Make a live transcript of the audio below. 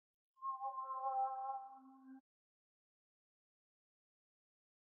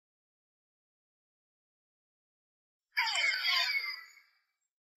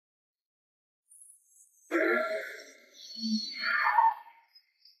啊，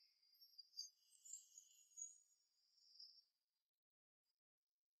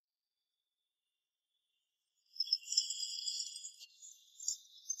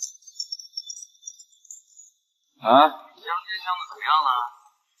相亲相的怎么样了？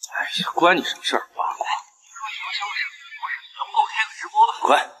哎呀，关你什么事儿？爸，你说营销什么博士，能不给我开个直播吧？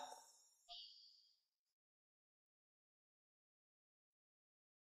滚！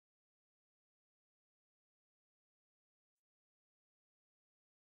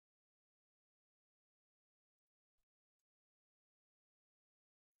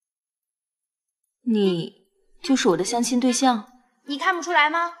你就是我的相亲对象？你看不出来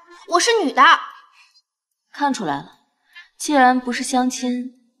吗？我是女的。看出来了。既然不是相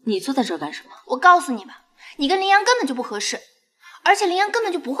亲，你坐在这儿干什么？我告诉你吧，你跟林阳根本就不合适，而且林阳根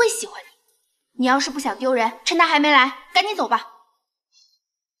本就不会喜欢你。你要是不想丢人，趁他还没来，赶紧走吧。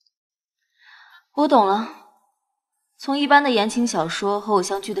我懂了。从一般的言情小说和偶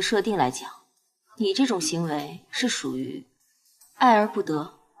像剧的设定来讲，你这种行为是属于爱而不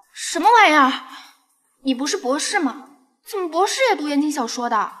得。什么玩意儿？你不是博士吗？怎么博士也读言情小说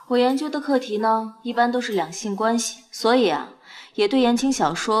的？我研究的课题呢，一般都是两性关系，所以啊，也对言情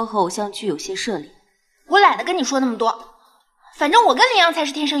小说和偶像剧有些涉猎。我懒得跟你说那么多，反正我跟林阳才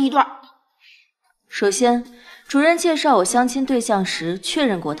是天生一对儿。首先，主任介绍我相亲对象时确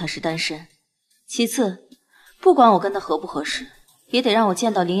认过他是单身。其次，不管我跟他合不合适，也得让我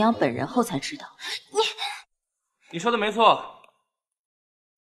见到林阳本人后才知道。你说的没错，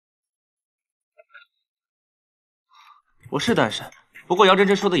我是单身。不过姚真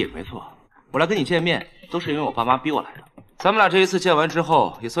真说的也没错，我来跟你见面都是因为我爸妈逼我来的。咱们俩这一次见完之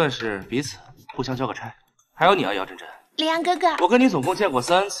后，也算是彼此互相交个差。还有你啊，姚真真，林阳哥哥，我跟你总共见过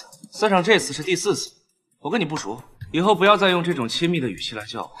3次，算上这次是第4次。我跟你不熟，以后不要再用这种亲密的语气来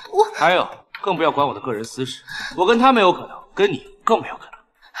叫我。还有，更不要管我的个人私事。我跟他没有可能，跟你更没有可能。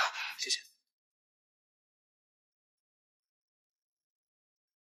谢谢。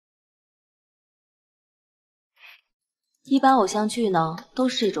一般偶像剧呢都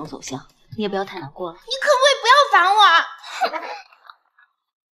是这种走向，你也不要太难过了。你可不可以不要烦我？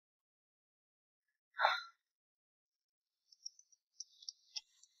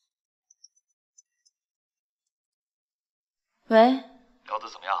喂，聊得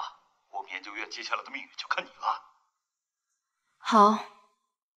怎么样？我们研究院接下来的命运就看你了。好。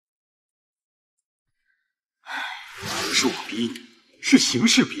不是我逼你，是形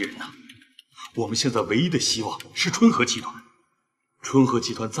势逼人呐。我们现在唯一的希望是春和集团。春和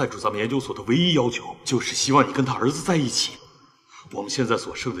集团赞助咱们研究所的唯一要求，就是希望你跟他儿子在一起。我们现在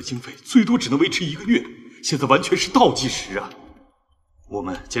所剩的经费最多只能维持1个月，现在完全是倒计时啊！我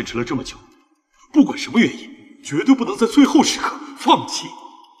们坚持了这么久，不管什么原因，绝对不能在最后时刻放弃。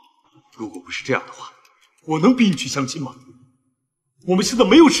如果不是这样的话，我能逼你去相亲吗？我们现在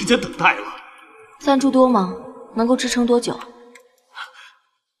没有时间等待了。赞助多吗？能够支撑多久？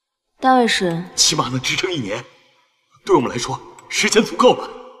单位是？起码能支撑1年，对我们来说，时间足够了。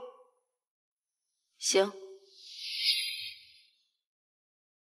行。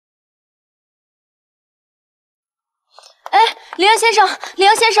哎，林阳先生，林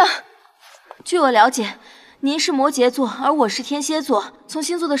阳先生，据我了解，您是摩羯座，而我是天蝎座。从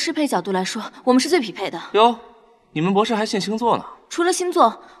星座的适配角度来说，我们是最匹配的。哟，你们博士还信星座呢？除了星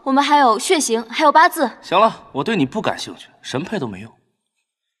座，我们还有血型，还有八字。行了，我对你不感兴趣，神配都没用。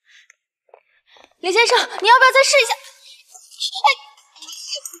林先生，你要不要再试一下？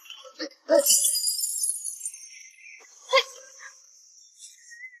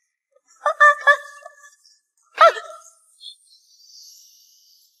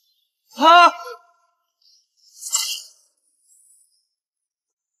啊！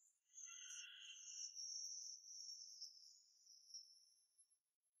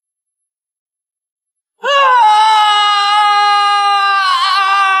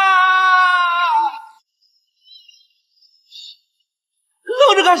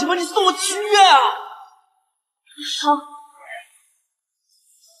愣着干什么？你送我去医院啊！好。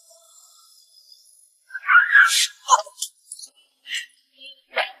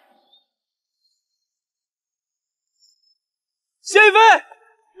谢一飞，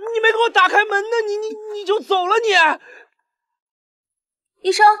你没给我打开门呢，你就走了你？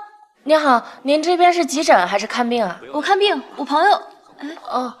医生，您好，您这边是急诊还是看病啊？我看病，我朋友。哎，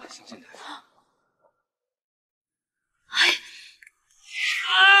哦，哎，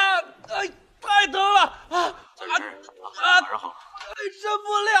太疼了啊！马上好。忍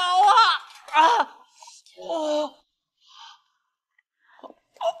不了啊！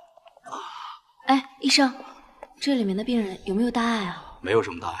哎，医生，这里面的病人有没有大碍啊？没有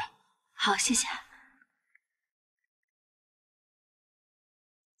什么大碍。好，谢谢。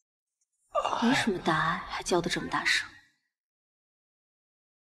没什么大碍，还叫得这么大声。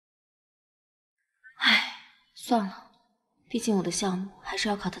唉，算了，毕竟我的项目还是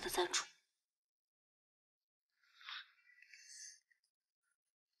要靠他的赞助。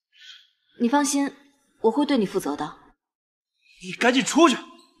你放心，我会对你负责的。你赶紧出去，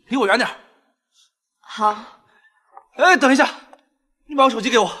离我远点。好。哎，等一下，你把我手机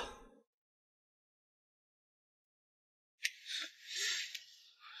给我。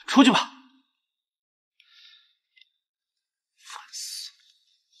出去吧。烦死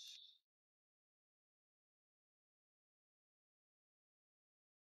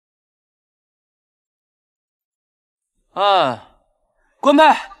了。官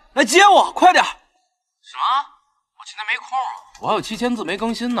派，来接我，快点！什么？我今天没空啊，我还有7000字没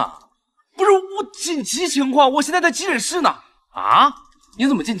更新呢。不是，我紧急情况，我现在在急诊室呢。啊？你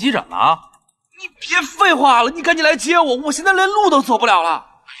怎么进急诊了？你别废话了，你赶紧来接我，我现在连路都走不了了。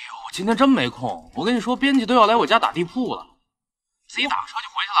哎呦，我今天真没空。我跟你说，编辑都要来我家打地铺了。自己打个车就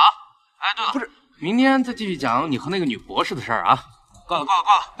回去了啊。哎，对了，不是，明天再继续讲你和那个女博士的事儿啊。挂了。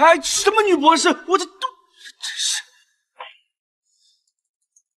哎，什么女博士？我这都真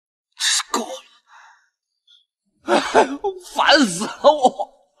是够了，哎，烦死了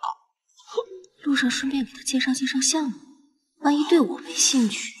我。路上顺便给他介绍介绍项目，万一对我没兴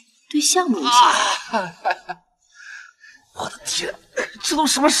趣，对项目有兴趣，我的天，这都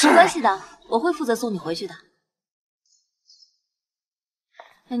什么事儿？没关系的，我会负责送你回去的。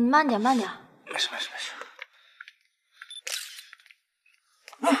哎，你慢点。没事。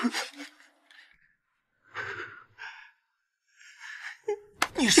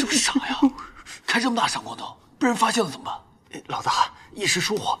你是不是傻呀？开这么大闪光灯，被人发现了怎么办？老大，一时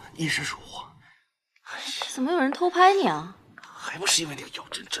疏忽。怎么有人偷拍你啊？还不是因为那个姚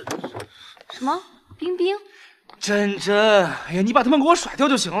真真。什么？冰冰？真真，哎呀，你把他们给我甩掉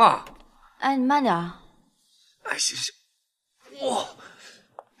就行了。哎，你慢点啊。哎，行。哇，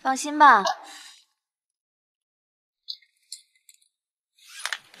放心吧，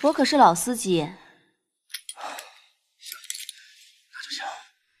我可是老司机。那就行。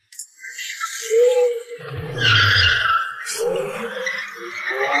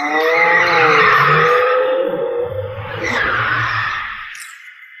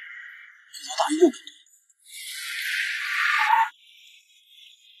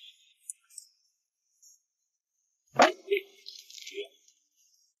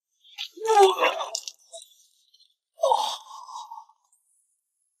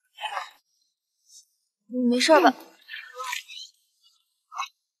你没事吧？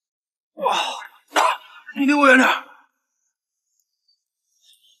你离我远点。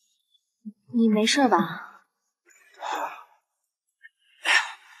你没事吧？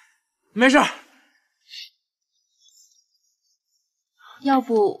没事。要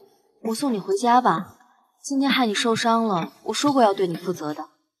不我送你回家吧？今天害你受伤了，我说过要对你负责的。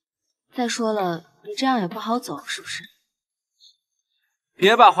再说了，你这样也不好走，是不是？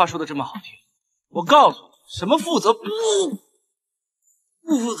别把话说的这么好听。我告诉你，什么负责不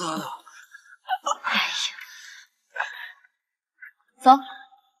负责的。哎呀，走。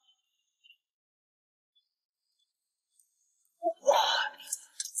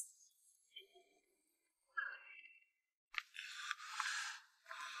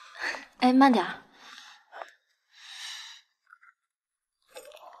哎，慢点儿。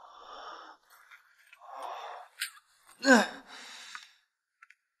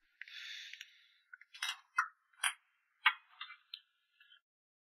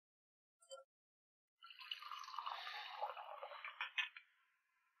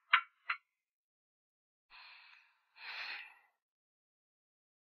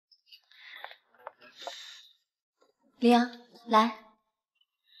林阳，来。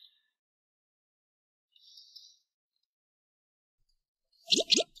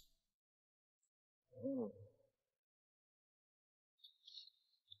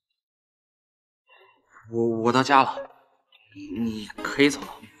我到家了，你可以走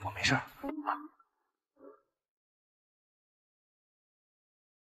了，我没事。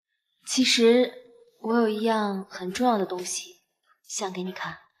其实我有一样很重要的东西想给你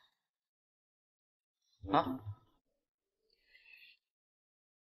看。啊？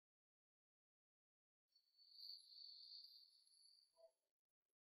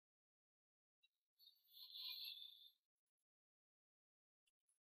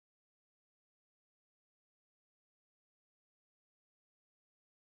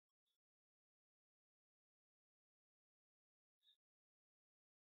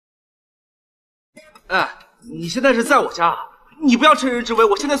哎，你现在是在我家，你不要趁人之危。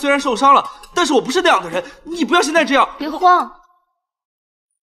我现在虽然受伤了，但是我不是那样的人，你不要现在这样。别慌，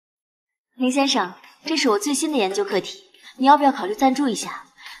林先生，这是我最新的研究课题，你要不要考虑赞助一下？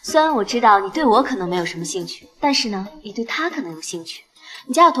虽然我知道你对我可能没有什么兴趣，但是呢，你对他可能有兴趣。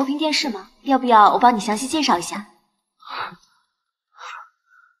你家有投屏电视吗？要不要我帮你详细介绍一下？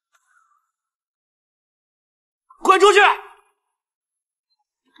滚出去！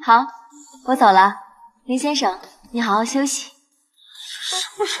好，我走了。林先生，你好好休息。什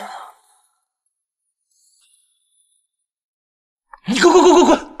么人啊？你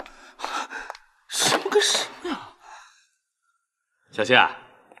滚！什么跟什么呀？小谢，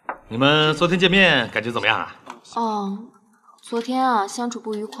你们昨天见面感觉怎么样啊？哦，昨天啊相处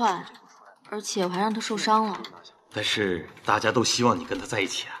不愉快，而且我还让他受伤了。但是大家都希望你跟他在一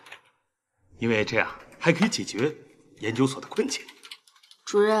起啊，因为这样还可以解决研究所的困境。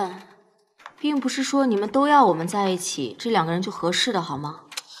主任，并不是说你们都要我们在一起，这两个人就合适的好吗？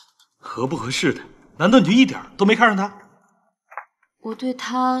合不合适的？难道你就一点都没看上他？我对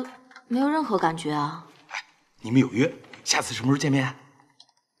他没有任何感觉啊。你们有约，下次什么时候见面？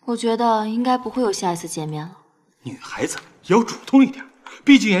我觉得应该不会有下一次见面了。女孩子也要主动一点，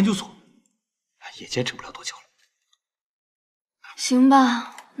毕竟研究所也坚持不了多久了。行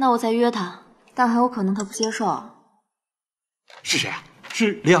吧，那我再约他，但很有可能他不接受。是谁啊？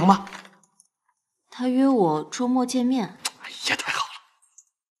是林阳吗？他约我周末见面。哎呀，太好了！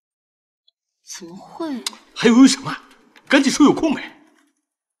怎么会？还有什么？赶紧说有空没？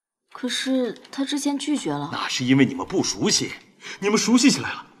可是他之前拒绝了。那是因为你们不熟悉，你们熟悉起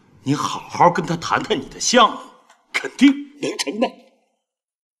来了，你好好跟他谈谈你的项目，肯定能成的。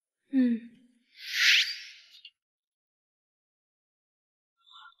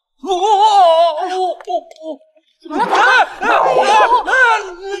怎么了？儿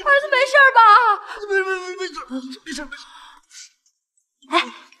子没事吧？没事。哎，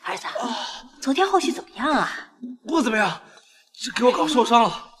儿子，昨天后续怎么样啊？不怎么样，这给我搞受伤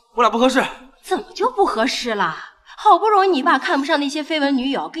了，我俩不合适。怎么就不合适了？好不容易你爸看不上那些绯闻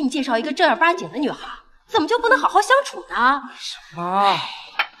女友，给你介绍一个正儿八经的女孩，怎么就不能好好相处呢？妈，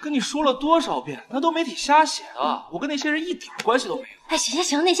跟你说了多少遍，那都媒体瞎写的，我跟那些人一点关系都没有。哎，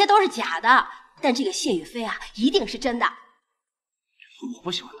行，那些都是假的，但这个谢雨菲啊，一定是真的。我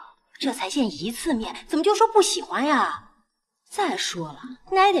不喜欢他。这才见一次面，怎么就说不喜欢呀？再说了，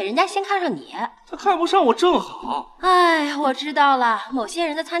那也得人家先看上你。他看不上我正好。哎，我知道了，某些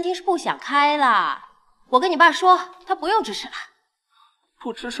人的餐厅是不想开了。我跟你爸说，他不用支持了。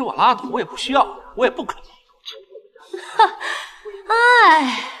不支持我拉倒，我也不需要，我也不可能。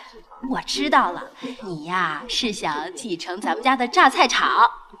哎，我知道了，你呀是想继承咱们家的榨菜厂。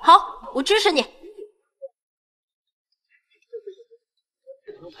好，我支持你。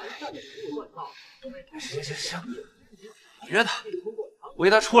行，你约他，我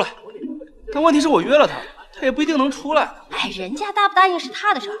约他出来。但问题是我约了他，他也不一定能出来。哎，人家答不答应是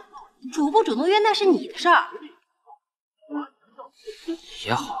他的事儿，主不主动约那是你的事儿。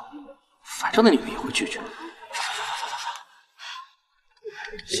也好，反正那女的也会拒绝。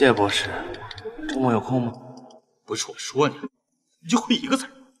谢博士，周末有空吗？不是我说你，你就会一个字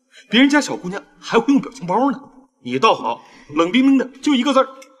儿，别人家小姑娘还会用表情包呢，你倒好，冷冰冰的就一个字儿。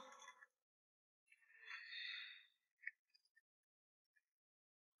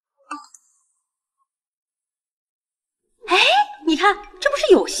哎，你看，这不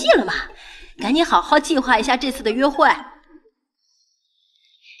是有戏了吗？赶紧好好计划一下这次的约会。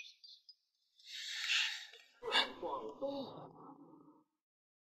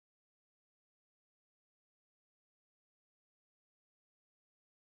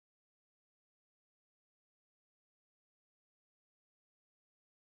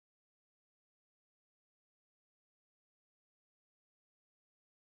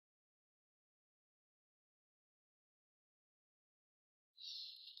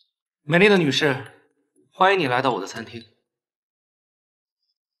美丽的女士，欢迎你来到我的餐厅。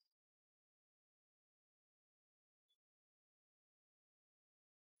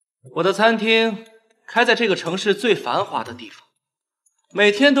我的餐厅开在这个城市最繁华的地方，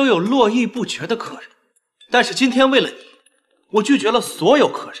每天都有络绎不绝的客人。但是今天为了你，我拒绝了所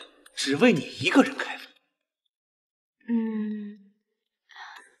有客人，只为你一个人开饭。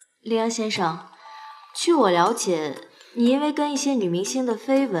林阳先生，据我了解，你因为跟一些女明星的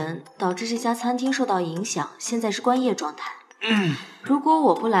绯闻，导致这家餐厅受到影响，现在是关业状态。如果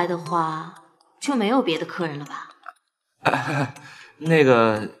我不来的话，就没有别的客人了吧？那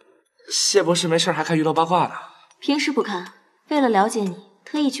个谢博士没事还看娱乐八卦呢。平时不看，为了了解你，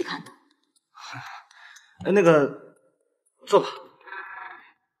特意去看的。那个，坐吧。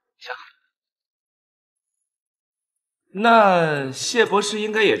行。那谢博士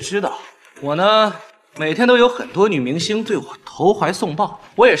应该也知道，我呢每天都有很多女明星对我投怀送抱，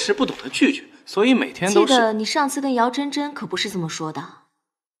我也是不懂得拒绝，所以每天都是。记得你上次跟姚真真可不是这么说的。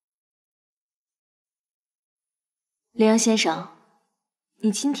林阳先生，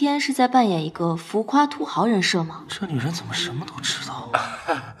你今天是在扮演一个浮夸土豪人设吗？这女人怎么什么都知道？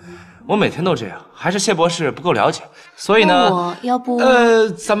我每天都这样，还是谢博士不够了解，所以呢，我要不……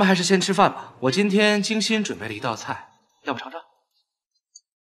咱们还是先吃饭吧。我今天精心准备了一道菜，要不尝尝？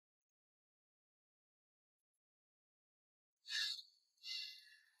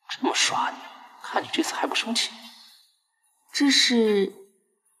这么刷你，看你这次还不生气。这是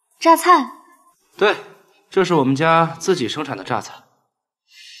榨菜。对，这是我们家自己生产的榨菜。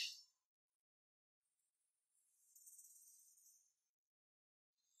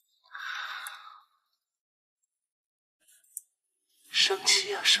生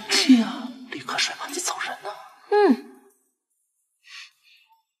气啊，生气啊！立刻甩盘子走人啊！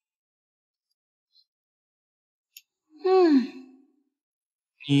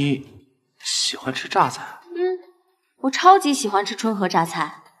你喜欢吃榨菜？我超级喜欢吃春和榨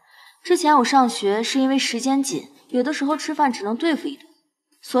菜。之前我上学是因为时间紧，有的时候吃饭只能对付一顿，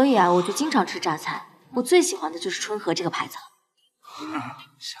所以我就经常吃榨菜。我最喜欢的就是春和这个牌子。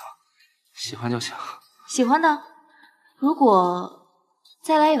行，喜欢就行。喜欢的，如果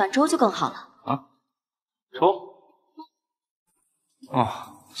再来一碗粥就更好了。啊？粥？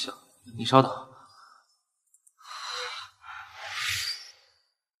哦，行，你稍等。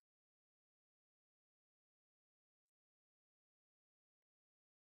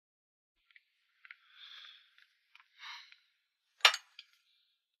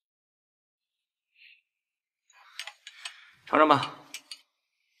尝尝吧。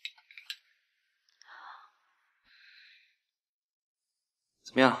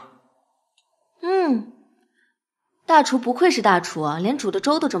怎么样？大厨不愧是大厨啊，连煮的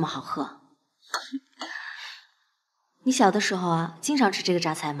粥都这么好喝。你小的时候经常吃这个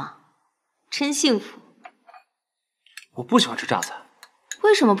榨菜吗？真幸福。我不喜欢吃榨菜。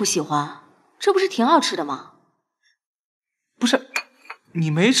为什么不喜欢？这不是挺好吃的吗？不是，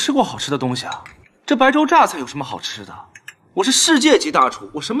你没吃过好吃的东西啊？这白粥榨菜有什么好吃的？我是世界级大厨，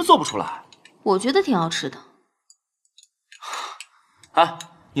我什么做不出来？我觉得挺好吃的。啊，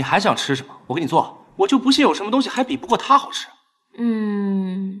你还想吃什么？我给你做，我就不信有什么东西还比不过它好吃。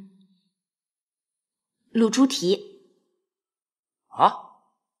卤猪蹄。啊？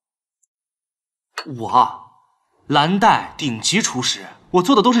我蓝带顶级厨师，我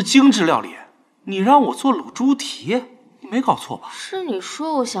做的都是精致料理。你让我做卤猪蹄，你没搞错吧？是你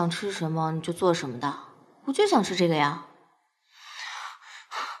说我想吃什么你就做什么的，我就想吃这个呀。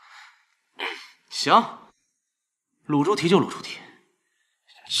行，卤猪蹄就卤猪蹄，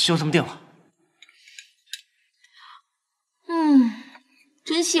就这么定了。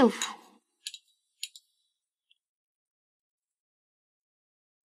真幸福。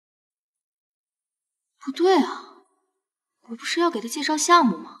不对啊，我不是要给他介绍项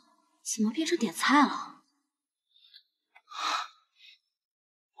目吗？怎么变成点菜了？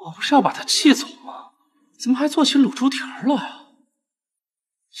我不是要把他气走吗？怎么还做起卤猪蹄了呀？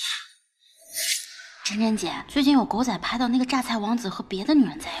真真姐，最近有狗仔拍到那个榨菜王子和别的女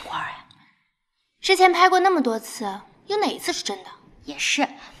人在一块儿哎。之前拍过那么多次，有哪一次是真的？也是，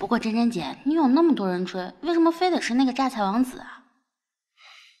不过真真姐，你有那么多人追，为什么非得是那个榨菜王子啊？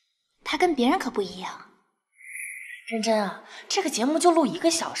他跟别人可不一样。真真啊，这个节目就录1个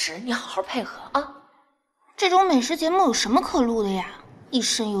小时，你好好配合啊。这种美食节目有什么可录的呀？一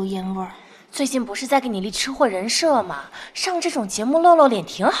身油烟味儿。最近不是在给你立吃货人设吗？上这种节目露露脸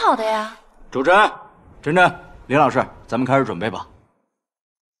挺好的呀。主持人，真真，林老师，咱们开始准备吧。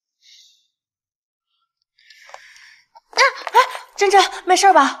真真，没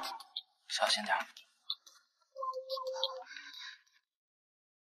事吧？小心点。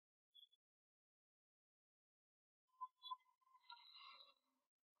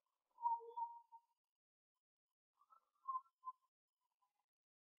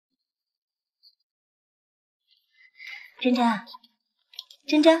真真，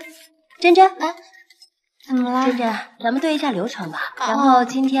真真，真真，怎么了？真真，咱们对一下流程吧。然后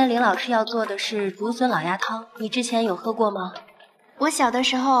今天林老师要做的是竹笋老鸭汤，你之前有喝过吗？我小的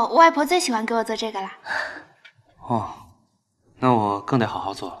时候，我外婆最喜欢给我做这个啦。哦，那我更得好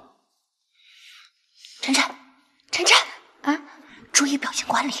好做了。真真，真真啊，注意表情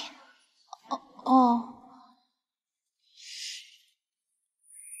管理。哦，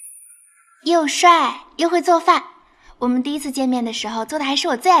又帅又会做饭。我们第一次见面的时候做的还是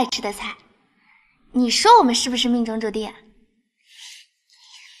我最爱吃的菜，你说我们是不是命中注定？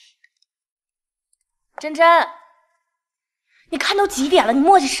真真，你看都几点了，你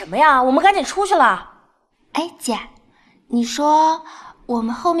磨叽什么呀？我们赶紧出去了。哎，姐，你说我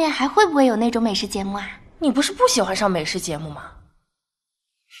们后面还会不会有那种美食节目啊？你不是不喜欢上美食节目吗？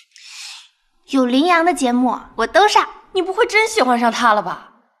有羚羊的节目我都上。你不会真喜欢上他了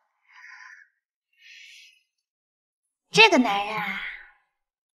吧？这个男人啊，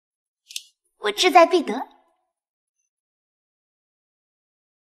我志在必得。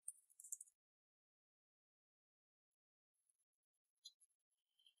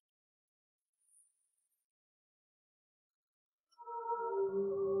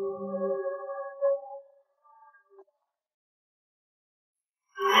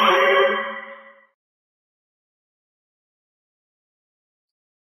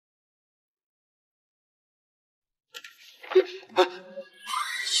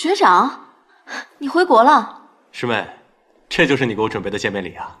学长，你回国了？师妹，这就是你给我准备的见面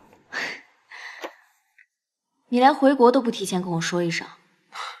礼啊！你连回国都不提前跟我说一声。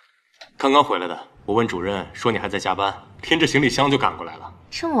刚刚回来的，我问主任说你还在加班，拎着行李箱就赶过来了。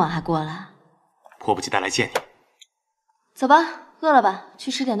这么晚还过来？迫不及待来见你。走吧，饿了吧？去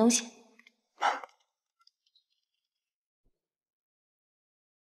吃点东西。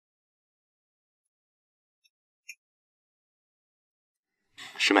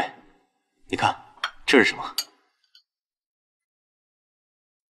师妹，你看这是什么？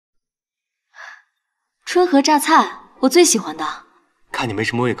春和榨菜，我最喜欢的。看你没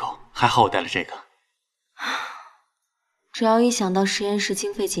什么胃口，还好我带了这个。只要一想到实验室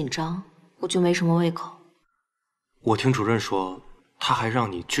经费紧张，我就没什么胃口。我听主任说，他还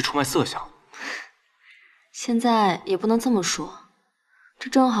让你去出卖色相。现在也不能这么说，这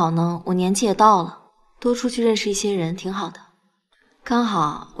正好呢，我年纪也到了，多出去认识一些人挺好的。刚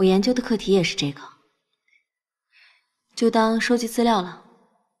好我研究的课题也是这个，就当收集资料了。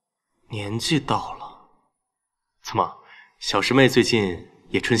年纪到了，怎么，小师妹最近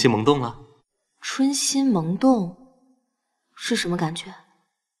也春心萌动了？春心萌动是什么感觉？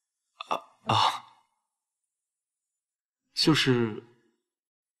就是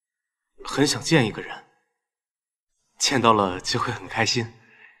很想见一个人，见到了就会很开心。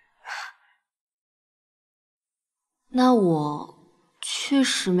那我确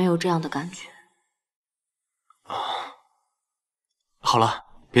实没有这样的感觉。好了，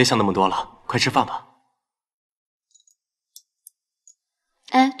别想那么多了，快吃饭吧。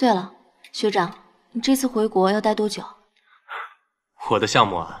哎，对了，学长，你这次回国要待多久？我的项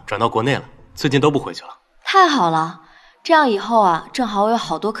目啊，转到国内了，最近都不回去了。太好了，这样以后啊，正好我有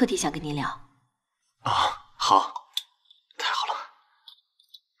好多课题想跟你聊。啊，好，太好了。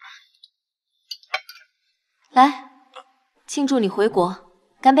来，庆祝你回国，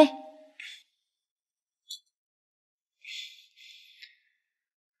干杯！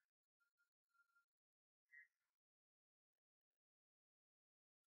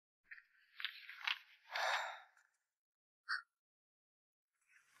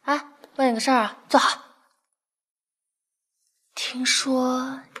哎，问你个事儿啊，坐好。听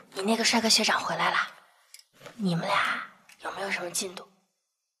说你那个帅哥学长回来了，你们俩有没有什么进度？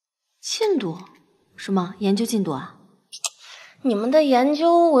进度？什么研究进度啊？你们的研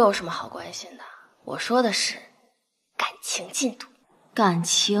究我有什么好关心的？我说的是感情进度。感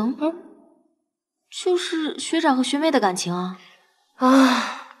情？就是学长和学妹的感情啊。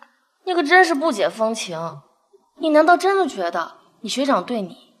啊，你可真是不解风情。你难道真的觉得你学长对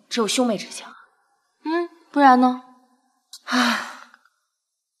你只有兄妹之情啊？不然呢？唉，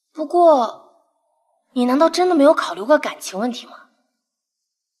不过你难道真的没有考虑过感情问题吗？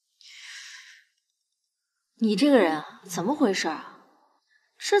你这个人啊，怎么回事啊？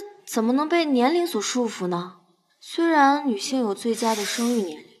这怎么能被年龄所束缚呢？虽然女性有最佳的生育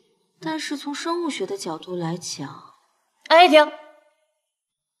年龄，但是从生物学的角度来讲……哎，停！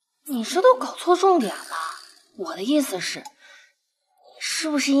你这都搞错重点了。我的意思是，你是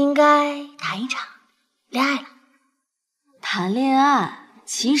不是应该谈一场恋爱了？谈恋爱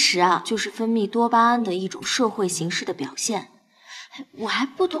其实啊，就是分泌多巴胺的一种社会形式的表现。我还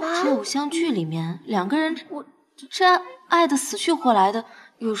不懂这偶像剧里面两个人这爱的死去活来的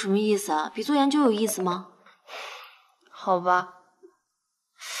有什么意思啊？比做研究有意思吗？好吧，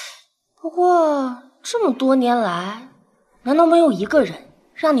不过这么多年来，难道没有一个人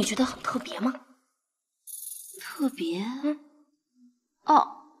让你觉得很特别吗？特别？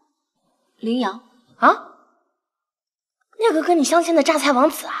哦，羚羊啊？那个跟你相亲的榨菜王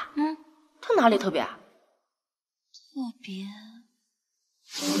子啊？他哪里特别啊？特别？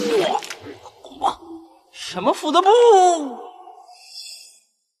什么辅的部？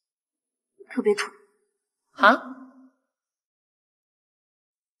特别蠢啊？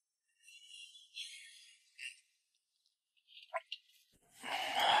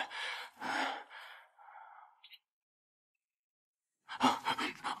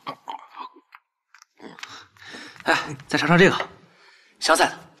哎，再尝尝这个，香菜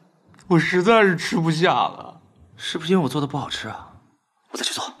的。我实在是吃不下了，是不是因为我做的不好吃啊？我再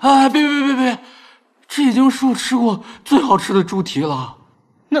去做。哎，别，这已经是我吃过最好吃的猪蹄了。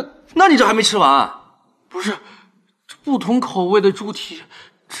那你这还没吃完？不是，这不同口味的猪蹄，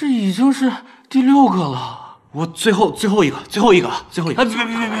这已经是第6个了。我最后一个。哎，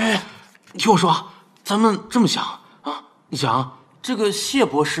别，你听我说，咱们这么想啊，你想这个谢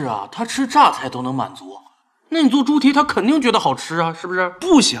博士啊，他吃榨菜都能满足，那你做猪蹄，他肯定觉得好吃啊，是不是？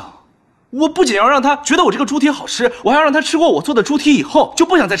不行，我不仅要让他觉得我这个猪蹄好吃，我还要让他吃过我做的猪蹄以后，就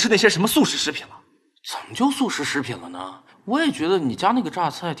不想再吃那些什么速食食品了。怎么就速食食品了呢？我也觉得你家那个榨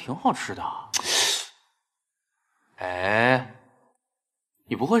菜挺好吃的。哎，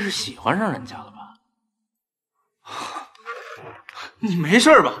你不会是喜欢上人家了吧？你没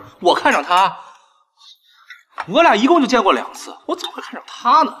事吧？我看上他，我俩一共就见过2次，我怎么会看上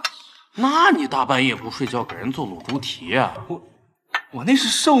他呢？那你大半夜不睡觉给人做卤猪蹄呀？我那是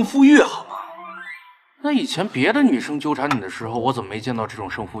胜负欲好吗？那以前别的女生纠缠你的时候，我怎么没见到这种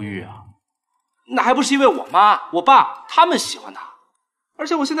胜负欲啊？那还不是因为我妈、我爸他们喜欢他，而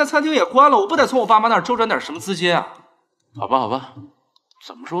且我现在餐厅也关了，我不得从我爸妈那儿周转点什么资金啊？好吧，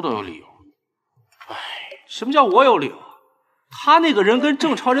怎么说都有理由。哎，什么叫我有理由？他那个人跟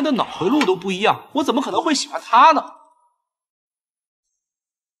正常人的脑回路都不一样，我怎么可能会喜欢他呢？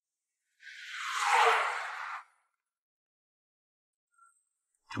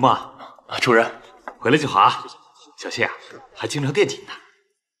陈默，主任回来就好啊。小谢啊，还经常惦记你呢。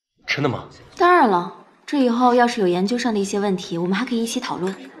真的吗？当然了，这以后要是有研究上的一些问题，我们还可以一起讨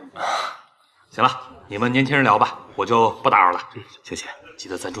论。行了，你们年轻人聊吧，我就不打扰了。谢谢，记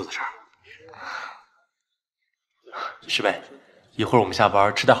得赞助的事儿。师妹，一会儿我们下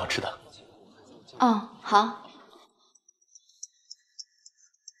班吃点好吃的。哦，好。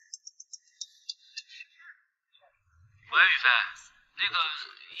喂，雨飞，那个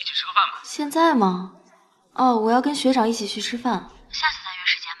一起吃个饭吧。现在吗？哦，我要跟学长一起去吃饭。下次再约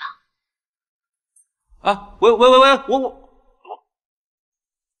时间吧。啊，喂，我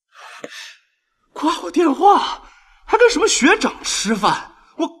挂我电话，还跟什么学长吃饭？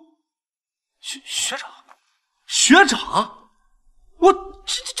我学长，我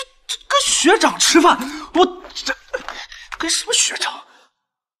这跟学长吃饭，我这跟什么学长？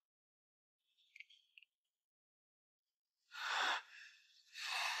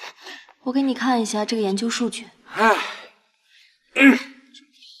我给你看一下这个研究数据。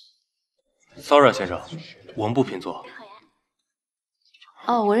骚扰先生，我们不拼桌。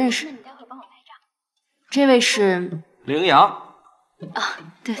哦，我认识。这位是羚羊啊，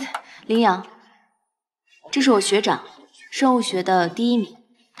对，羚羊。这是我学长，生物学的第1名，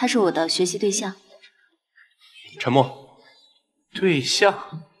他是我的学习对象。沉默。对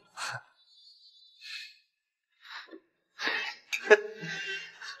象。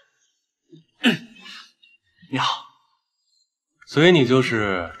你好。所以你就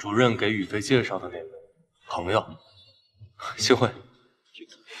是主任给雨飞介绍的那位朋友，幸会。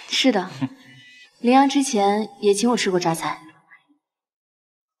是的，羚羊之前也请我吃过榨菜。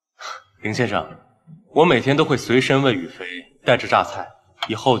林先生，我每天都会随身为雨飞带着榨菜，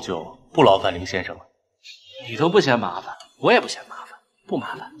以后就不劳烦林先生了。你都不嫌麻烦，我也不嫌麻烦，不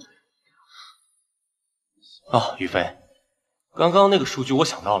麻烦。哦，雨飞，刚刚那个数据我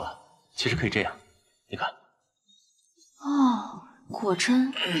想到了，其实可以这样，你看。哦，果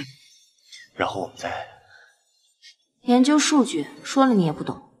真。然后我们再研究数据，说了你也不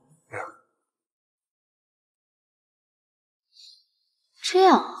懂。这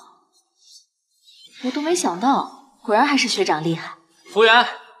样啊，我都没想到，果然还是学长厉害。服务员，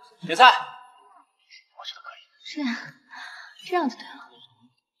点菜。我觉得可以。这样就对了。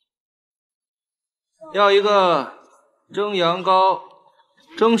要一个蒸羊羔、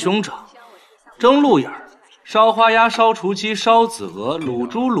蒸熊掌、蒸鹿眼、烧花鸭、烧雏鸡、烧子鹅、卤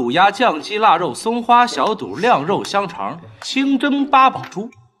猪、卤鸭、酱鸡、腊肉、松花小肚、晾肉香肠、清蒸八宝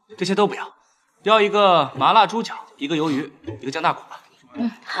猪，这些都不要。要一个麻辣猪脚，一个鱿鱼，一个酱大骨吧。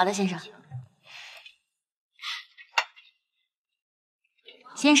好的，先生。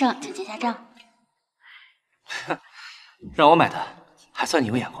先生，请结下账。让我买单，还算你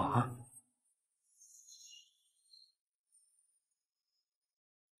有眼光啊！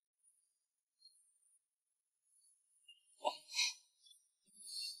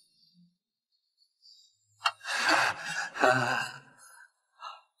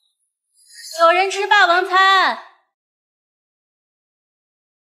有人吃霸王餐。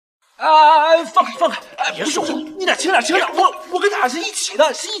放开！别说，你点轻点，我跟他是一起的，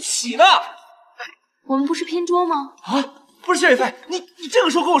我们不是拼桌吗？啊，不是谢雨飞，你这个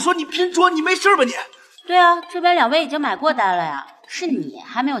时候跟我说你拼桌，你没事吧你？对啊，这边2位已经买过单了呀，是你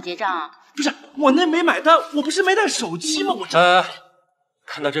还没有结账啊？不是，我那没买单，我不是没带手机吗？我这……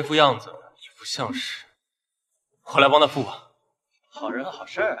看他这副样子，也不像是。我来帮他付吧。好人好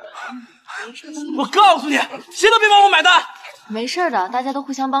事啊！我告诉你，谁都别帮我买单。没事的，大家都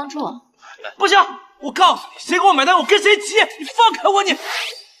互相帮助。不行，我告诉你，谁给我买单，我跟谁急！你放开我，你！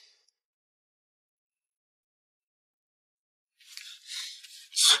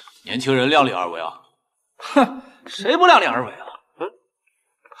年轻人量力而为啊！哼，谁不量力而为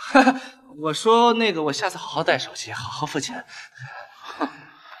啊？我说那个，我下次好好带手机，好好付钱。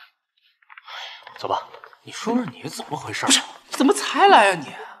走吧，你说说你怎么回事？不是，怎么才来啊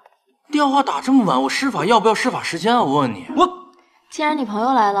你？电话打这么晚，我施法要不要施法时间啊？我问你。既然你朋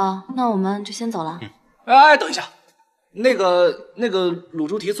友来了，那我们就先走了。哎，等一下，那个卤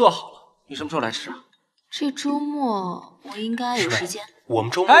猪蹄做好了，你什么时候来吃啊？这周末我应该有时间。我们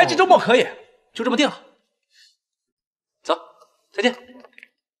周末……哎，这周末可以，就这么定了。走，再见。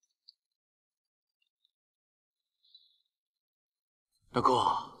大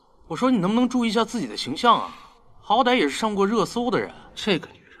哥，我说你能不能注意一下自己的形象啊？好歹也是上过热搜的人。这个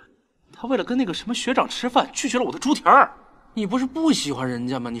女人，她为了跟那个什么学长吃饭，拒绝了我的猪蹄儿。你不是不喜欢人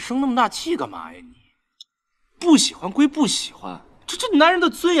家吗？你生那么大气干嘛呀你？不喜欢归不喜欢，这男人的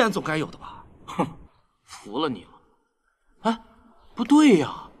尊严总该有的吧？哼，服了你了。哎，不对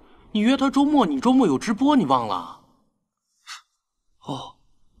呀，你约他周末，你周末有直播，你忘了？哦，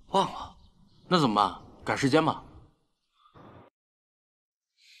忘了。那怎么办？改时间吧。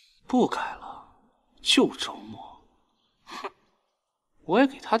不改了，就周末。哼，我也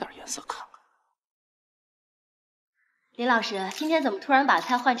给他点颜色看看。林老师，今天怎么突然把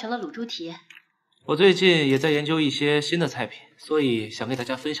菜换成了卤猪蹄？我最近也在研究一些新的菜品，所以想给大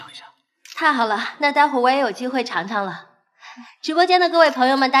家分享一下。太好了，那待会儿我也有机会尝尝了。直播间的各位朋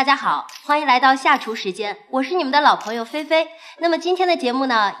友们，大家好，欢迎来到下厨时间，我是你们的老朋友菲菲。那么今天的节目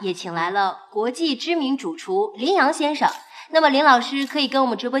呢，也请来了国际知名主厨林阳先生。那么林老师可以跟我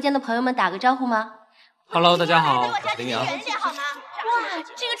们直播间的朋友们打个招呼吗？ Hello， 大家好，我是林阳。哇，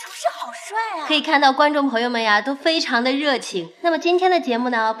这个厨师好帅啊！可以看到观众朋友们呀都非常的热情。那么今天的节目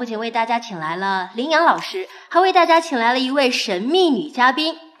呢，不仅为大家请来了林阳老师，还为大家请来了一位神秘女嘉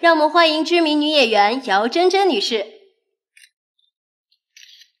宾，让我们欢迎知名女演员姚真真女士。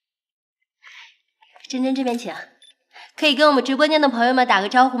真真这边请，可以跟我们直播间的朋友们打个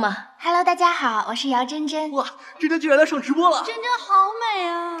招呼吗 Hello， 大家好，我是姚真真。哇，真真居然来上直播了！真真好美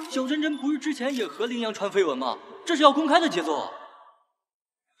啊！小真真不是之前也和林阳传绯闻吗？这是要公开的节奏。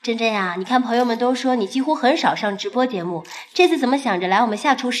真真呀，你看朋友们都说你几乎很少上直播节目，这次怎么想着来我们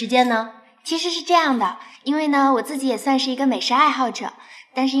下厨时间呢？其实是这样的，因为呢我自己也算是一个美食爱好者，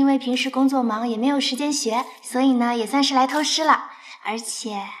但是因为平时工作忙也没有时间学，所以呢也算是来偷师了。而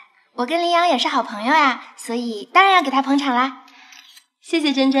且我跟林阳也是好朋友呀，所以当然要给他捧场啦。谢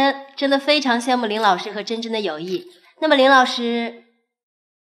谢真真，真的非常羡慕林老师和真真的友谊。那么林老师，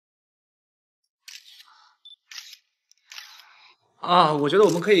我觉得我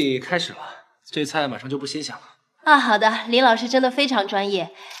们可以开始了，这菜马上就不新鲜了。好的，林老师真的非常专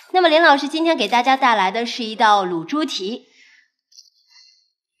业。那么林老师今天给大家带来的是一道卤猪蹄。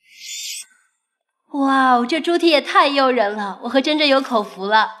哇哦，这猪蹄也太诱人了，我和真真有口福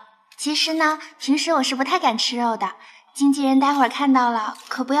了。其实呢，平时我是不太敢吃肉的，经纪人待会儿看到了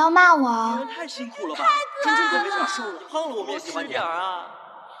可不要骂我哦。太辛苦了吧，真真可别这么瘦了，胖了我们也喜欢点啊。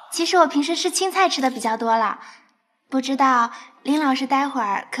其实我平时吃青菜吃的比较多了，不知道林老师待会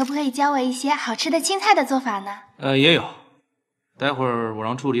儿可不可以教我一些好吃的青菜的做法呢？也有，待会儿我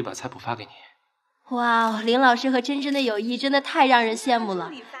让助理把菜谱发给你。哇哦，林老师和真真的友谊真的太让人羡慕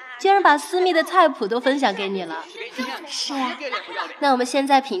了，居然把私密的菜谱都分享给你了。是啊，那我们现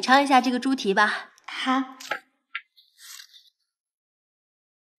在品尝一下这个猪蹄吧。好。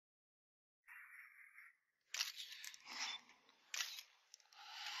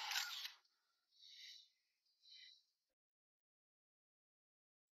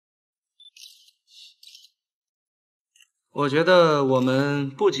我觉得我们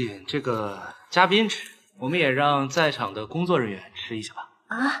不仅这个嘉宾吃，我们也让在场的工作人员吃一下吧。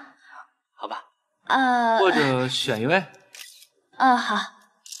好吧。或者选一位。好。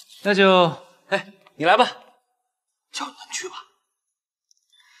那就，你来吧。叫你们去吧。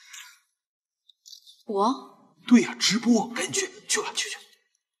我？对呀，直播，赶紧去吧，去。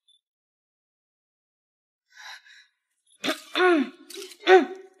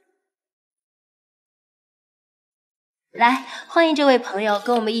来，欢迎这位朋友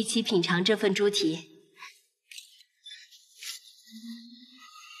跟我们一起品尝这份猪蹄。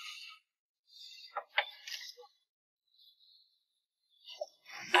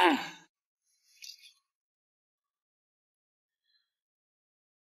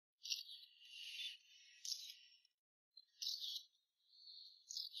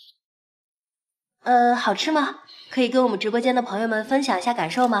好吃吗？可以跟我们直播间的朋友们分享一下感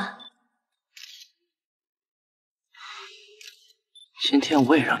受吗？今天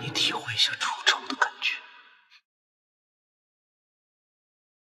我也让你体会一下出丑的感觉。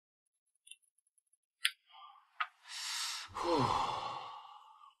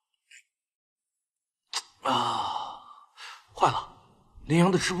坏了，林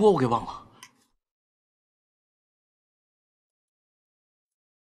阳的直播我给忘了。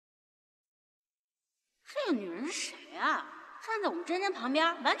这个女人是谁啊？站在我们真真旁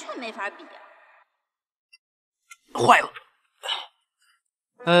边，完全没法比。坏了。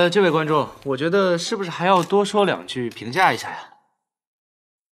这位观众，我觉得是不是还要多说2句评价一下呀？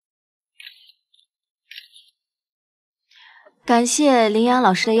感谢林阳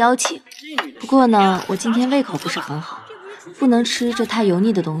老师的邀请，不过呢，我今天胃口不是很好，不能吃这太油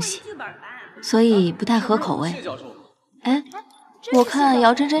腻的东西，所以不太合口味。哎，我看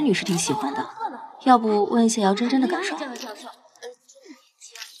姚真真女士挺喜欢的，要不问一下姚真真的感受？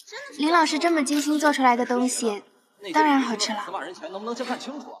林老师这么精心做出来的东西，当然好吃了。死马人前能不能先看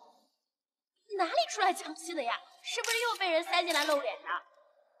清楚啊？你哪里出来抢戏的呀？是不是又被人塞进来露脸的？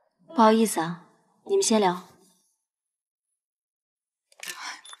不好意思啊，你们先聊。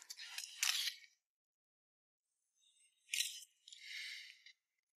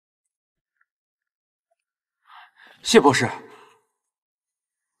谢博士，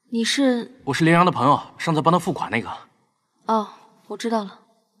你是？我是林阳的朋友，上次帮他付款那个。哦，我知道了。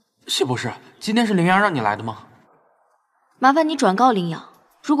谢博士，今天是林阳让你来的吗？麻烦你转告林阳，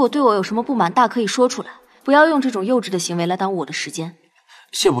如果对我有什么不满，大可以说出来，不要用这种幼稚的行为来耽误我的时间。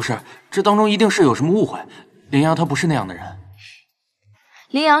谢博士，这当中一定是有什么误会，林阳他不是那样的人。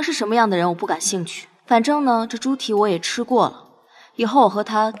林阳是什么样的人，我不感兴趣。反正呢，这猪蹄我也吃过了，以后我和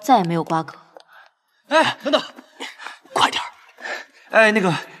他再也没有瓜葛。哎，等等，快点！哎，那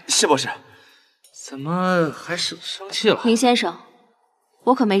个谢博士，怎么还生气了？林先生，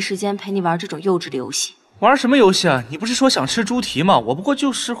我可没时间陪你玩这种幼稚的游戏。玩什么游戏啊？你不是说想吃猪蹄吗？我不过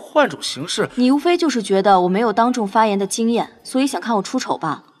就是换种形式。你无非就是觉得我没有当众发言的经验，所以想看我出丑罢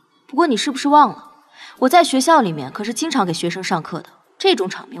了。不过你是不是忘了，我在学校里面可是经常给学生上课的，这种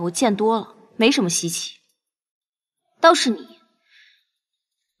场面我见多了，没什么稀奇。倒是你，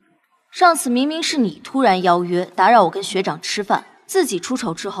上次明明是你突然邀约打扰我跟学长吃饭，自己出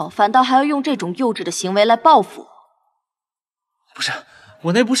丑之后，反倒还要用这种幼稚的行为来报复我。不是，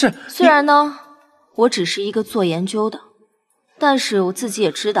我那不是。虽然呢，我只是一个做研究的，但是我自己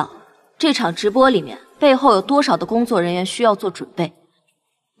也知道，这场直播里面背后有多少的工作人员需要做准备。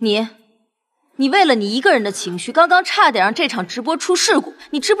你为了你一个人的情绪，刚刚差点让这场直播出事故，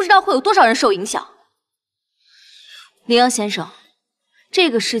你知不知道会有多少人受影响？林阳先生，这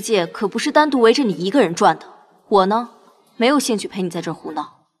个世界可不是单独围着你一个人转的。我呢，没有兴趣陪你在这儿胡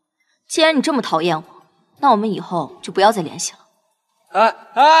闹。既然你这么讨厌我，那我们以后就不要再联系了。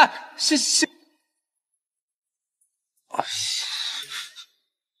谢。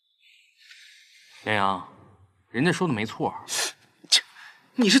林阳，人家说的没错。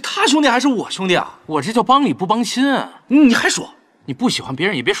你是他兄弟还是我兄弟啊？我这叫帮理不帮亲。你还说你不喜欢别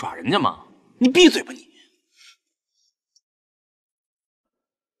人也别耍人家嘛。你闭嘴吧你！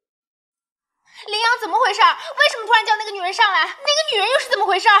林阳怎么回事？为什么突然叫那个女人上来？那个女人又是怎么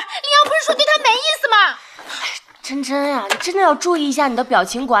回事？林阳不是说对她没意思吗？真真呀，你真的要注意一下你的表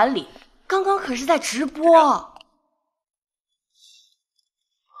情管理，刚刚可是在直播。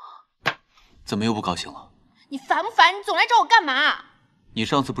怎么又不高兴了？你烦不烦？你总来找我干嘛？你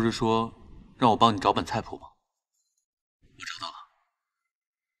上次不是说让我帮你找本菜谱吗？我找到了。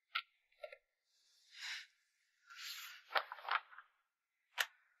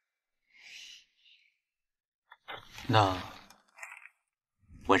那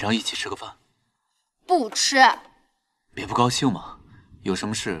晚上一起吃个饭？不吃。别不高兴嘛，有什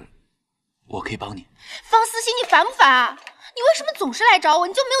么事我可以帮你。方思欣，你烦不烦啊？你为什么总是来找我？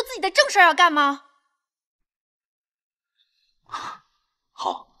你就没有自己的正事要干吗？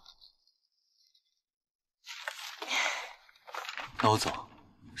好，那我走，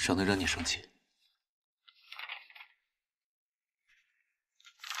省得惹你生气。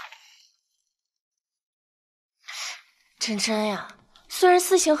真真呀，虽然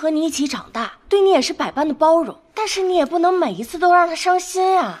思行和你一起长大，对你也是百般的包容，但是你也不能每一次都让他伤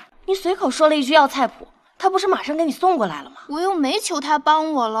心啊。你随口说了一句要菜谱，他不是马上给你送过来了吗？我又没求他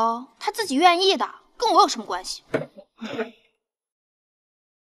帮我了，他自己愿意的，跟我有什么关系？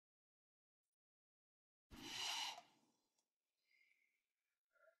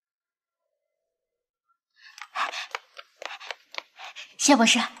谢博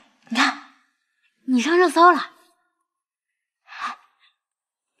士，你看，你上热搜了。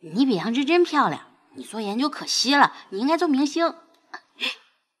你比杨真真漂亮，你做研究可惜了，你应该做明星。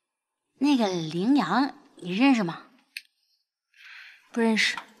那个羚羊，你认识吗？不认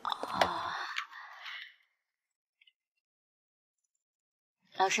识。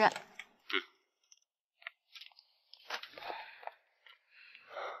老师。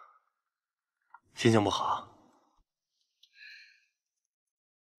心情不好，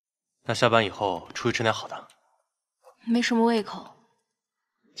那下班以后出去吃点好的。没什么胃口。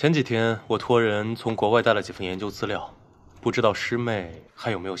前几天我托人从国外带了几份研究资料，不知道师妹还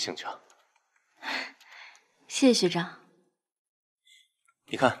有没有兴趣啊？谢谢学长。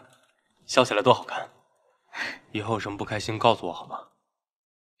你看，笑起来多好看。以后有什么不开心告诉我好吗？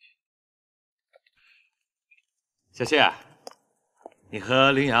小谢，你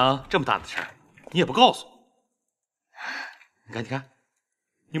和羚羊这么大的事儿，你也不告诉我。你看，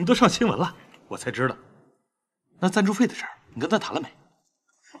你们都上新闻了，我才知道。那赞助费的事儿，你跟他谈了没？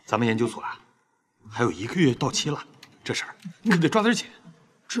咱们研究所啊，还有1个月到期了，这事儿你可得抓点紧。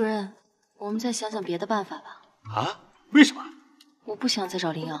主任，我们再想想别的办法吧。啊？为什么？我不想再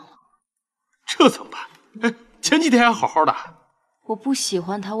找羚羊了。这怎么办？哎，前几天还好好的。我不喜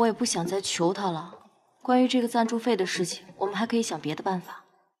欢他，我也不想再求他了。关于这个赞助费的事情，我们还可以想别的办法。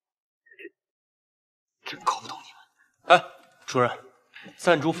真搞不懂你们。哎，主任，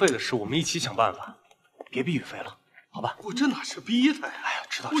赞助费的事我们一起想办法，别逼雨飞了，好吧？我这哪是逼他呀？哎呀，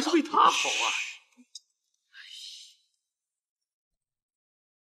知道，我是为他好啊。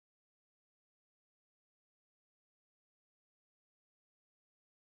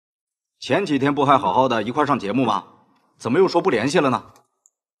前几天不还好好的一块上节目吗？怎么又说不联系了呢？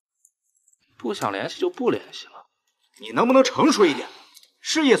不想联系就不联系了。你能不能成熟一点？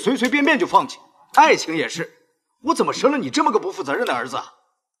事业随随便便就放弃，爱情也是。我怎么生了你这么个不负责任的儿子啊？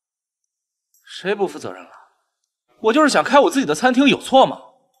谁不负责任了？我就是想开我自己的餐厅，有错吗？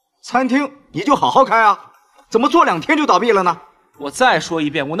餐厅你就好好开啊，怎么做2天就倒闭了呢？我再说一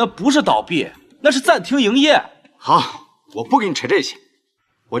遍，我那不是倒闭，那是暂停营业。好，我不跟你扯这些，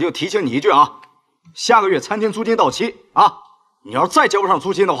我就提醒你一句啊，下个月餐厅租金到期啊，你要是再交不上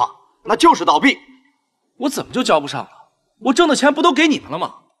租金的话，那就是倒闭。我怎么就交不上了？我挣的钱不都给你们了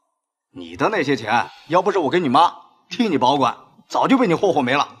吗？你的那些钱，要不是我跟你妈替你保管，早就被你霍霍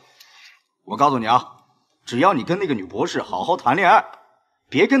没了。我告诉你啊，只要你跟那个女博士好好谈恋爱，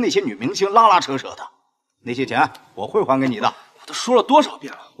别跟那些女明星拉拉扯扯的，那些钱我会还给你的。我都说了多少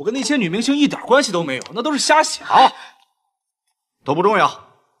遍了，我跟那些女明星一点关系都没有，那都是瞎想。好，都不重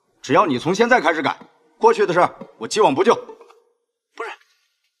要，只要你从现在开始改，过去的事我既往不咎。不是，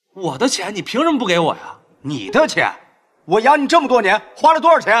我的钱你凭什么不给我呀？你的钱，我养你这么多年，花了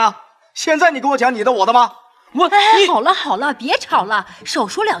多少钱啊？现在你跟我讲你的我的吗？哎，好了好了，别吵了，少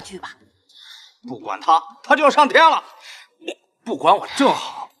说2句吧。不管他就要上天了。不管我正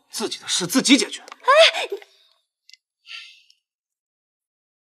好，自己的事自己解决。哎，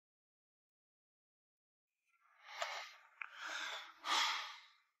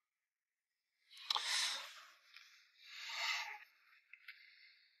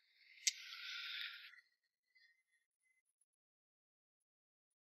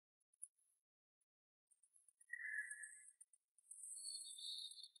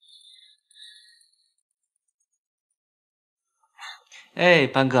哎，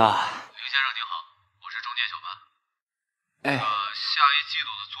班哥。林先生您好，我是中介小班。哎，下一季度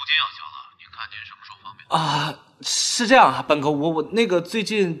的租金要交了，您看您什么时候方便？啊，是这样啊，班哥，我那个最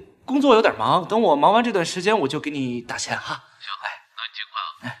近工作有点忙，等我忙完这段时间我就给你打钱哈。行，那你尽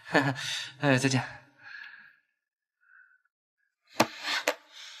快啊。哎，再见。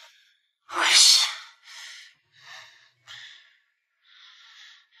哎呀！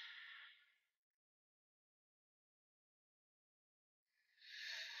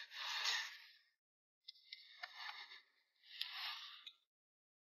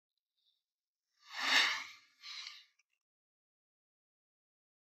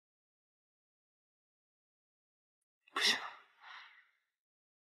不行。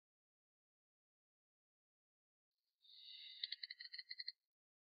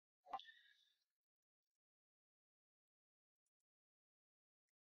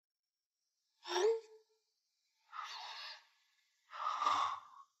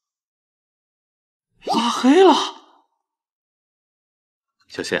拉黑了。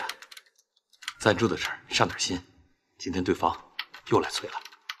小谢，赞助的事儿上点心，今天对方又来催了。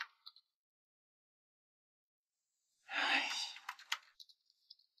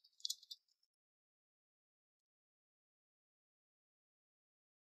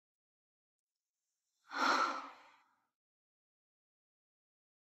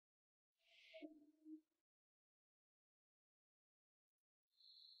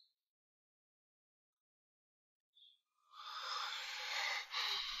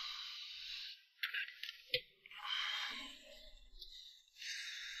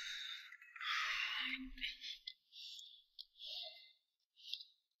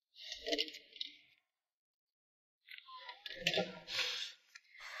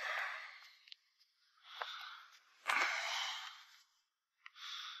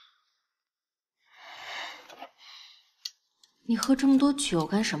你喝这么多酒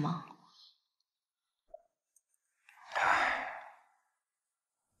干什么？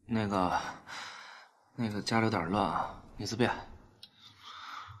那个家里有点乱啊，你自便。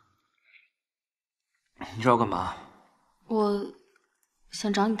你找我干嘛？我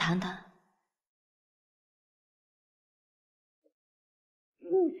想找你谈谈。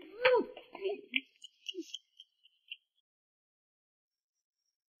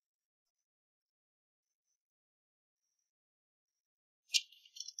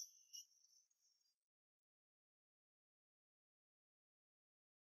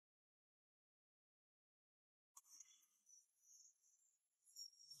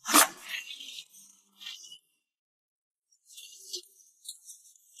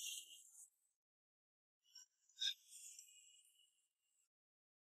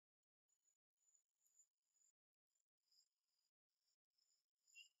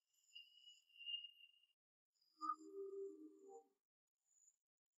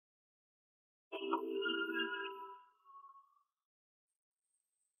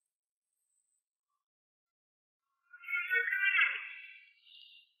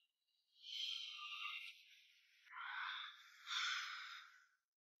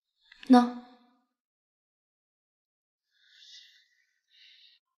那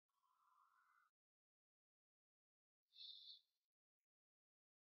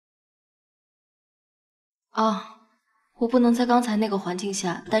啊，我不能在刚才那个环境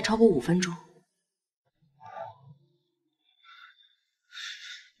下待超过5分钟。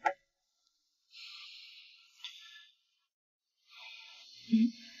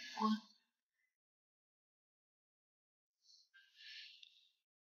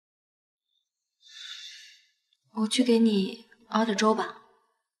我去给你熬点粥吧。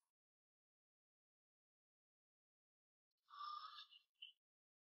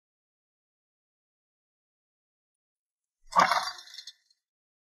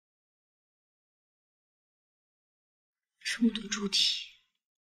这么多猪蹄，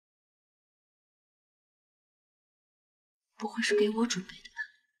不会是给我准备的吧？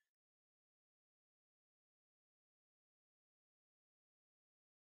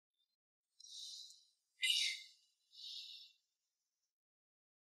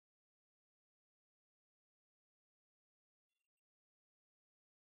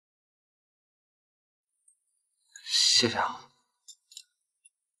谢谢啊。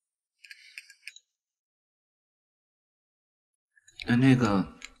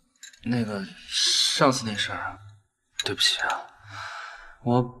那个上次那事儿，对不起啊，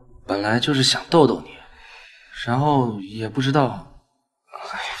我本来就是想逗逗你，然后也不知道，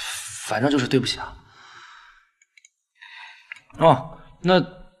哎，反正就是对不起啊。哦，那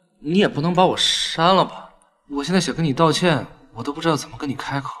你也不能把我删了吧？我现在想跟你道歉，我都不知道怎么跟你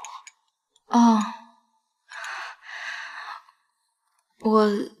开口。哦，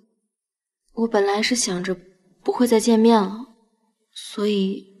我本来是想着不会再见面了，所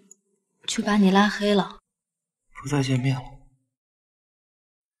以就把你拉黑了。不再见面了？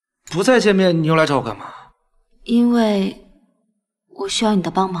不再见面，你又来找我干嘛？因为我需要你的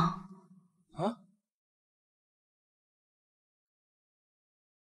帮忙。啊？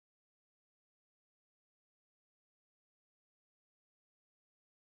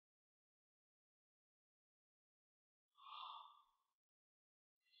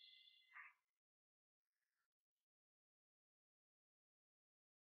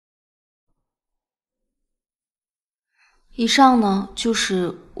以上呢就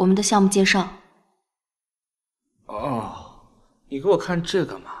是我们的项目介绍。哦，你给我看这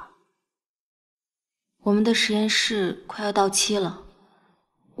干嘛？我们的实验室快要到期了，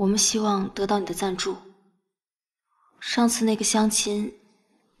我们希望得到你的赞助。上次那个相亲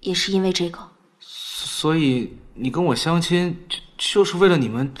也是因为这个。所以你跟我相亲就是为了你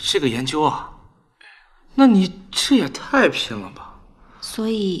们这个研究啊？那你这也太拼了吧！所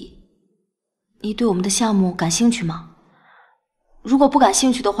以你对我们的项目感兴趣吗？如果不感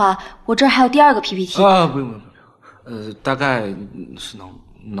兴趣的话，我这儿还有第2个 PPT。啊，不用，大概是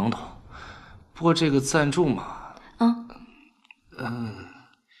能懂。不过这个赞助嘛，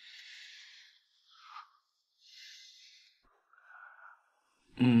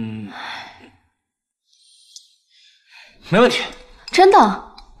没问题。真的？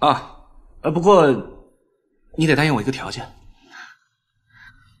啊，不过你得答应我一个条件。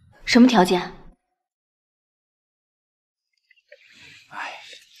什么条件？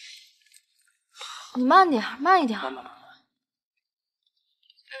你慢点，慢一点。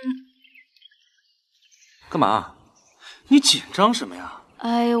干嘛？你紧张什么呀？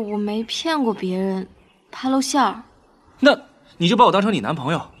哎呀，我没骗过别人，怕露馅儿。那你就把我当成你男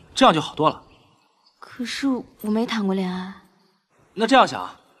朋友，这样就好多了。可是我没谈过恋爱。那这样想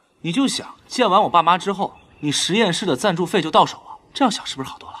啊，你就想见完我爸妈之后，你实验室的赞助费就到手了，这样想是不是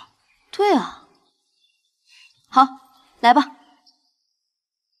好多了？对啊。好，来吧。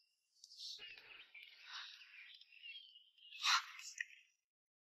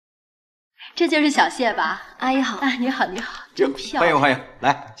这就是小谢吧？阿姨好。啊，你好，你好，真漂亮。欢迎欢迎，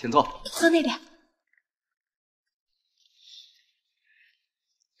来，请坐。坐那边。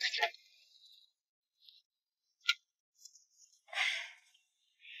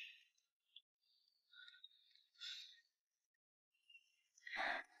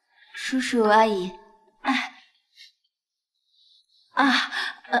叔叔阿姨，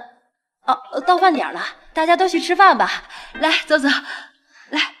到饭点了，大家都去吃饭吧。来，走走，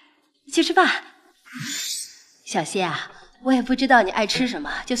来，去吃饭。小谢啊，我也不知道你爱吃什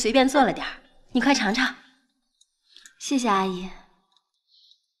么，就随便做了点儿，你快尝尝。谢谢阿姨。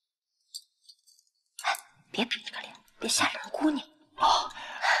别板着个脸，别吓人姑娘。哦，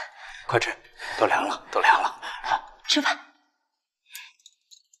快吃，都凉了，都凉了。吃饭。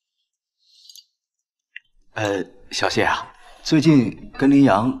小谢啊，最近跟林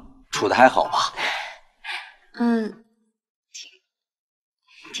阳处的还好吧？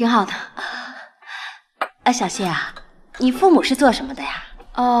挺好的。哎，小谢啊，你父母是做什么的呀？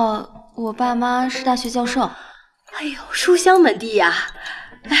哦，我爸妈是大学教授。哎呦，书香门第呀！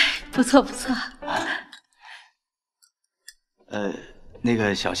哎，不错不错。那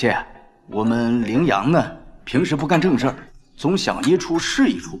个小谢，我们林阳呢，平时不干正事儿，总想一出是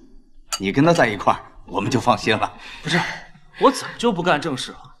一出。你跟他在一块儿，我们就放心了。不是，我怎么就不干正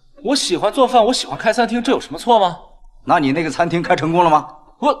事了？我喜欢做饭，我喜欢开餐厅，这有什么错吗？那你那个餐厅开成功了吗？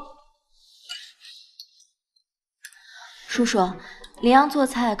叔叔，林阳做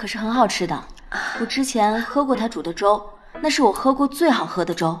菜可是很好吃的，我之前喝过他煮的粥，那是我喝过最好喝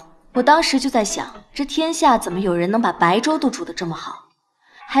的粥。我当时就在想，这天下怎么有人能把白粥都煮得这么好？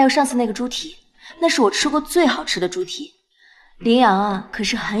还有上次那个猪蹄，那是我吃过最好吃的猪蹄。林阳啊，可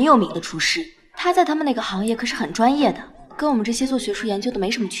是很有名的厨师，他在他们那个行业可是很专业的，跟我们这些做学术研究的没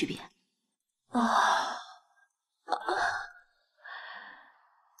什么区别。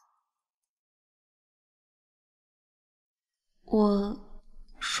我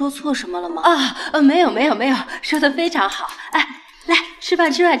说错什么了吗？没有，说的非常好。哎，来吃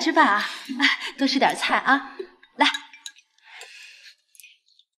饭啊！哎，多吃点菜啊！来，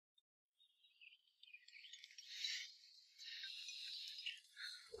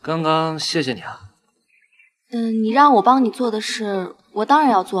刚刚谢谢你啊。你让我帮你做的事，我当然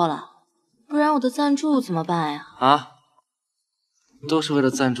要做了，不然我的赞助怎么办呀？啊，都是为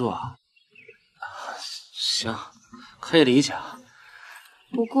了赞助啊？行，可以理解啊。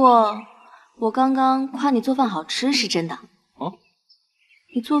不过我刚刚夸你做饭好吃是真的。哦，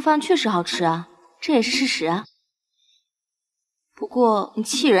你做饭确实好吃啊，这也是事实啊。不过你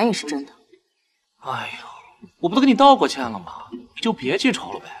气人也是真的。哎呦，我不都跟你道过歉了吗？你就别记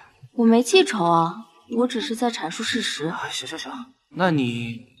仇了呗。我没记仇啊，我只是在阐述事实。行，那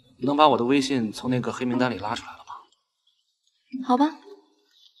你能把我的微信从那个黑名单里拉出来了吗？好吧。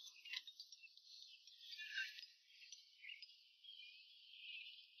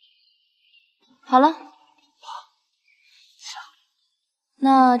好了，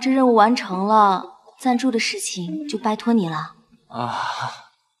那这任务完成了，赞助的事情就拜托你了啊。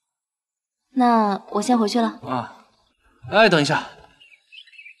那我先回去了啊。哎，等一下，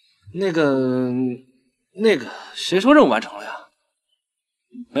那个，谁说任务完成了呀？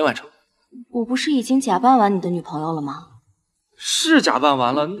没完成。我不是已经假扮完你的女朋友了吗？是假扮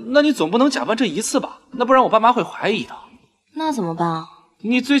完了，那你总不能假扮这一次吧？那不然我爸妈会怀疑的。那怎么办啊？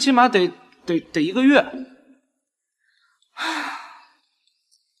你最起码得1个月。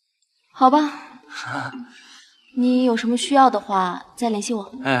好吧，你有什么需要的话再联系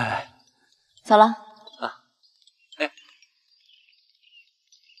我。哎，走了。啊，哎，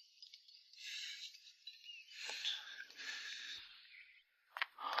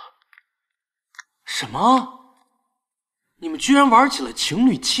什么？你们居然玩起了情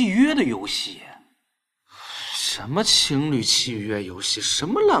侣契约的游戏？什么情侣契约游戏？什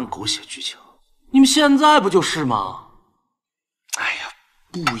么烂狗血剧情？你们现在不就是吗？哎呀，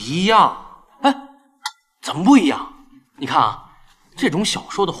不一样！哎，怎么不一样？你看啊，这种小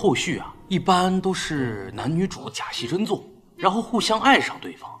说的后续啊，一般都是男女主假戏真做，然后互相爱上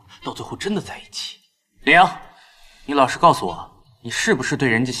对方，到最后真的在一起。林阳，你老实告诉我，你是不是对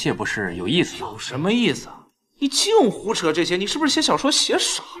人家谢博士有意思？有什么意思啊？你净胡扯这些，你是不是写小说写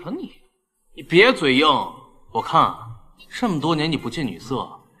傻了你？你别嘴硬，我看啊，这么多年你不近女色，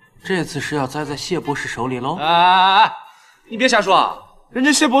这次是要栽在谢博士手里喽？哎，你别瞎说啊！人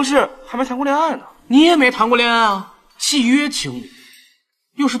家谢博士还没谈过恋爱呢。你也没谈过恋爱啊？契约情侣，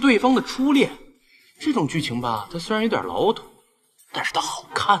又是对方的初恋，这种剧情吧，它虽然有点老土，但是它好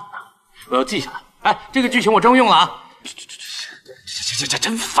看呐！我要记下来。哎，这个剧情我征用了啊！这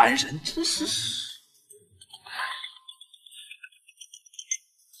真烦人，真是。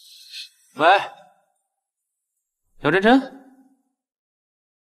喂，小真真，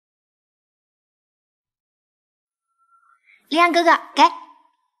林阳哥哥，给。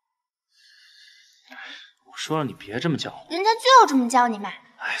我说了你别这么叫我，人家就要这么叫你嘛。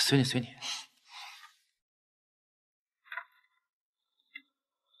哎，随你随你。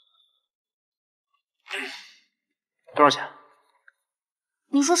多少钱？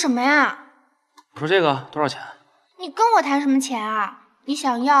你说什么呀？我说这个多少钱？你跟我谈什么钱啊？你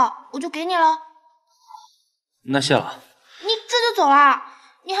想要我就给你了。那谢了。你这就走了？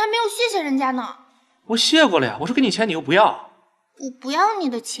你还没有谢谢人家呢。我谢过了呀，我说给你钱你又不要。我不要你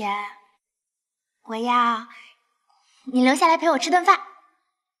的钱，我要你留下来陪我吃顿饭。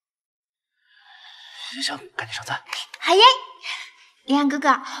行行，赶紧上菜。好耶！林阳哥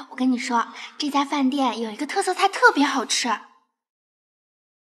哥，我跟你说，这家饭店有一个特色菜特别好吃。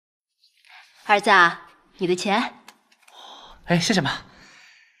儿子啊，你的钱。哎，谢谢妈。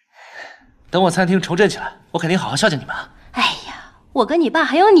等我餐厅重振起来，我肯定好好孝敬你们啊。哎呀，我跟你爸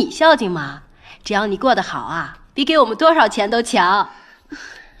还用你孝敬吗？只要你过得好啊，比给我们多少钱都强。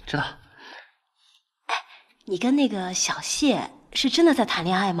知道。哎，你跟那个小谢是真的在谈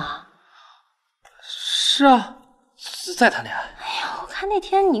恋爱吗？是啊，在谈恋爱。哎呀，我看那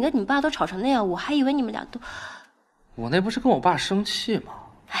天你跟你爸都吵成那样，我还以为你们俩都……我那不是跟我爸生气吗？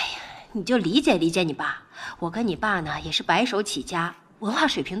哎呀，你就理解理解你爸。我跟你爸呢也是白手起家，文化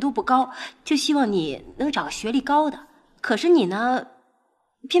水平都不高，就希望你能找个学历高的。可是你呢，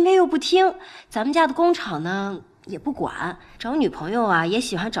偏偏又不听，咱们家的工厂呢也不管，找女朋友啊也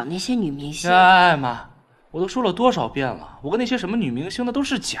喜欢找那些女明星。哎妈，我都说了多少遍了，我跟那些什么女明星的都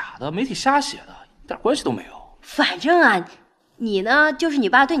是假的，媒体瞎写的，一点关系都没有。反正啊，你呢就是你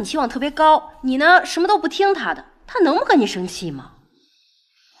爸对你期望特别高，你呢什么都不听他的，他能不跟你生气吗？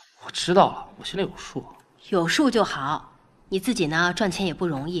我知道了，我心里有数。有数就好，你自己呢赚钱也不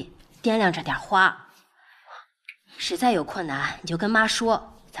容易，掂量着点花。实在有困难你就跟妈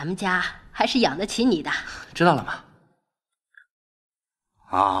说，咱们家还是养得起你的。知道了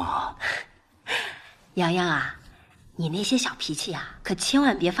妈。啊，洋洋啊，你那些小脾气啊，可千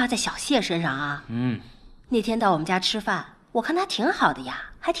万别发在小谢身上啊。那天到我们家吃饭，我看他挺好的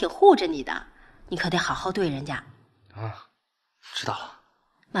呀，还挺护着你的，你可得好好对人家。啊，知道了。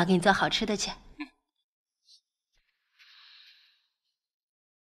妈给你做好吃的去。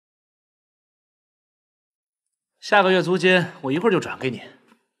下个月租金我一会儿就转给你，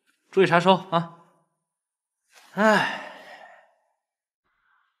注意查收啊。哎，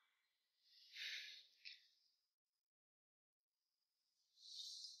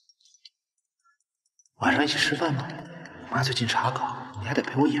晚上一起吃饭吧。妈最近查岗，你还得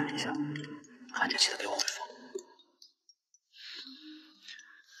陪我演一下，看见记得给我回复。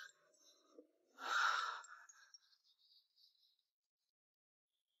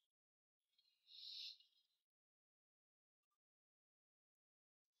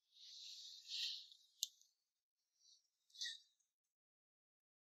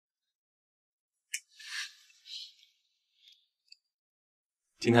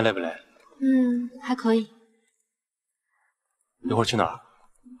今天累不累？还可以。一会儿去哪儿？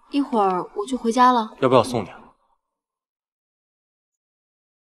一会儿我就回家了。要不要送你？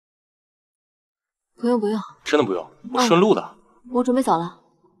不用不用。真的不用，我顺路的。我准备走了。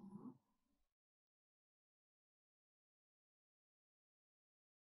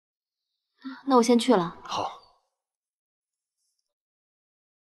那我先去了。好。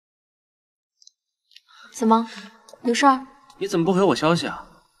怎么？有事儿？你怎么不回我消息啊？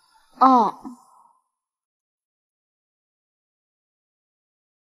哦，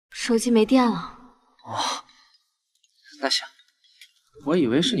手机没电了。哦，那行，我以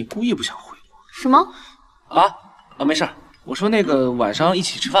为是你故意不想回我。什么？没事，我说那个晚上一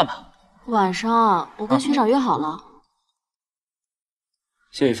起吃饭吧。晚上啊，我跟学长约好了。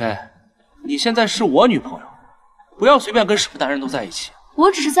谢雨菲，你现在是我女朋友，不要随便跟什么男人都在一起。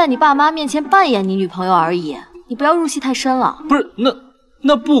我只是在你爸妈面前扮演你女朋友而已，你不要入戏太深了。不是，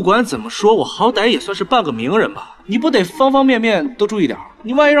那不管怎么说，我好歹也算是半个名人吧，你不得方方面面都注意点？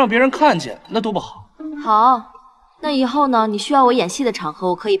你万一让别人看见，那多不好。好，那以后呢，你需要我演戏的场合，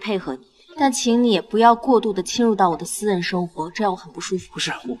我可以配合你，但请你也不要过度的侵入到我的私人生活，这样我很不舒服。不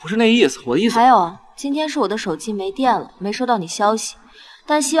是，我不是那意思，我的意思还有啊，今天是我的手机没电了，没收到你消息，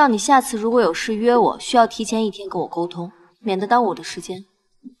但希望你下次如果有事约我，需要提前1天跟我沟通，免得耽误我的时间。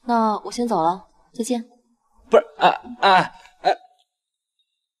那我先走了，再见。不是，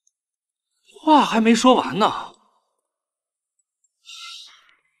话还没说完呢。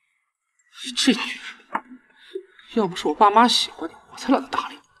这女人，要不是我爸妈喜欢你，我才懒得搭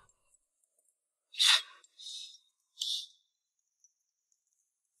理你。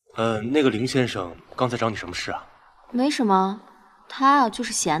那个林先生刚才找你什么事啊？没什么，他啊就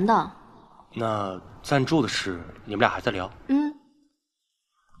是闲的。那赞助的事，你们俩还在聊？嗯。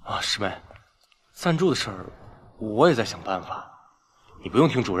啊，师妹，赞助的事儿，我也在想办法。你不用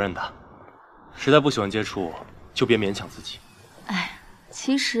听主任的，实在不喜欢接触，就别勉强自己。哎，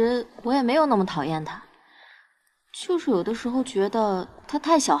其实我也没有那么讨厌他，就是有的时候觉得他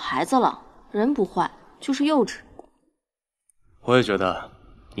太小孩子了，人不坏，就是幼稚。我也觉得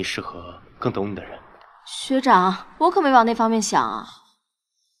你适合更懂你的人。学长，我可没往那方面想啊。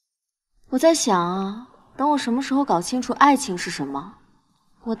我在想啊，等我什么时候搞清楚爱情是什么，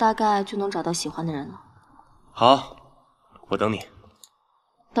我大概就能找到喜欢的人了。好，我等你。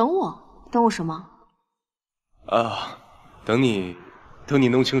等我？等我什么？等你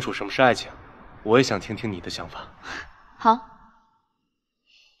弄清楚什么是爱情，我也想听听你的想法。好，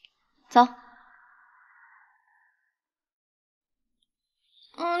走。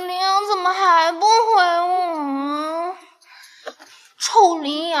林阳怎么还不回我啊？臭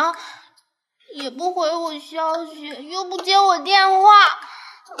林阳，也不回我消息，又不接我电话，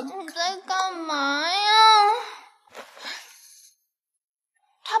你在干嘛呀？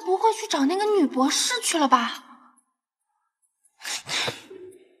他不会去找那个女博士去了吧？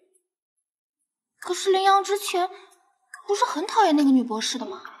可是林阳之前不是很讨厌那个女博士的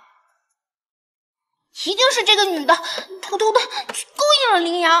吗？一定是这个女的偷偷的去勾引了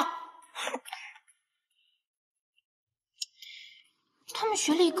林阳。他们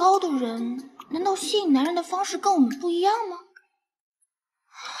学历高的人，难道吸引男人的方式跟我们不一样吗？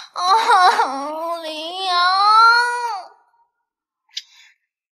啊，林阳，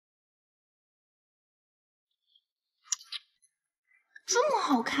这么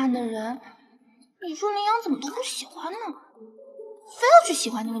好看的人，你说林阳怎么都不喜欢呢？非要去喜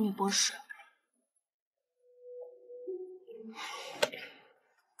欢那个女博士。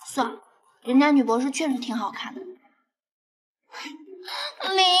算了，人家女博士确实挺好看的。林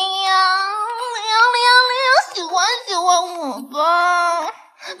阳，喜欢我吧？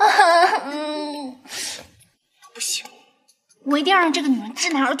不行，我一定要让这个女人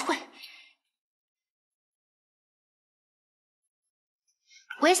知难而退。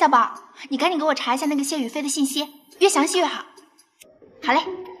喂，小宝，你赶紧给我查一下那个谢雨菲的信息，越详细越好。好嘞。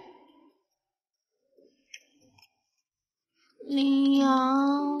林阳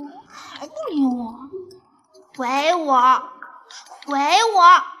还不理我，回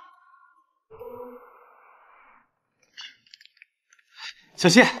我。小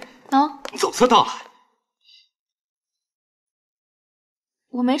谢，你总算到了。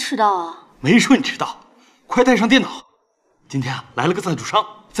我没迟到啊。没说你迟到，快带上电脑。今天啊，来了个赞助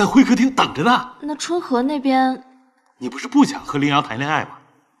商，在会客厅等着呢。那春和那边，你不是不想和林阳谈恋爱吗？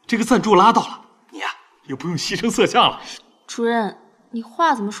这个赞助拉到了，你呀也不用牺牲色相了。主任，你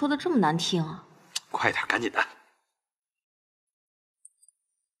话怎么说的这么难听啊？快点，赶紧的。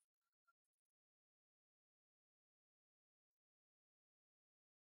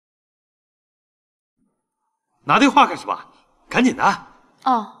拿电话干什么？赶紧的。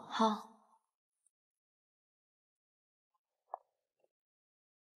哦，好。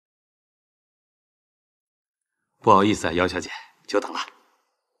不好意思啊，姚小姐，久等了。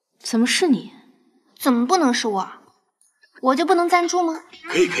怎么是你？怎么不能是我？我就不能赞助吗？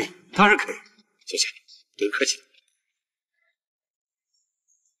可以，当然可以。小姐，别客气。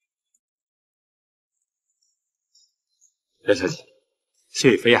姚小姐，谢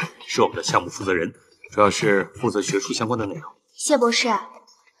雨菲啊，是我们的项目负责人，主要是负责学术相关的内容。谢博士，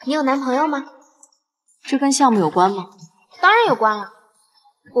你有男朋友吗？这跟项目有关吗？当然有关了。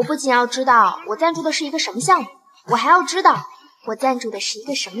我不仅要知道我赞助的是一个什么项目，我还要知道我赞助的是一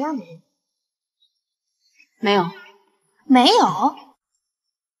个什么样的人。没有。没有？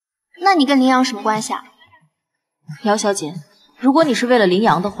那你跟林阳什么关系啊？姚小姐，如果你是为了林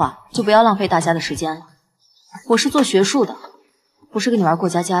阳的话，就不要浪费大家的时间了。我是做学术的，不是跟你玩过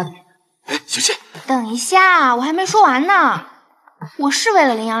家家的。哎，小谢，等一下，我还没说完呢。我是为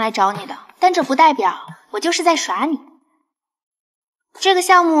了林阳来找你的，但这不代表我就是在耍你。这个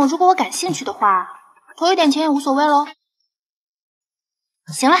项目如果我感兴趣的话，投一点钱也无所谓喽。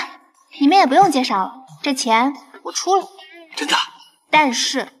行了，你们也不用介绍了，这钱我出了。真的？但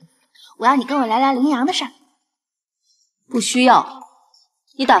是我要你跟我聊聊林阳的事儿。不需要，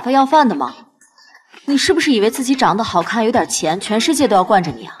你打发要饭的吗？你是不是以为自己长得好看、有点钱，全世界都要惯着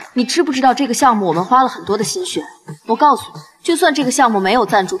你啊？你知不知道这个项目我们花了很多的心血？我告诉你，就算这个项目没有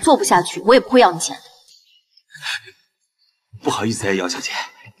赞助，做不下去，我也不会要你钱的。不好意思呀，姚小姐，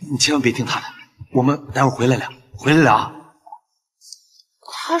你千万别听他的，我们待会儿回来聊，回来聊。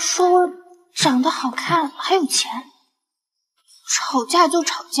他说我长得好看，还有钱，吵架就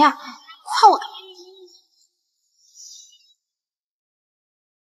吵架，夸我干嘛？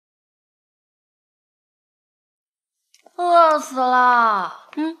饿死了。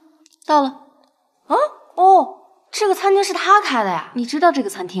到了。啊？哦，这个餐厅是他开的呀？你知道这个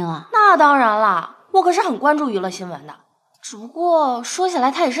餐厅啊？那当然啦，我可是很关注娱乐新闻的。只不过说起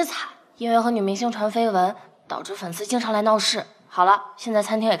来他也是惨，因为和女明星传绯闻，导致粉丝经常来闹事。好了，现在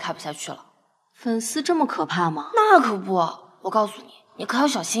餐厅也开不下去了。粉丝这么可怕吗？那可不，我告诉你，你可要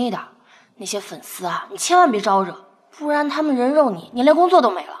小心一点。那些粉丝啊，你千万别招惹，不然他们人肉你，你连工作都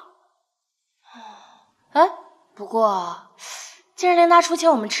没了。哎，不过既然琳达出钱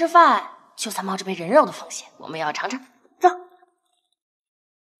我们吃饭，就算冒着被人肉的风险，我们也要尝尝。走。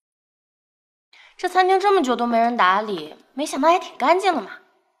这餐厅这么久都没人打理，没想到还挺干净的嘛。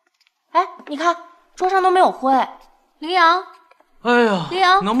哎，你看桌上都没有灰。羚羊，哎呀，羚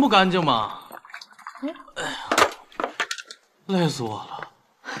羊，能不干净吗？哎呀，累死我了。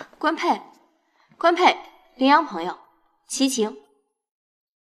官配，官配，羚羊朋友，齐晴，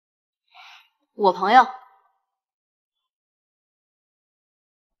我朋友。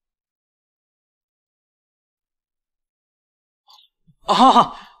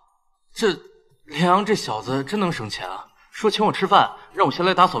啊，这林阳这小子真能省钱啊！说请我吃饭，让我先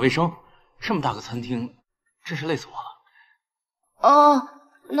来打扫卫生。这么大个餐厅，真是累死我了。哦，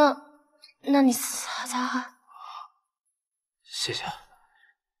那你擦擦。谢谢。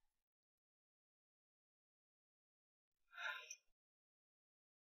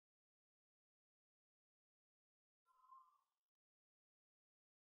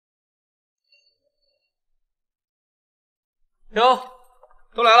哟，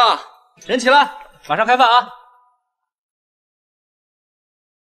都来了，人齐了，马上开饭啊！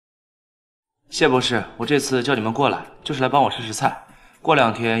谢博士，我这次叫你们过来，就是来帮我试试菜。过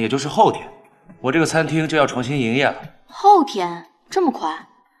2天，也就是后天，我这个餐厅就要重新营业了。后天？这么快？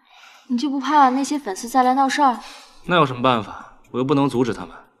你就不怕那些粉丝再来闹事儿？那有什么办法？我又不能阻止他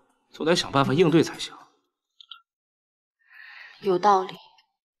们，总得想办法应对才行。有道理。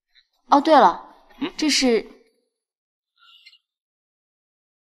哦，对了，这是。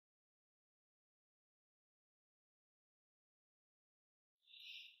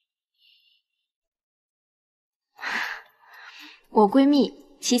我闺蜜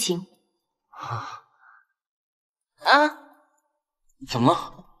齐晴。怎么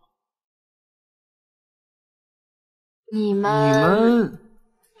了？你们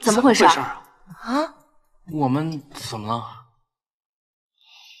怎么回事啊？我们怎么了？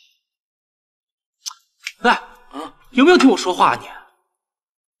哎，有没有听我说话啊你？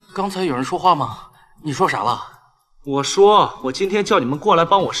刚才有人说话吗？你说啥了？我说我今天叫你们过来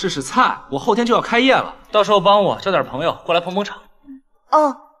帮我试试菜，我后天就要开业了，到时候帮我叫点朋友过来捧捧场。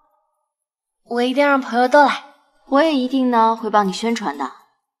哦，我一定让朋友都来。我也一定呢会帮你宣传的。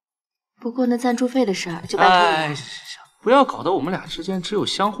不过那赞助费的事儿就拜托你了。哎，行，不要搞得我们俩之间只有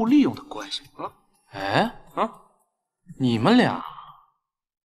相互利用的关系啊！哎，你们俩？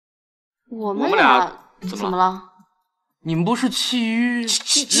我们俩怎么了？你们不是契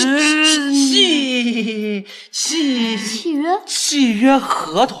约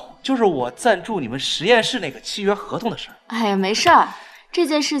合同，就是我赞助你们实验室那个契约合同的事儿。哎呀，没事儿，这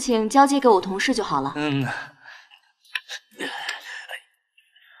件事情交接给我同事就好了。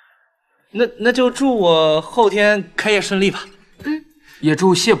那就祝我后天开业顺利吧。也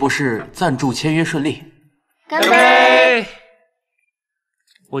祝谢博士赞助签约顺利。干杯！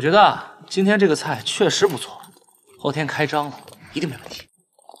我觉得今天这个菜确实不错，后天开张了一定没问题。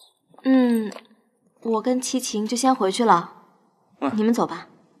我跟齐晴就先回去了，你们走吧。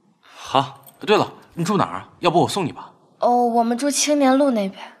好。对了，你住哪儿啊？要不我送你吧。哦，我们住青年路那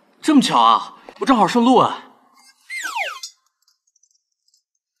边。这么巧啊，我正好顺路啊。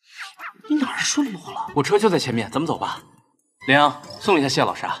你哪儿顺路了？我车就在前面，咱们走吧。林阳，送一下谢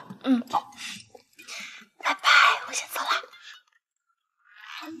老师啊。走。拜拜，我先走了。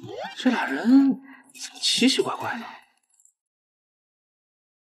这俩人怎么奇奇怪怪的？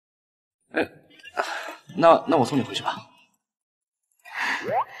哎，那我送你回去吧。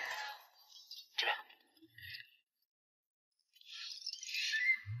这边。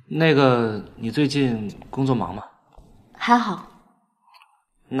那个，你最近工作忙吗？还好。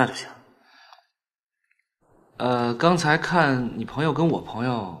那就行。刚才看你朋友跟我朋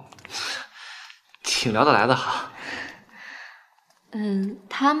友挺聊得来的哈。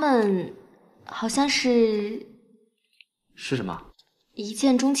他们好像是什么？一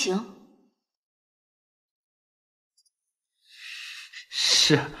见钟情。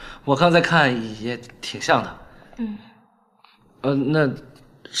是我刚才看也挺像的。那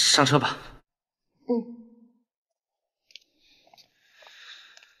上车吧。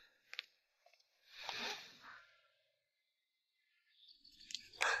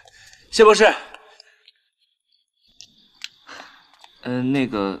谢博士。那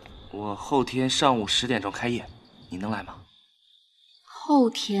个，我后天上午10点钟开业，你能来吗？后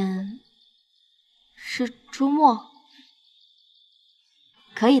天是周末，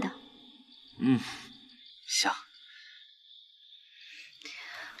可以的。行。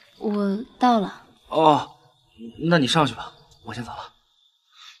我到了。哦，那你上去吧，我先走了，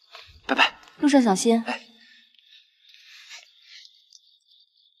拜拜。路上小心。哎。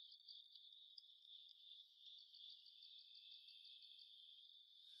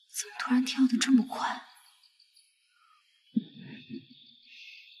怎么突然跳得这么快？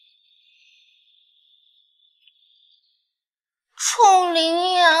臭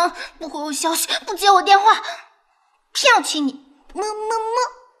羚羊，不回我消息，不接我电话，偏要亲你，么么么！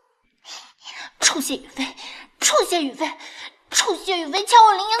臭谢雨菲，臭谢雨菲，臭谢雨菲，抢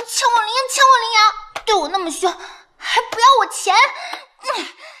我羚羊，抢我羚羊，抢我羚羊！对我那么凶，还不要我钱？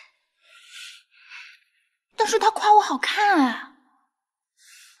但是他夸我好看啊。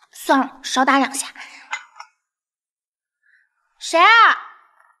算了，少打2下。谁啊？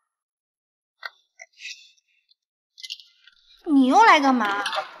你又来干嘛？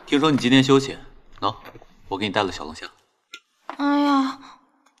听说你今天休息，喏，我给你带了小龙虾。哎呀，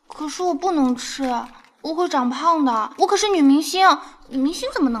可是我不能吃，我会长胖的。我可是女明星，女明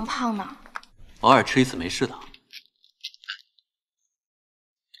星怎么能胖呢？偶尔吃一次没事的，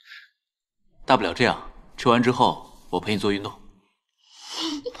大不了这样，吃完之后我陪你做运动。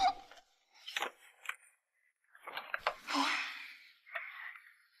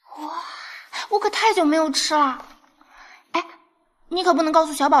我可太久没有吃了。哎，你可不能告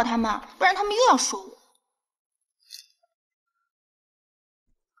诉小宝他们，不然他们又要说我。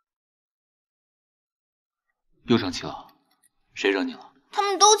又生气了？谁惹你了？他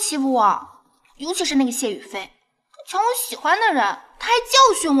们都欺负我，尤其是那个谢雨菲，他抢我喜欢的人，他还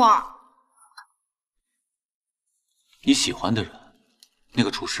教训我。你喜欢的人，那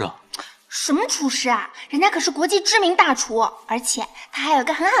个厨师啊？什么厨师啊？人家可是国际知名大厨，而且他还有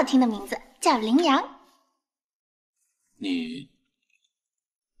个很好听的名字，叫羚羊。你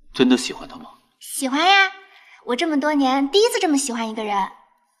真的喜欢他吗？喜欢呀，我这么多年第一次这么喜欢一个人。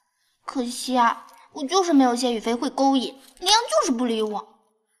可惜啊，我就是没有谢雨菲会勾引，羚羊就是不理我。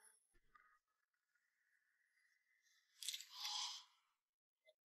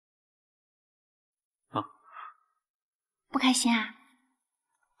不开心啊？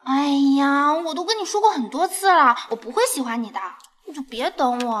哎呀，我都跟你说过很多次了，我不会喜欢你的，你就别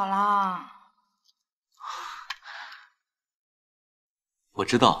等我了。我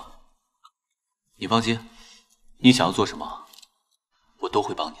知道，你放心，你想要做什么，我都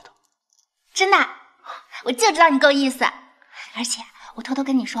会帮你的。真的，我就知道你够意思。而且我偷偷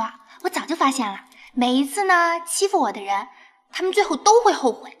跟你说，我早就发现了，每一次呢欺负我的人，他们最后都会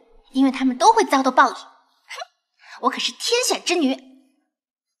后悔，因为他们都会遭到报应。哼，我可是天选之女。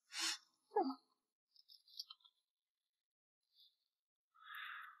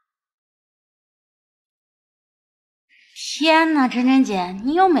天哪，真真姐，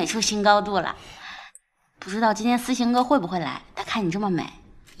你又美出新高度了。不知道今天思行哥会不会来？他看你这么美，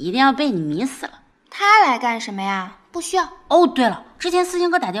一定要被你迷死了。他来干什么呀？不需要。哦，对了，之前思行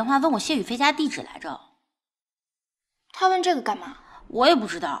哥打电话问我谢雨菲家地址来着。他问这个干嘛？我也不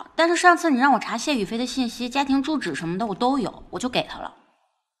知道，但是上次你让我查谢雨菲的信息、家庭住址什么的，我都有，我就给他了。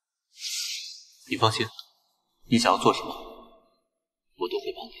你放心，你想要做什么，我都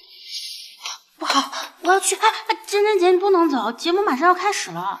会帮你的。不好，我要去。真真姐，你不能走，节目马上要开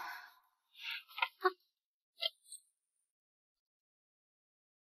始了。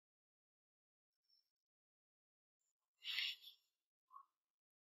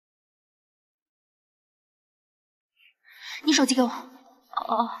你手机给我。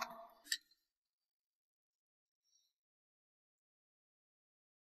哦。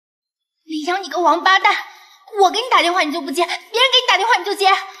李阳，你个王八蛋！我给你打电话你就不接，别人给你打电话你就接，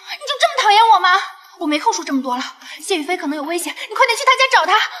你就这么讨厌我吗？我没空说这么多了，谢雨菲可能有危险，你快点去她家找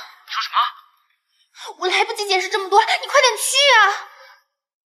她。说什么？我来不及解释这么多，你快点去啊！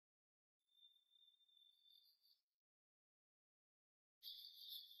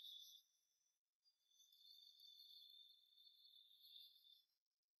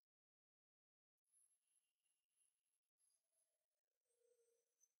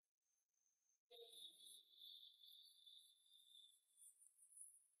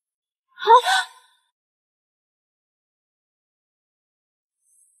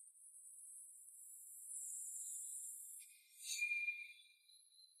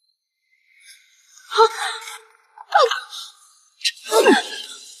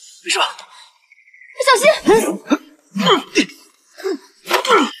没事吧？小心！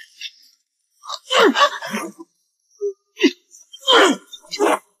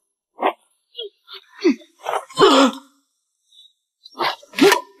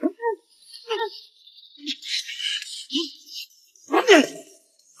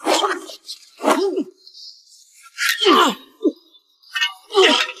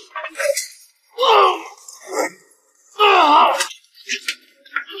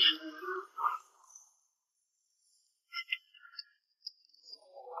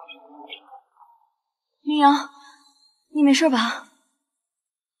林阳，你没事吧？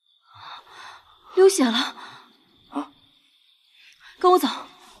流血了。啊？跟我走。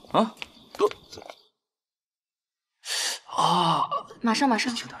啊？不。啊！马上。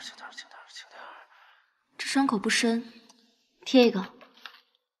轻点。这伤口不深，贴一个。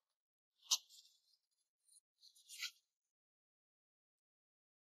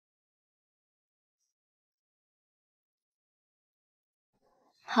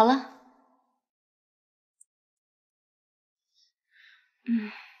好了。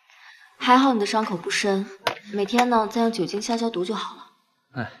还好你的伤口不深，每天呢再用酒精消毒就好了。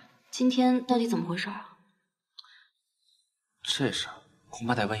哎，今天到底怎么回事啊？这事恐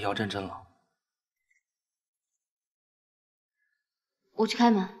怕得问姚真真了。我去开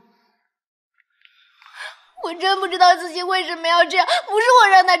门。我真不知道思琪为什么要这样，不是我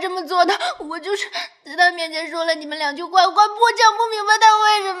让他这么做的，我就是在他面前说了你们两句坏话，我讲不明白他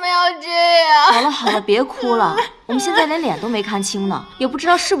为什么要这样。好了，别哭了，我们现在连脸都没看清呢，也不知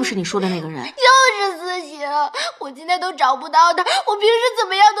道是不是你说的那个人。就是思琪，我今天都找不到他，我平时怎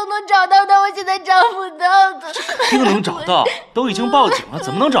么样都能找到他，我现在找不到他。这个能找到，都已经报警了，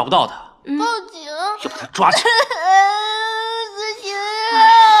怎么能找不到他？报警？要把他抓起来。思琪，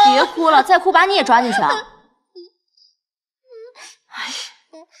别哭了，再哭把你也抓进去啊！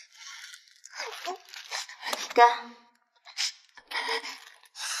干，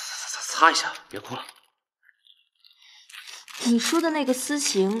擦一下，别哭了。你说的那个思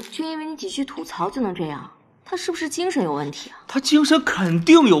晴，就因为你几句吐槽就能这样？他是不是精神有问题啊？他精神肯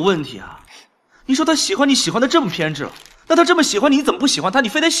定有问题啊！你说他喜欢你喜欢的这么偏执了，那他这么喜欢你，你怎么不喜欢他？你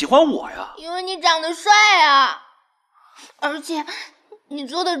非得喜欢我呀？因为你长得帅啊，而且你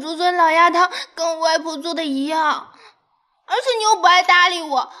做的竹笋老鸭汤跟我外婆做的一样，而且你又不爱搭理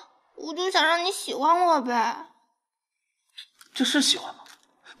我，我就想让你喜欢我呗。这是喜欢吗？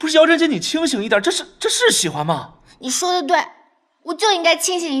不是姚真姐，你清醒一点，这是喜欢吗？你说的对，我就应该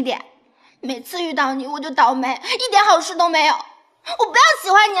清醒一点。每次遇到你我就倒霉，一点好事都没有。我不要喜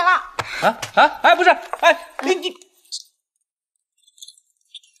欢你了。不是，你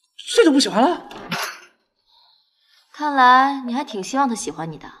这就不喜欢了？看来你还挺希望他喜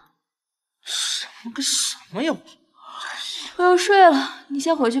欢你的。什么跟什么呀？我要睡了，你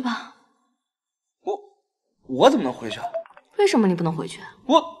先回去吧。我怎么能回去啊？为什么你不能回去？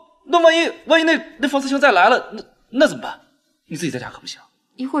那万一那方思晴再来了，那怎么办？你自己在家可不行。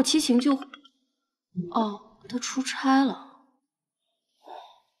一会儿七情就……哦，他出差了。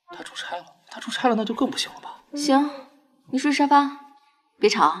他出差了，那就更不行了吧？行，你睡沙发，别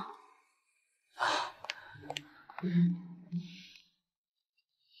吵。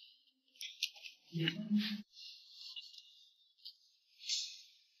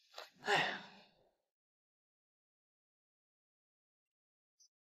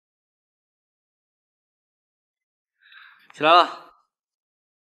起来了。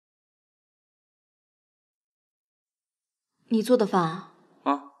你做的饭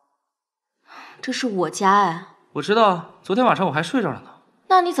啊？这是我家哎。我知道，昨天晚上我还睡着了呢。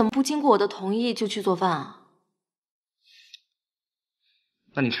那你怎么不经过我的同意就去做饭啊？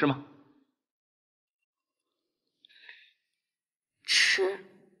那你吃吗？吃。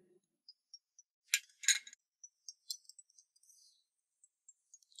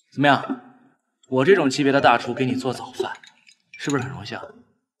怎么样？我这种级别的大厨给你做早饭，是不是很荣幸？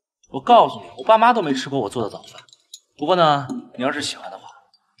我告诉你，我爸妈都没吃过我做的早饭。不过呢，你要是喜欢的话，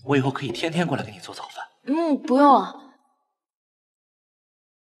我以后可以天天过来给你做早饭。不用了。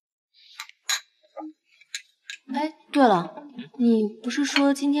哎，对了，你不是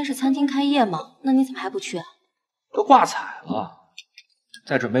说今天是餐厅开业吗？那你怎么还不去啊？都挂彩了，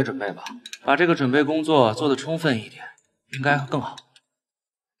再准备准备吧，把这个准备工作做得充分一点，应该更好。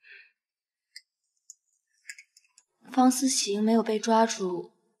方思行没有被抓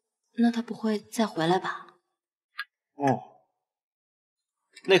住，那他不会再回来吧？哦，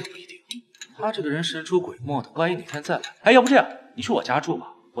那个不一定。他这个人神出鬼没的，万一哪天再来，哎，要不这样，你去我家住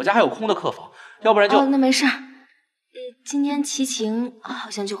吧，我家还有空的客房，要不然就……哦，那没事。今天齐晴好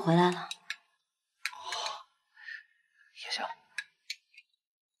像就回来了。也行。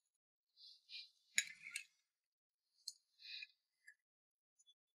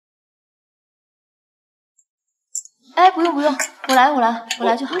哎，不用，我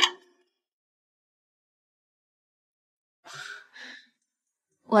来就好。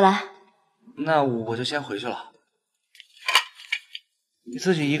我来。那我就先回去了。你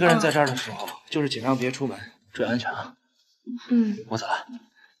自己一个人在这儿的时候，就是尽量别出门，注意安全啊。我走了。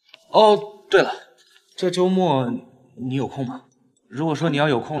哦，对了，这周末你有空吗？如果说你要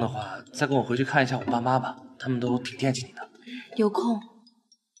有空的话，再跟我回去看一下我爸妈吧，他们都挺惦记你的。有空。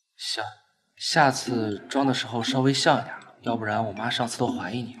行，下次装的时候稍微像一点，要不然我妈上次都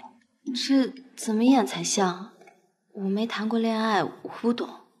怀疑你了。这怎么演才像？我没谈过恋爱，我不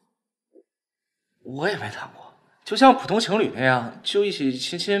懂。我也没谈过，就像普通情侣那样，就一起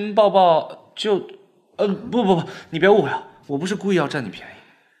亲亲抱抱，就……不，你别误会啊，我不是故意要占你便宜，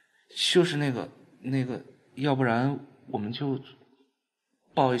就是那个，要不然我们就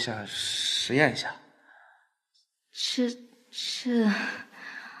抱一下，实验一下。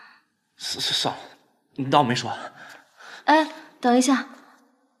算了，你当我没说。哎，等一下，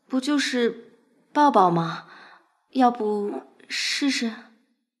不就是抱抱吗？要不试试？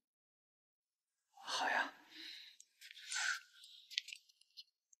好呀。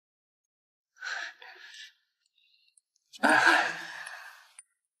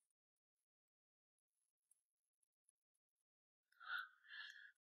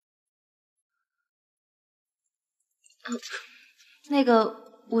那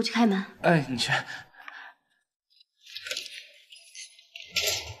个，我去开门。哎，你去。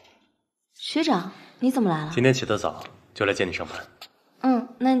学长，你怎么来了？今天起得早，就来接你上班。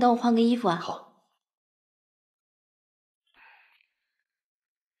那你等我换个衣服啊。好。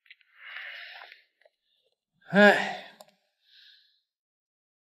哎，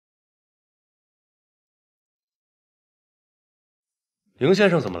凌先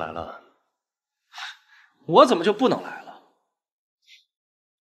生怎么来了？我怎么就不能来了？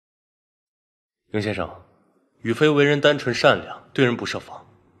凌先生，宇飞为人单纯善良，对人不设防，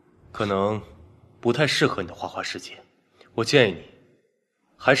可能不太适合你的花花世界。我建议你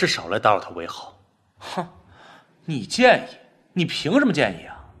还是少来打扰他为好。哼，你建议？你凭什么建议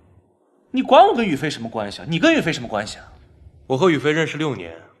啊？你管我跟宇飞什么关系啊？你跟宇飞什么关系啊？我和宇飞认识6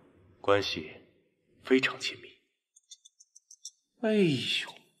年，关系非常亲密。哎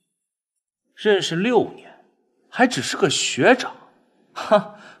呦，认识6年，还只是个学长，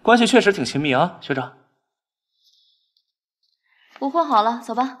哈，关系确实挺亲密啊，学长。我换好了，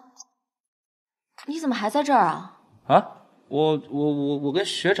走吧。你怎么还在这儿啊？啊，我跟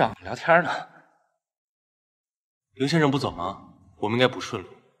学长聊天呢。凌先生不走吗？我们应该不顺路。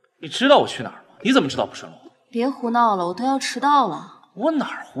你知道我去哪儿吗？你怎么知道不顺路？别胡闹了，我都要迟到了。我哪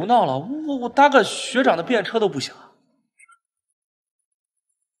儿胡闹了？我搭个学长的便车都不行啊！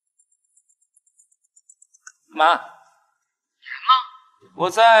妈，人呢？我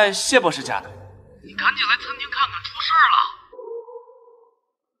在谢博士家呢。你赶紧来餐厅看看，出事了！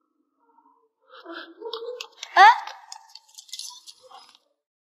哎，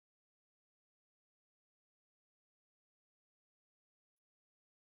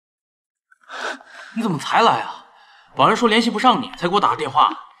你怎么才来啊？保安说联系不上你，才给我打个电话。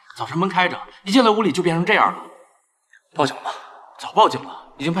早上门开着，一进来屋里就变成这样了。报警了吗？早报警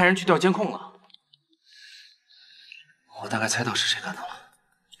了，已经派人去调监控了。我大概猜到是谁干的了。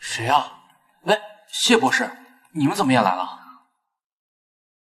谁啊？哎，谢博士，你们怎么也来了？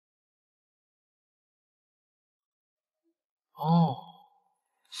哦，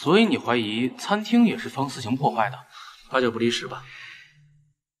所以你怀疑餐厅也是方思晴破坏的？8九不离10吧。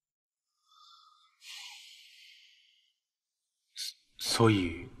所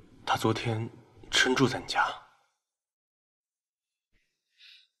以他昨天真住在你家？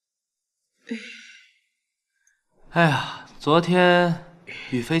哎呀，昨天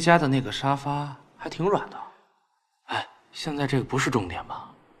宇飞家的那个沙发还挺软的。哎，现在这个不是重点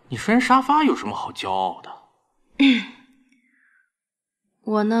吧？你摔人沙发有什么好骄傲的？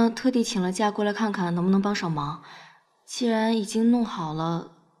我呢，特地请了假过来看看能不能帮上忙。既然已经弄好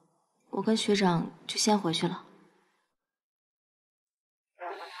了，我跟学长就先回去了。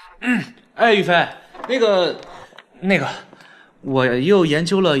哎，宇飞，那个，我又研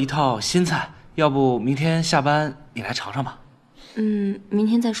究了一套新菜，要不明天下班你来尝尝吧？明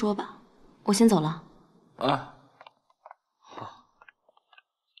天再说吧，我先走了。啊，好。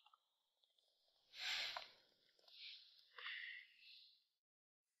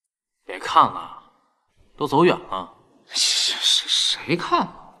别看看了，都走远了。谁看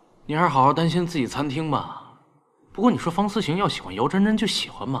了？你还是好好担心自己餐厅吧。不过你说方思行要喜欢姚真真就喜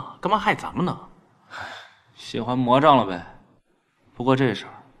欢嘛，干嘛害咱们呢？喜欢魔杖了呗。不过这事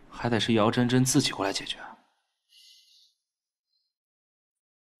儿还得是姚真真自己过来解决。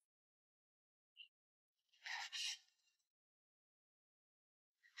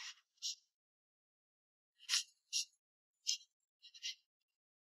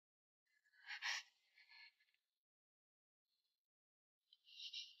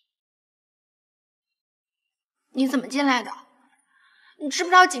你怎么进来的？你知不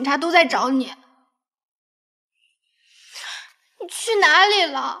知道警察都在找你？你去哪里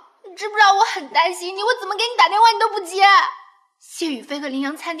了？你知不知道我很担心你？我怎么给你打电话你都不接？谢雨菲和林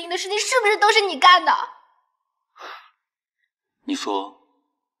阳餐厅的事情是不是都是你干的？你说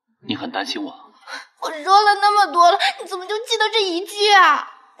你很担心我？我说了那么多了，你怎么就记得这一句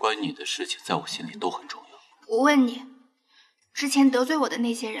啊？关于你的事情，在我心里都很重要。我问你，之前得罪我的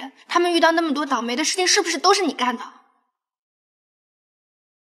那些人，他们遇到那么多倒霉的事情，是不是都是你干的？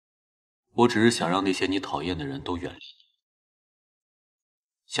我只是想让那些你讨厌的人都远离你，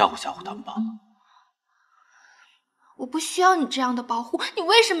吓唬吓唬他们罢了。我不需要你这样的保护，你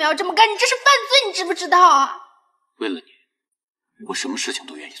为什么要这么干？你这是犯罪，你知不知道啊？为了你，我什么事情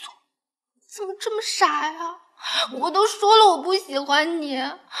都愿意做。怎么这么傻呀？我都说了我不喜欢你，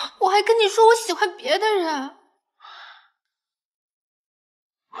我还跟你说我喜欢别的人。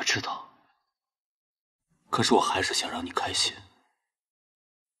我知道，可是我还是想让你开心。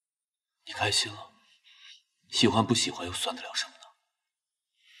你开心了，喜欢不喜欢又算得了什么呢？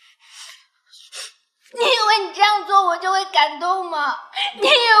你以为你这样做我就会感动吗？你以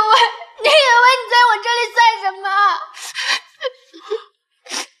为你在我这里算什么？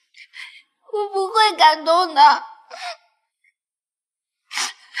我不会感动的。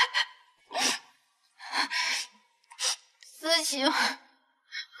思行，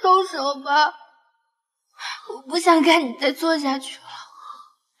收手吧，我不想看你再做下去了，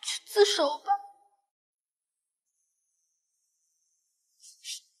去自首吧。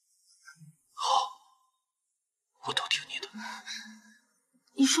好，我都听你的。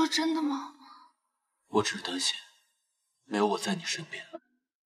你说真的吗？我只是担心，没有我在你身边，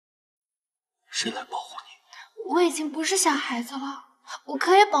谁来保护你？我已经不是小孩子了，我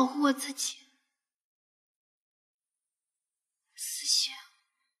可以保护我自己。思行，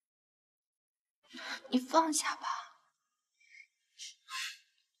你放下吧。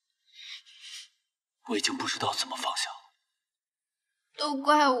我已经不知道怎么放下了。都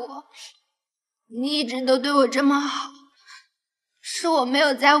怪我，你一直都对我这么好，是我没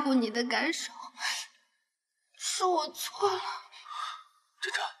有在乎你的感受，是我错了。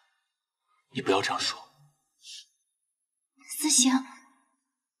真真，你不要这样说。思行，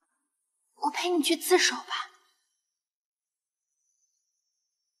我陪你去自首吧。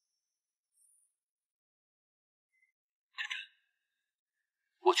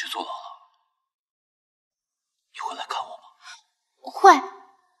我去坐牢了，你会来看我吗？会。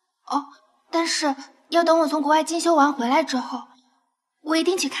哦，但是要等我从国外进修完回来之后，我一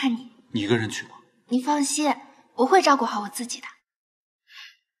定去看你。你一个人去吗？你放心，我会照顾好我自己的。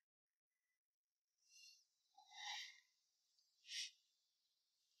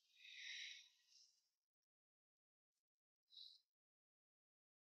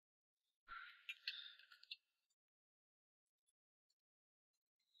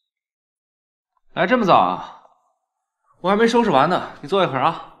来这么早啊？我还没收拾完呢，你坐一会儿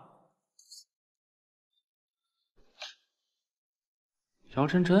啊。姚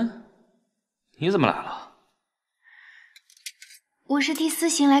真真，你怎么来了？我是替思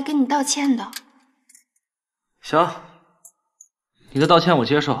行来跟你道歉的。行，你的道歉我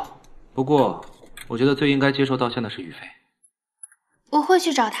接受，不过我觉得最应该接受道歉的是雨菲。我会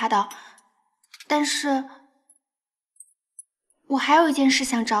去找他的，但是我还有一件事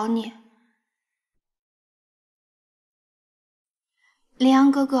想找你。林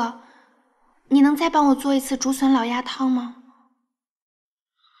阳哥哥，你能再帮我做一次竹笋老鸭汤吗？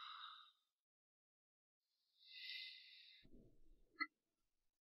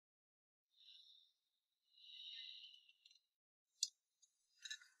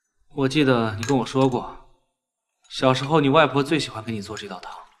我记得你跟我说过，小时候你外婆最喜欢给你做这道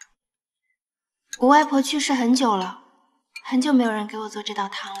汤。我外婆去世很久了，很久没有人给我做这道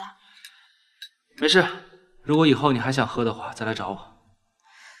汤了。没事，如果以后你还想喝的话，再来找我。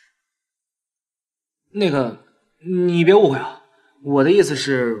那个，你别误会啊，我的意思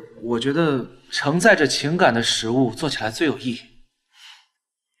是，我觉得承载着情感的食物做起来最有意义。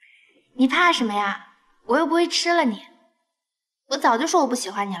你怕什么呀？我又不会吃了你。我早就说我不喜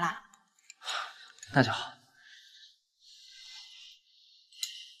欢你了。那就好。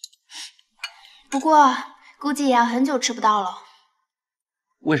不过估计也要很久吃不到了。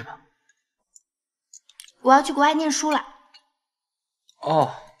为什么？我要去国外念书了。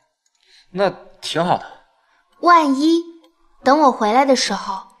哦，那挺好的。万一等我回来的时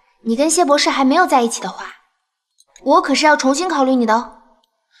候，你跟谢博士还没有在一起的话，我可是要重新考虑你的哦。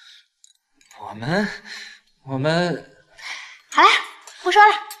我们好啦，不说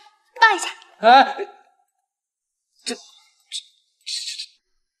了，抱一下。哎，这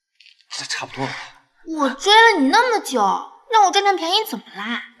差不多了。我追了你那么久，让我占占便宜怎么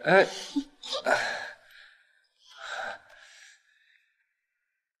啦？哎，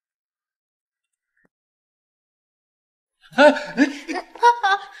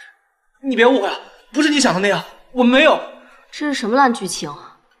你别误会了，不是你想的那样，我没有。这是什么烂剧情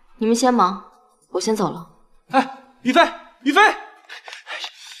啊？你们先忙，我先走了。哎，雨飞，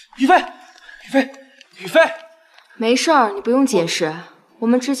没事儿，你不用解释。我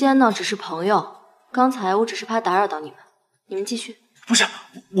们之间呢只是朋友，刚才我只是怕打扰到你们，你们继续。不是，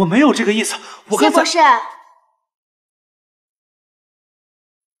我没有这个意思。谢博士，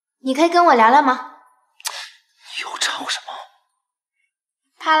你可以跟我聊聊吗？又吵什么？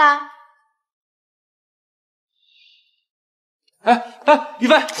怕啦？哎，雨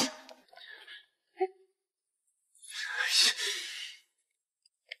飞，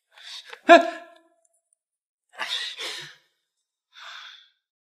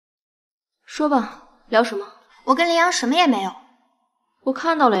说吧，聊什么？我跟林阳什么也没有。我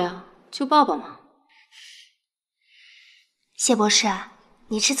看到了呀，就抱抱嘛。谢博士，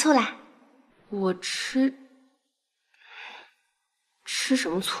你吃醋啦？我吃什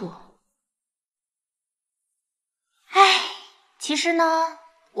么醋？唉，其实呢，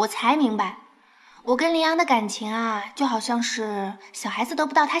我才明白，我跟林阳的感情啊，就好像是小孩子得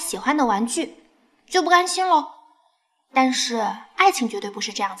不到他喜欢的玩具，就不甘心喽。但是爱情绝对不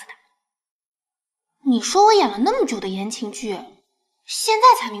是这样子的。你说我演了那么久的言情剧，现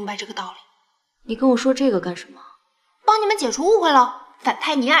在才明白这个道理。你跟我说这个干什么？帮你们解除误会喽，反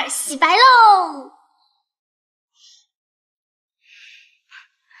派女二洗白喽。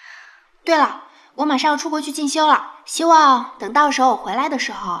对了，我马上要出国去进修了，希望等到时候我回来的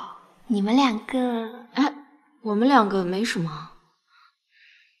时候，你们两个……哎，我们两个没什么。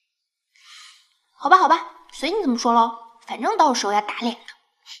好吧，随你怎么说喽，反正到时候要打脸的。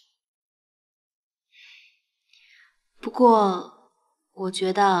不过，我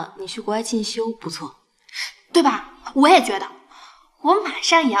觉得你去国外进修不错，对吧？我也觉得，我马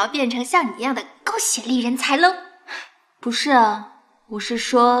上也要变成像你一样的高学历人才喽。不是啊，我是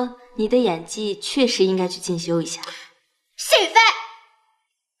说你的演技确实应该去进修一下。谢雨飞，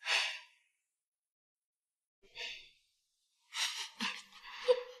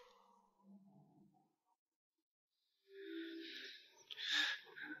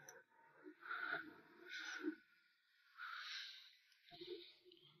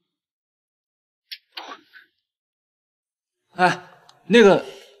哎，那个，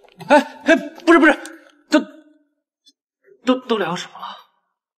不是，都聊什么了？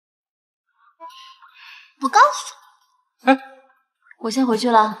不告诉哎，我先回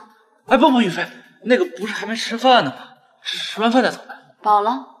去了。哎，不，雨飞，那个不是还没吃饭呢吗？吃完饭再走呗。饱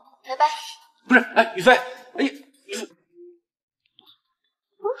了，拜拜。不是，哎，雨飞，哎，雨飞，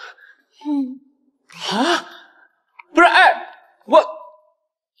啊，不是，哎，我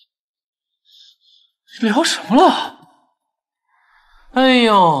聊什么了？哎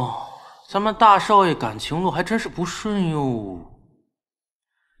呦，咱们大少爷感情路还真是不顺哟。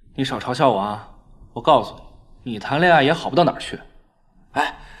你少嘲笑我啊！我告诉你，你谈恋爱也好不到哪儿去。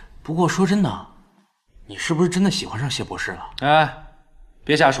哎，不过说真的，你是不是真的喜欢上谢博士了？哎，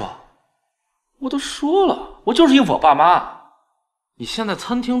别瞎说！我都说了，我就是应付我爸妈。你现在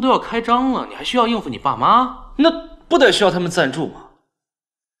餐厅都要开张了，你还需要应付你爸妈？那不得需要他们赞助吗？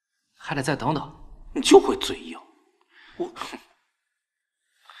还得再等等。你就会嘴硬。我，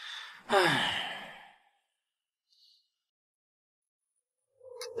哎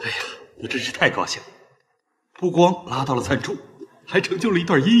呀，我真是太高兴了！不光拉到了赞助，还成就了一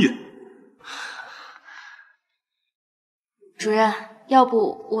段姻缘。主任，要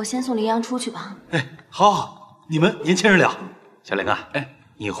不我先送林阳出去吧？哎，好，你们年轻人聊。小玲啊，哎，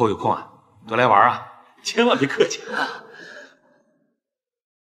你以后有空啊，多来玩啊，千万别客气。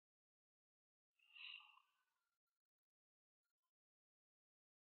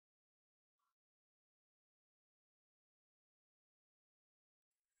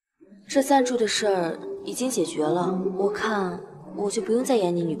这赞助的事儿已经解决了，我看我就不用再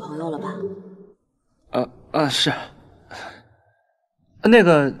演你女朋友了吧？是。那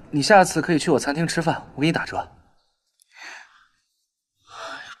个，你下次可以去我餐厅吃饭，我给你打折。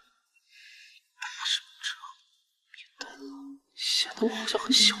显得我好像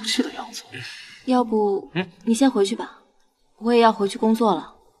很小气的样子。要不，你先回去吧，我也要回去工作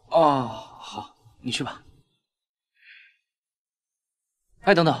了。哦，好，你去吧。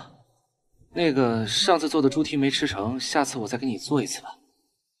哎，等等，那个上次做的猪蹄没吃成，下次我再给你做一次吧。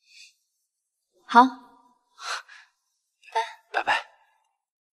好，拜拜。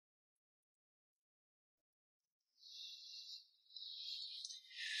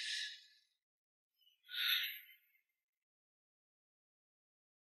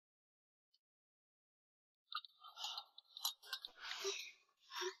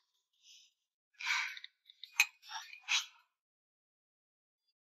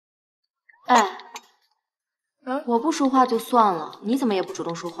哎，我不说话就算了，你怎么也不主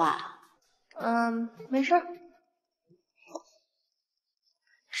动说话啊？没事儿。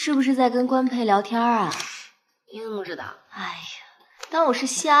是不是在跟官配聊天啊？你怎么知道？哎呀，当我是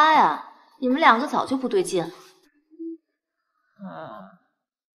瞎呀？你们两个早就不对劲了。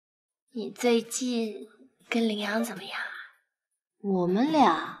你最近跟羚羊怎么样啊？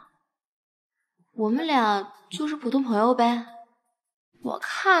我们俩就是普通朋友呗。我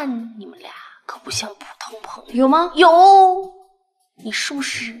看你们俩可不像普通朋友。有吗？有。你是不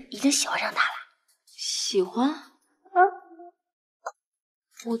是已经喜欢上他了？喜欢？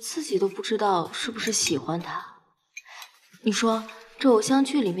我自己都不知道是不是喜欢他。你说，这偶像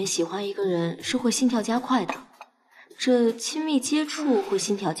剧里面喜欢一个人是会心跳加快的，这亲密接触会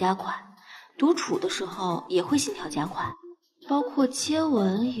心跳加快，独处的时候也会心跳加快，包括接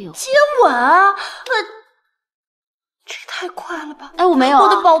吻也会。接吻啊？这太快了吧！哎，我没有啊。我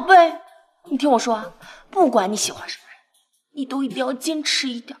的宝贝，你听我说啊，不管你喜欢什么人，你都一定要坚持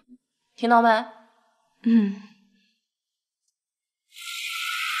一点，听到没？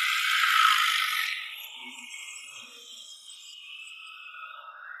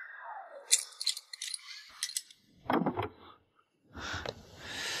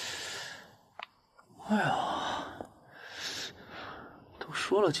哎呦，都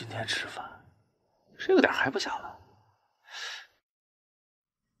说了今天吃饭，这个点还不下来？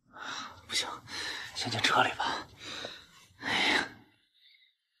不行，先进车里吧。哎呀，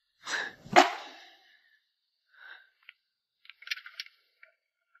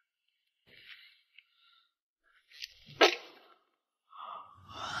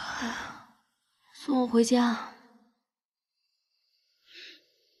送我回家。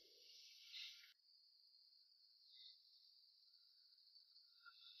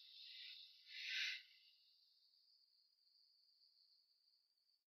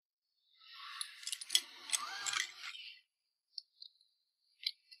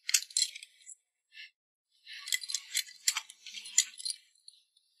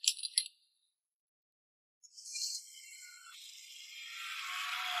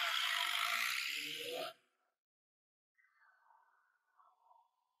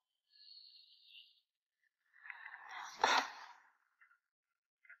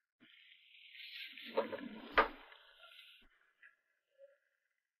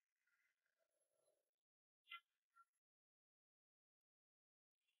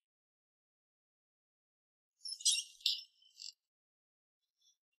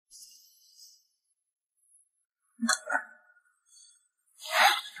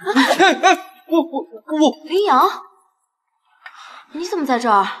我，林阳，你怎么在这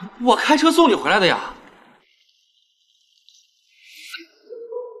儿？我开车送你回来的呀。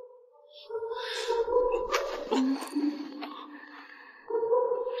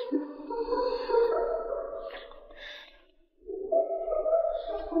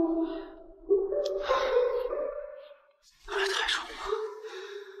太重了。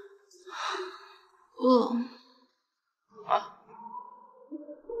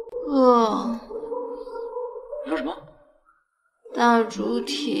你说什么？大猪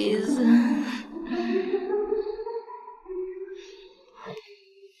蹄子。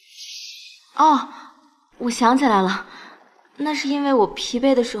哦，我想起来了，那是因为我疲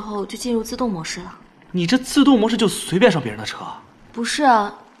惫的时候就进入自动模式了。你这自动模式就随便上别人的车？不是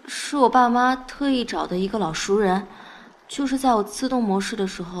啊，是我爸妈特意找的一个老熟人，就是在我自动模式的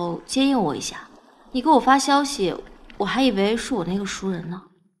时候接应我一下。你给我发消息，我还以为是我那个熟人呢。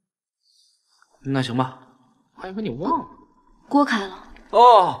那行吧，还以为你忘了。锅开了。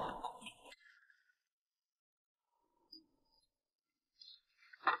哦。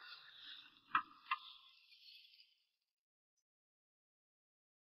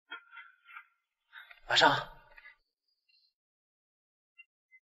马上。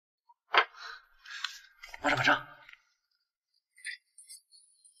马上。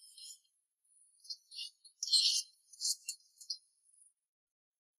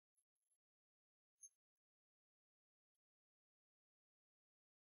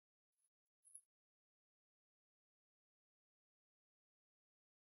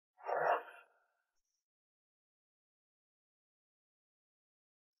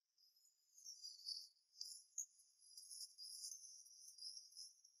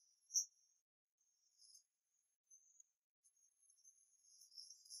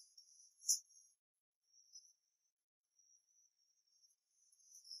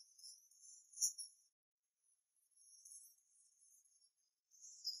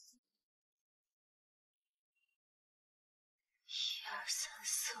3、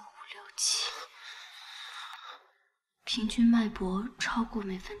4、5、6、7，平均脉搏超过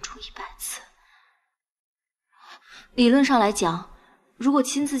每分钟100次。理论上来讲，如果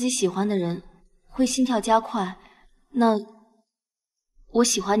亲自己喜欢的人会心跳加快，那我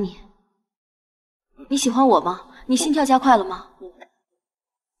喜欢你，你喜欢我吗？你心跳加快了吗？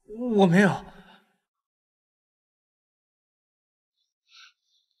我没有。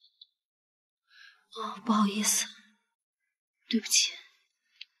哦，不好意思，对不起。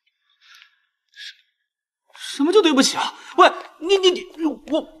什么叫对不起啊？喂，你，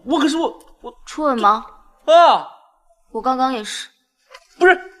我可是我初吻吗？啊！我刚刚也是。不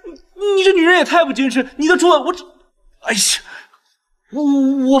是，你这女人也太不矜持！你的初吻，哎呀，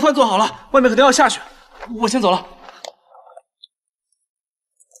我饭做好了，外面可能要下雪，我先走了。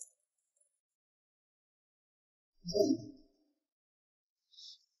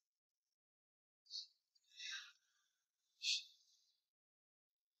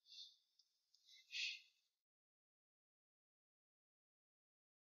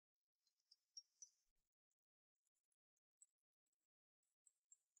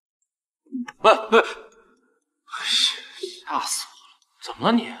吓死我了！怎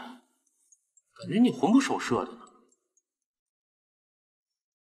么了你？感觉你魂不守舍的呢。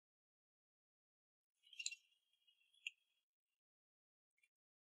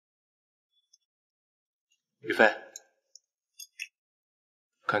雨飞，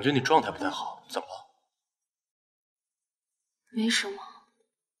感觉你状态不太好，怎么了？没什么。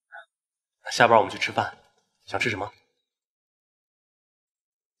那下班我们去吃饭，想吃什么？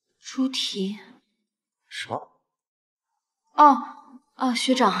猪蹄。什么？哦，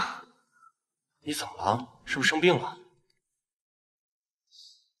学长，你怎么了？是不是生病了？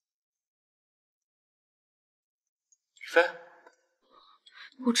雨飞，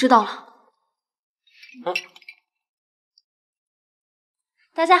我知道了。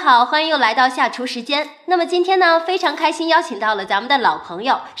大家好，欢迎又来到下厨时间。那么今天呢，非常开心邀请到了咱们的老朋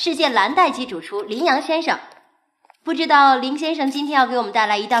友，世界蓝带级主厨林阳先生。不知道林先生今天要给我们带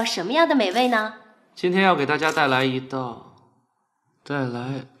来一道什么样的美味呢？今天要给大家带来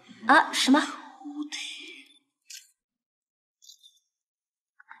什么？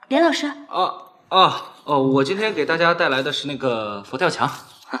连老师？我今天给大家带来的是那个佛跳墙。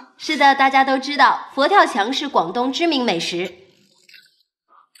是的，大家都知道，佛跳墙是广东知名美食。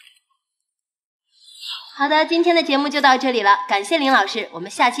好的，今天的节目就到这里了，感谢林老师，我们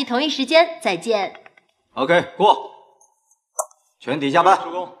下期同一时间再见。OK， 过，全体下班。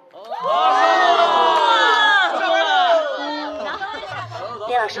收工。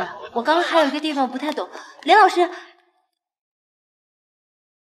连老师，我刚刚还有一个地方不太懂，连老师。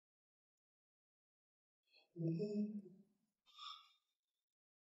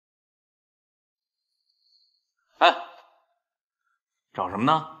哎，找什么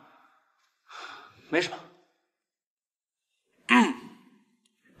呢？没什么。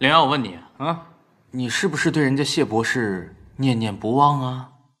林阳，我问你啊，你是不是对人家谢博士念念不忘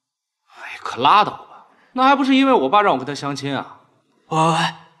啊？哎，可拉倒吧，那还不是因为我爸让我跟他相亲啊！喂，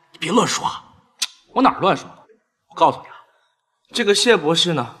你别乱说啊！我哪儿乱说了？我告诉你啊，这个谢博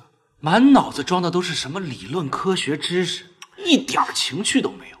士呢，满脑子装的都是什么理论科学知识，一点情趣都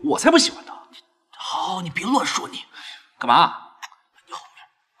没有，我才不喜欢他。好，你别乱说你。干嘛？你后面。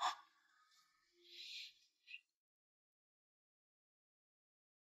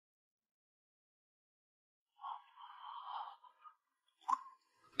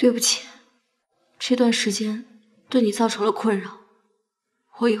对不起，这段时间对你造成了困扰，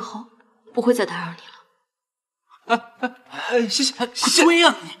我以后不会再打扰你了。谢谢，快追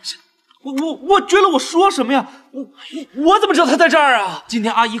呀你！我觉得我说什么呀？我怎么知道他在这儿啊？今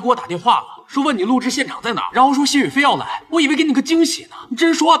天阿姨给我打电话了，说问你录制现场在哪儿，然后说谢雨菲要来，我以为给你个惊喜呢。你这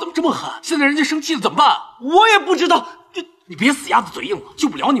人说话怎么这么狠？现在人家生气了怎么办？我也不知道。你别死鸭子嘴硬了，救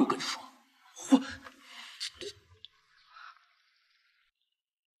不了你，我跟你说。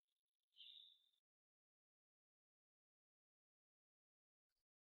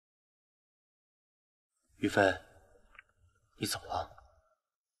雨菲，你怎么了？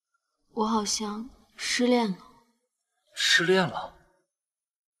我好像失恋了。失恋了？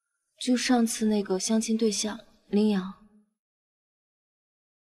就上次那个相亲对象林阳。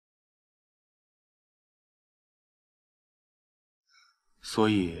所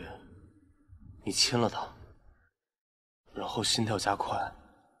以你亲了他，然后心跳加快，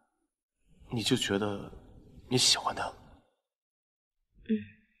你就觉得你喜欢他？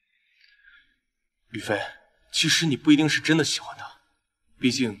雨菲，其实你不一定是真的喜欢他，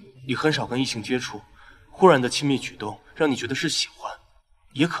毕竟你很少跟异性接触，忽然的亲密举动让你觉得是喜欢，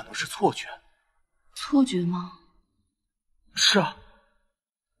也可能是错觉。错觉吗？是啊，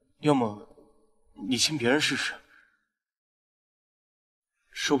要么你亲别人试试，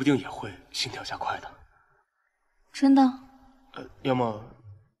说不定也会心跳加快的。真的？要么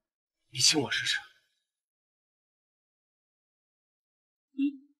你亲我试试。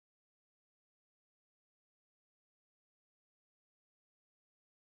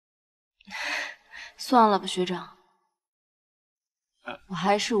算了吧，学长，我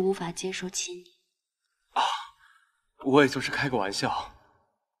还是无法接受亲你。我也就是开个玩笑。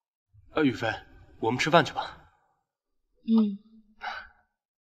雨飞，我们吃饭去吧。嗯。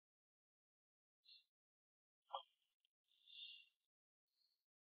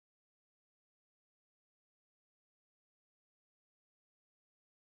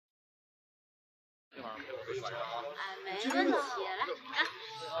没问题，来。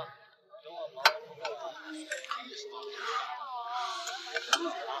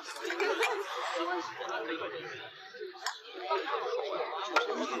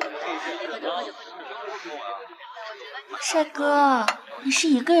帅哥，你是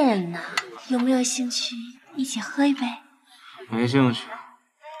一个人呐？有没有兴趣一起喝一杯？没兴趣。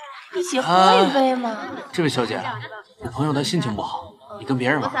一起喝一杯嘛。这位小姐，我朋友他心情不好，你跟别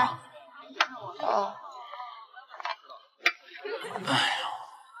人玩吧。哦。哎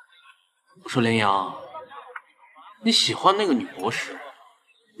呦，我说林阳，你喜欢那个女博士，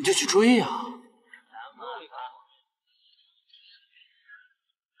你就去追呀。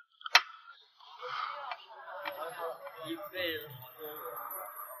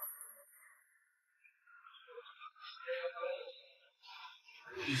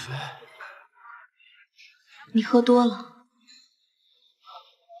雨飞，你喝多了。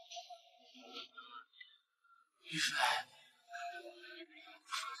雨飞，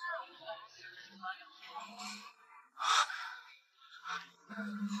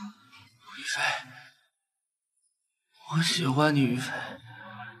雨飞，我喜欢你，雨飞，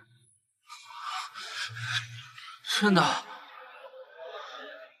真的。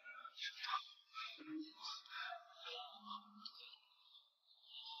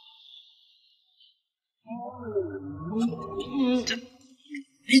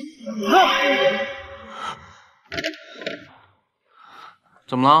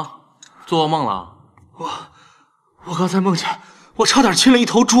怎么了？做噩梦了？我刚才梦见我差点亲了一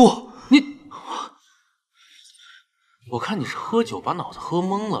头猪。我看你是喝酒把脑子喝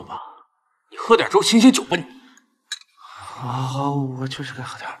懵了吧？你喝点粥醒醒酒吧你。好，我确实该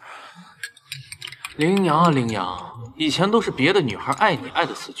喝点。羚羊啊羚羊，以前都是别的女孩爱你爱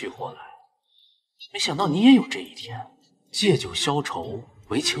的死去活来，没想到你也有这一天。借酒消愁，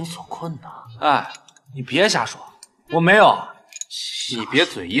为情所困呐。哎，你别瞎说，我没有。你别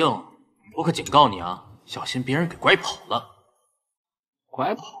嘴硬，我可警告你啊，小心别人给拐跑了。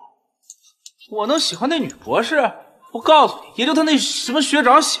拐跑？我能喜欢那女博士？我告诉你，也就他那什么学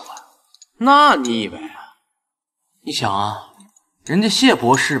长喜欢。那你以为啊？你想啊，人家谢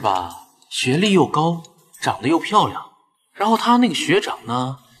博士吧，学历又高，长得又漂亮，然后他那个学长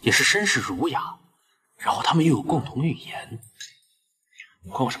呢，也是绅士儒雅，然后他们又有共同语言，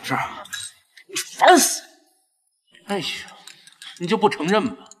关我什么事啊？你烦死！哎呀，你就不承认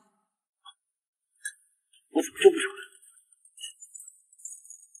吧？我怎么就不承认？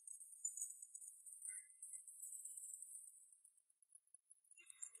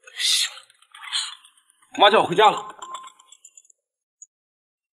行，我妈叫我回家了。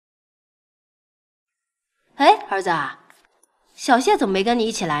哎，儿子啊，小谢怎么没跟你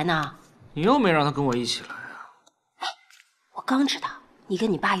一起来呢？你又没让他跟我一起来啊？我刚知道你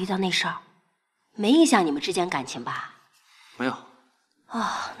跟你爸遇到那事儿，没影响你们之间感情吧？没有。哦，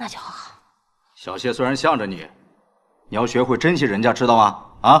那就好。小谢虽然向着你，你要学会珍惜人家，知道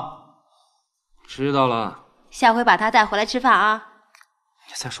吗？啊？知道了。下回把他带回来吃饭啊。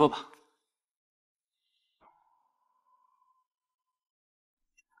你再说吧。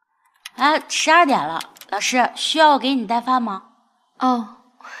啊，12点了，老师需要我给你带饭吗？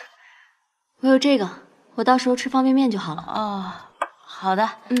哦，我有这个，我到时候吃方便面就好了。哦，好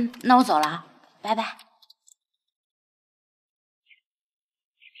的，那我走了啊，拜拜。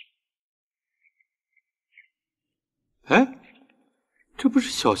哎，这不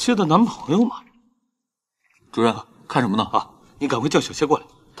是小谢的男朋友吗？主任，看什么呢？啊，你赶快叫小谢过来，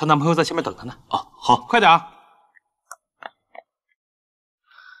她男朋友在前面等她呢。啊，好，快点啊！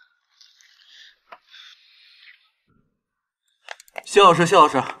谢老师，谢老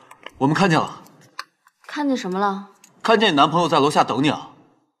师，我们看见了。看见什么了？看见你男朋友在楼下等你啊。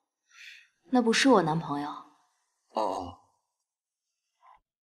那不是我男朋友。哦。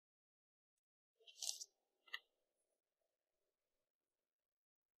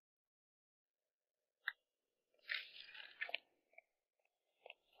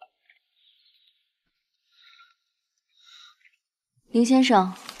林先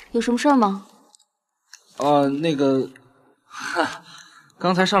生，有什么事儿吗？那个，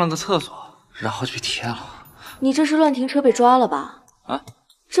刚才上了个厕所，然后就被贴了。你这是乱停车被抓了吧？啊，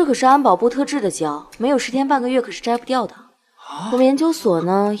这可是安保部特制的胶，没有10天半个月可是摘不掉的。我们研究所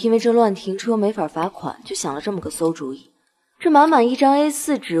呢，因为这乱停车没法罚款，就想了这么个馊主意。这满满一张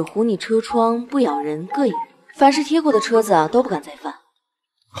A4 纸糊你车窗，不咬人，膈应人。凡是贴过的车子啊，都不敢再犯。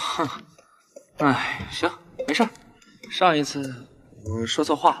哼，哎，行，没事儿。上一次我说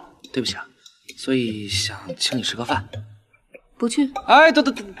错话了，对不起啊，所以想请你吃个饭。不去。哎，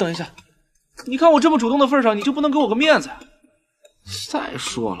等一下，你看我这么主动的份上，你就不能给我个面子呀？再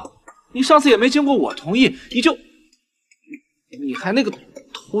说了，你上次也没经过我同意，你还那个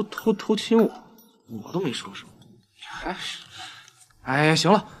偷亲我，我都没说什么，还是，哎，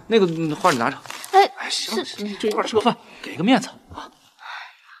行了，那个花你拿着。哎，行了，这一块吃个饭，给个面子啊。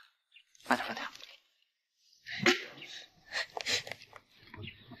慢点。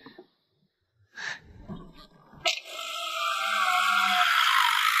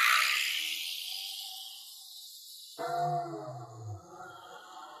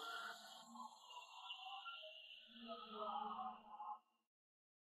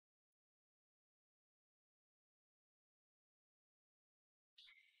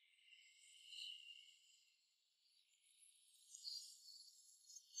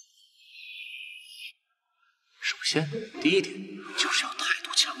首先，第一点就是要态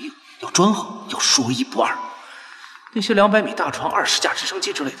度强硬，要专横，要说一不二。那些200米大床、20架直升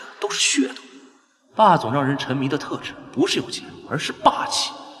机之类的都是噱头。霸总让人沉迷的特质不是有钱，而是霸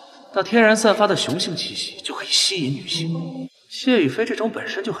气。那天然散发的雄性气息就可以吸引女性。谢雨菲这种本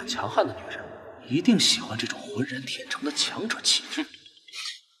身就很强悍的女人，一定喜欢这种浑然天成的强者气质。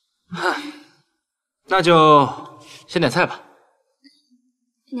那就先点菜吧。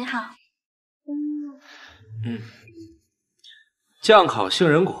你好。酱烤杏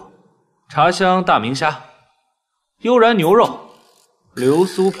仁果，茶香大明虾，悠然牛肉，流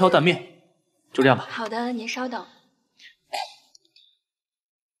苏飘蛋面，就这样吧。好的，您稍等。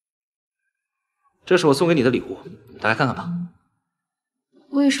这是我送给你的礼物，打开看看吧。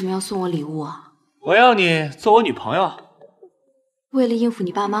为什么要送我礼物啊？我要你做我女朋友。为了应付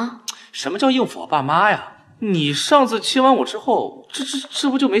你爸妈？什么叫应付我爸妈呀？你上次亲完我之后，这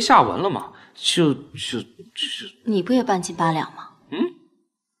不就没下文了吗？就你不也半斤8两吗？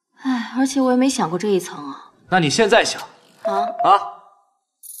哎，而且我也没想过这一层啊。那你现在想啊？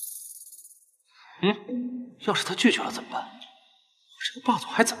要是他拒绝了怎么办？我这个霸总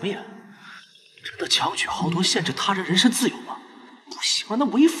还怎么演？真的强取豪夺、限制他人人身自由吗？不行啊，那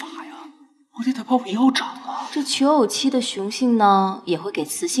违法呀！我得把我腰斩了。这求偶期的雄性呢，也会给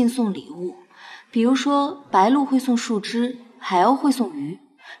雌性送礼物，比如说白鹭会送树枝，海鸥会送鱼，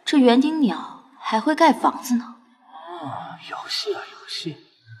这园丁鸟还会盖房子呢。有戏啊，有戏！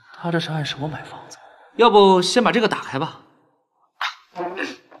他这是暗示我买房子。要不先把这个打开吧。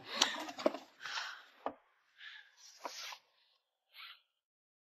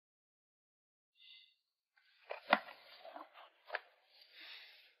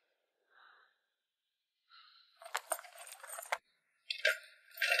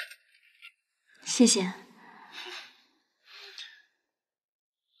谢谢。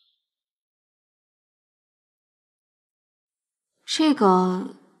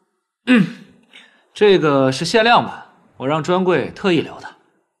这个是限量版，我让专柜特意留的。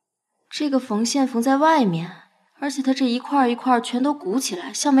这个缝线缝在外面，而且它这一块一块全都鼓起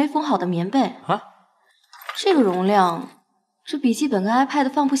来，像没缝好的棉被啊！这个容量，这笔记本跟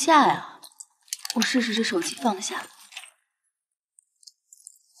iPad 放不下呀。我试试这手机放得下，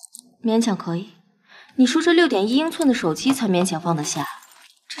勉强可以。你说这6.1英寸的手机才勉强放得下，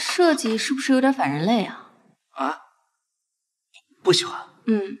这设计是不是有点反人类啊？啊？不喜欢？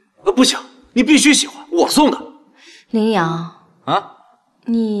不行，你必须喜欢，我送的。林阳啊，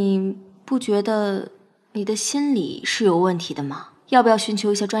你不觉得你的心理是有问题的吗？要不要寻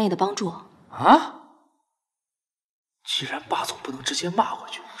求一下专业的帮助？啊？既然霸总不能直接骂回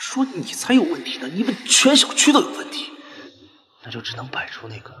去，说你才有问题呢，你们全小区都有问题，那就只能摆出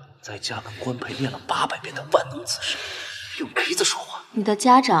那个在家跟官配练了800遍的万能姿势，用鼻子说话。你的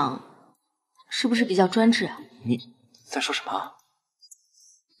家长是不是比较专制啊？你在说什么？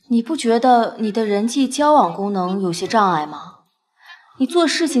你不觉得你的人际交往功能有些障碍吗？你做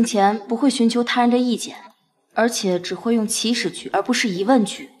事情前不会寻求他人的意见，而且只会用祈使句而不是疑问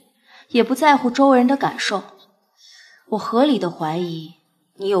句，也不在乎周围人的感受。我合理的怀疑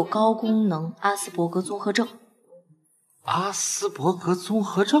你有高功能阿斯伯格综合症。阿斯伯格综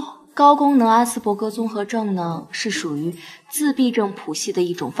合症？高功能阿斯伯格综合症呢，是属于自闭症谱系的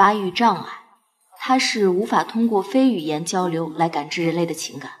一种发育障碍。它是无法通过非语言交流来感知人类的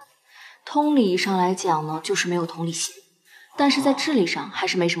情感。通理上来讲呢，就是没有同理心，但是在智力上还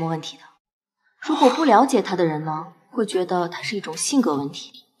是没什么问题的。如果不了解他的人呢，会觉得他是一种性格问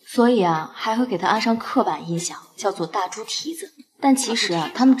题，所以啊，还会给他安上刻板印象，叫做大猪蹄子。但其实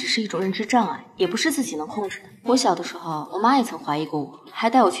啊，他们只是一种认知障碍，也不是自己能控制的。我小的时候，我妈也曾怀疑过我，还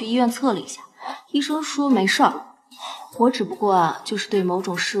带我去医院测了一下，医生说没事儿，我只不过啊，就是对某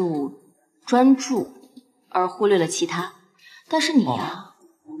种事物专注而忽略了其他。但是你呀，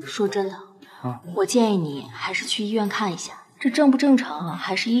说真的，我建议你还是去医院看一下，这正不正常啊，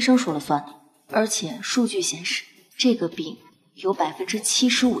还是医生说了算的。而且数据显示，这个病有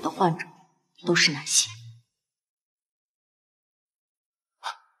75%的患者都是男性。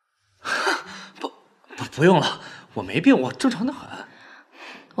不用了，我没病，我正常的很。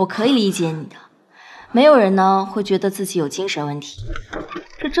我可以理解你的，没有人呢会觉得自己有精神问题，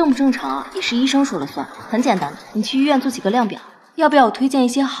这正不正常啊，也是医生说了算。很简单的，你去医院做几个量表，要不要我推荐一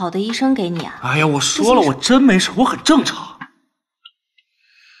些好的医生给你啊？哎呀，我说了，我真没事，我很正常。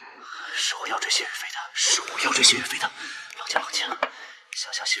是我要追谢雨菲的，是我要追谢雨菲的。冷静冷静，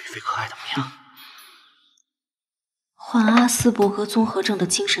想想谢雨菲可爱的模样。患阿斯伯格综合症的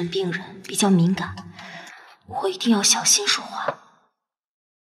精神病人比较敏感，我一定要小心说话。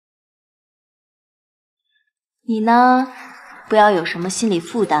你呢，不要有什么心理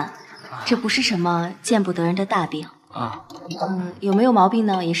负担，这不是什么见不得人的大病啊。有没有毛病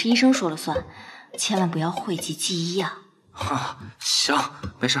呢，也是医生说了算，千万不要讳疾忌医啊。行，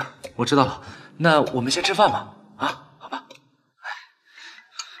没事，我知道了。那我们先吃饭吧。啊，好吧。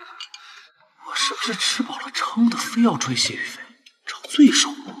我是不是吃饱了撑的，非要追谢雨菲，找罪受？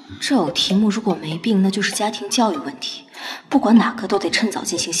这种题目如果没病，那就是家庭教育问题，不管哪个都得趁早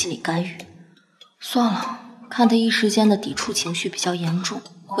进行心理干预。算了，看他一时间的抵触情绪比较严重，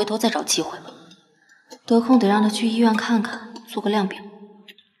回头再找机会吧。得空得让他去医院看看，做个量表。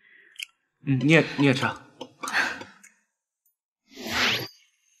你也吃啊。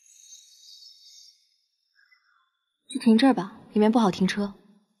就停这儿吧，里面不好停车。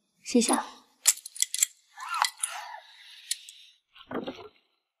谢谢。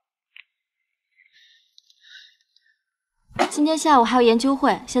今天下午还有研究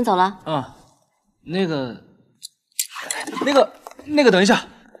会，先走了。那个，等一下。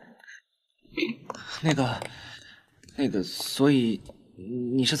那个，所以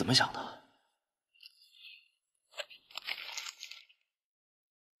你是怎么想的？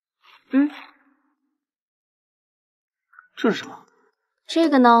这是什么？这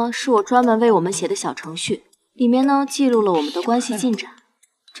个呢，是我专门为我们写的小程序，里面呢记录了我们的关系进展。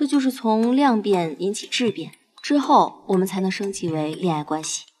这就是从量变引起质变，之后我们才能升级为恋爱关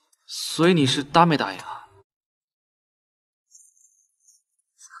系。所以你是答没答应啊？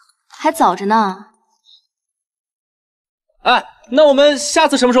还早着呢。哎，那我们下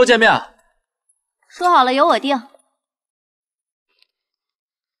次什么时候见面啊？说好了，由我定。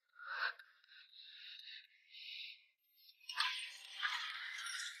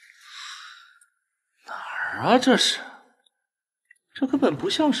哪儿啊？这根本不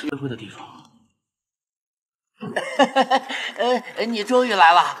像是约会的地方。你终于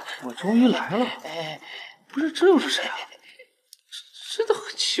来了！我终于来了。不是，这又是谁啊？真的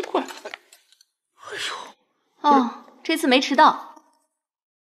很奇怪。哎呦，这次没迟到，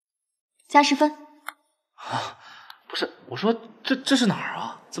加10分。不是，我说这是哪儿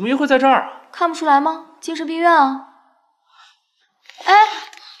啊？怎么约会在这儿啊？看不出来吗？精神病院啊。哎，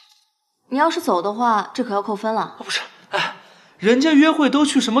你要是走的话，这可要扣分了。不是，人家约会都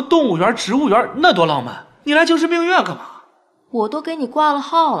去什么动物园、植物园，那多浪漫。你来精神病院干嘛？我都给你挂了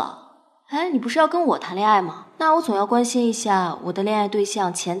号了。你不是要跟我谈恋爱吗？那我总要关心一下我的恋爱对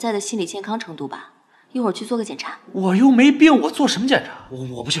象潜在的心理健康程度吧。一会儿去做个检查。我又没病，我做什么检查？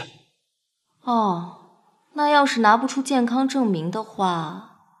我不去。那要是拿不出健康证明的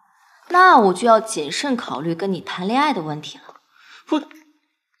话，那我就要谨慎考虑跟你谈恋爱的问题了。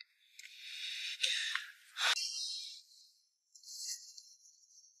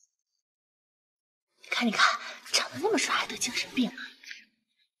你看，长得那么帅还得精神病，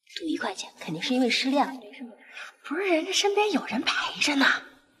赌1块钱肯定是因为失恋了。不是，人家身边有人陪着呢。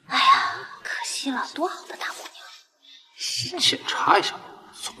哎呀，可惜了，多好的大姑娘。是检查一下，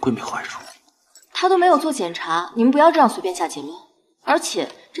总归没坏处。他都没有做检查，你们不要这样随便下结论。而且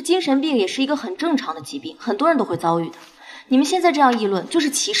这精神病也是一个很正常的疾病，很多人都会遭遇的。你们现在这样议论，就是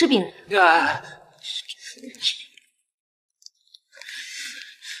歧视病人。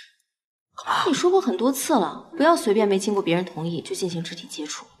你说过很多次了，不要随便没经过别人同意就进行肢体接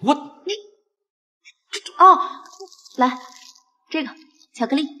触。来，这个巧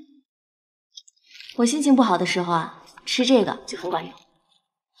克力。我心情不好的时候啊，吃这个就很管用。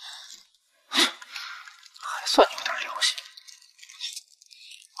还算有点良心。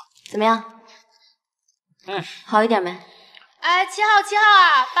怎么样？好一点没？哎，7号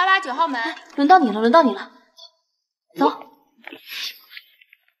啊，889号门。轮到你了，轮到你了，走。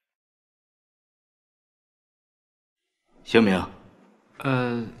姓名？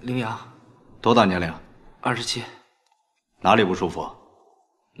羚羊，多大年龄？27。哪里不舒服？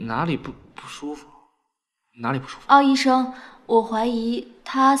哪里不舒服？哪里不舒服？奥医生，我怀疑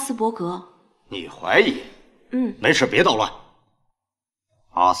他阿斯伯格。你怀疑？没事，别捣乱。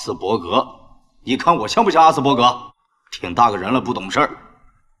阿斯伯格，你看我像不像阿斯伯格？挺大个人了，不懂事儿。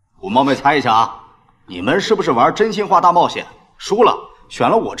我冒昧猜一下啊，你们是不是玩真心话大冒险？输了，选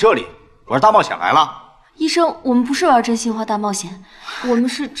了我这里玩大冒险来了？医生，我们不是玩真心话大冒险，我们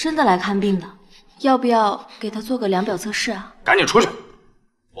是真的来看病的。要不要给他做个量表测试啊？赶紧出去，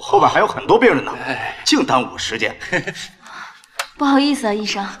我后边还有很多病人呢，净耽误我时间。不好意思啊，医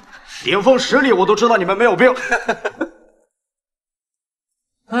生。顶峰实力我都知道你们没有病。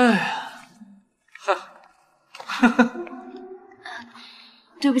哎呀，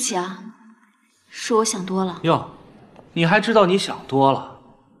对不起啊，是我想多了。哟，你还知道你想多了？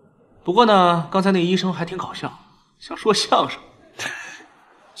不过呢，刚才那个医生还挺搞笑，像说相声。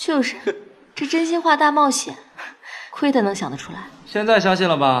就是，这真心话大冒险，亏他能想得出来。现在相信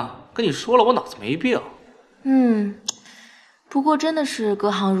了吧？跟你说了，我脑子没病。不过真的是隔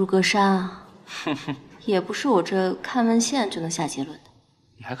行如隔山啊，也不是我这看文献就能下结论的。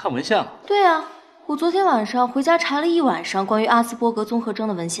你还看文献了？对啊，我昨天晚上回家查了一晚上关于阿斯伯格综合征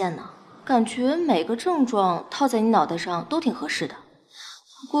的文献呢，感觉每个症状套在你脑袋上都挺合适的。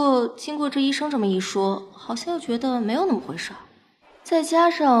不过经过这医生这么一说，好像又觉得没有那么回事儿。再加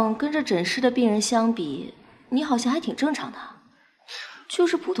上跟这诊室的病人相比，你好像还挺正常的，就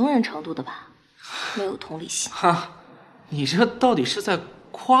是普通人程度的吧，没有同理心。哈，你这到底是在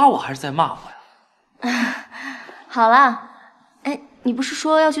夸我还是在骂我呀？好啦，哎，你不是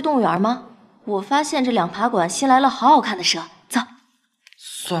说要去动物园吗？我发现这两爬馆新来了好好看的蛇，走。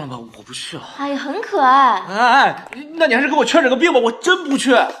算了吧，我不去了。哎呀，很可爱。哎，那你还是给我确诊个病吧，我真不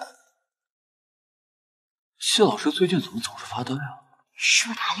去。谢老师最近怎么总是发呆啊？是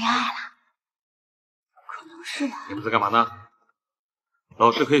不是谈恋爱了？可能是吧。你们在干嘛呢？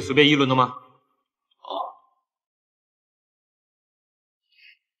老师可以随便议论的吗？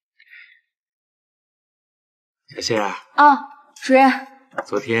小谢啊，主任，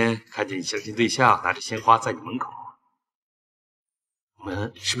昨天看见你相亲对象拿着鲜花在你门口，我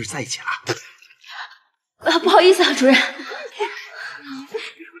们是不是在一起了？不好意思啊，主任。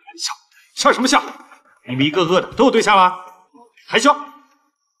笑什么笑？你们一个个的都有对象了，还笑？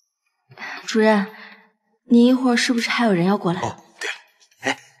主任，你一会儿是不是还有人要过来？哦，对了，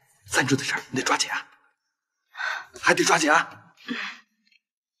哎，赞助的事儿你得抓紧啊，还得抓紧啊，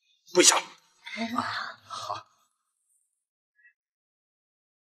不许笑。好。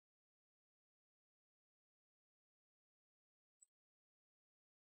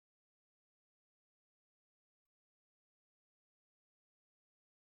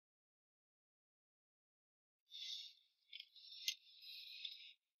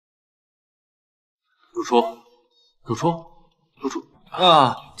主厨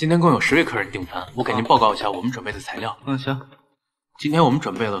啊！今天共有10位客人订餐，我给您报告一下我们准备的材料。行。今天我们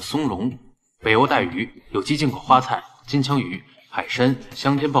准备了松茸、北欧带鱼、有机进口花菜、金枪鱼、海参、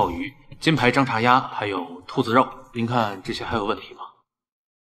香煎鲍鱼、金牌张茶鸭，还有兔子肉。您看这些还有问题吗？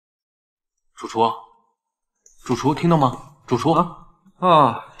主厨听到吗？主厨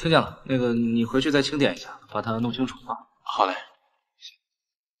听见了。那个你回去再清点一下，把它弄清楚啊。好嘞。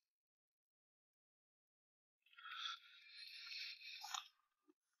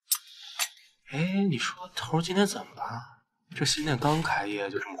哎，你说头今天怎么了？这新店刚开业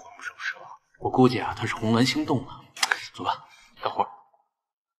就这么魂不守舍，我估计啊他是红鸾心动了。走吧，等会儿。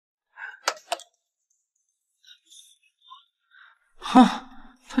哼，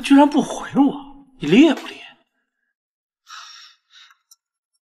他居然不回我，你烈不烈？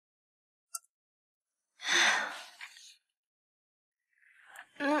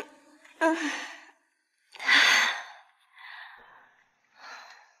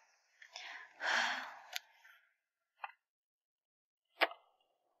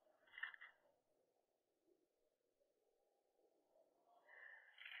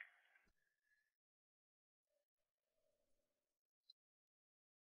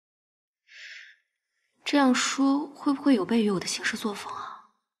这样说会不会有悖于我的行事作风啊？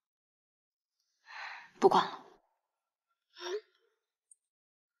不管了。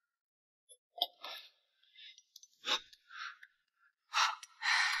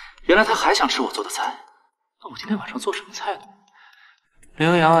原来他还想吃我做的菜，那我今天晚上做什么菜呢？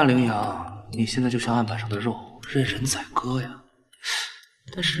羚羊啊羚羊，你现在就像案板上的肉，任人宰割呀。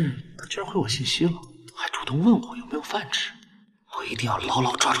但是他居然回我信息了，还主动问我有没有饭吃，我一定要牢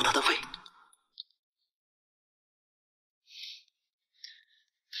牢抓住他的胃。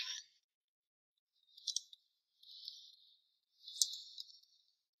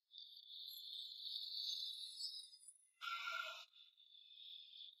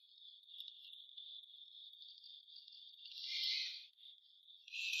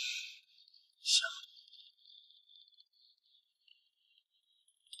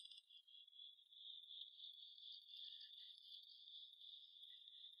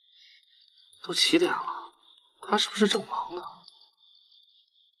都7点了，他是不是正忙呢？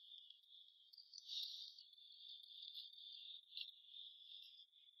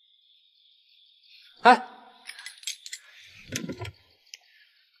哎，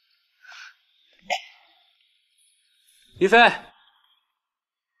于飞，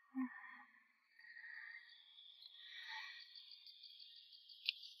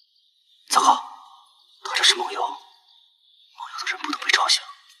糟糕，他这是梦游，梦游的人不能被吵醒。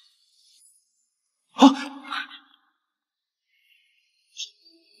啊！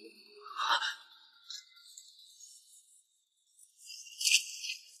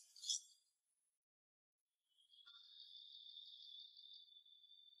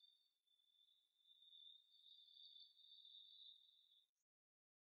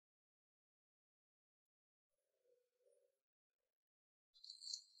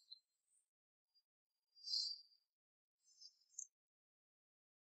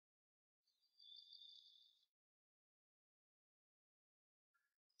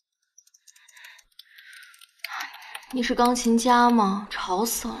你是钢琴家吗？吵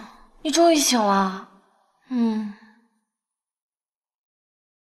死了！你终于醒了。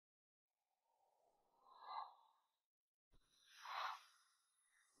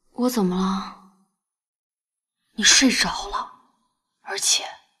我怎么了？你睡着了，而且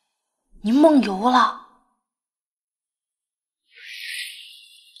你梦游了。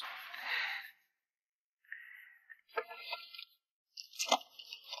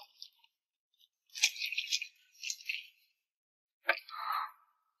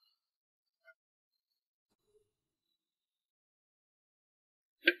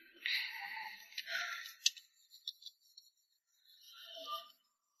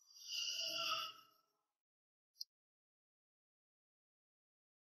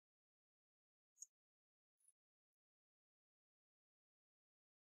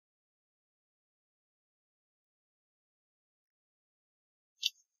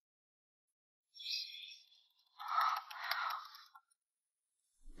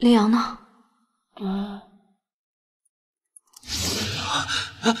羚羊呢？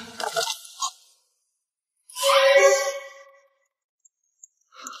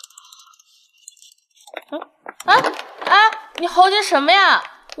你猴急什么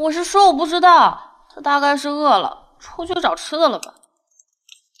呀？我是说我不知道，他大概是饿了，出去找吃的了吧。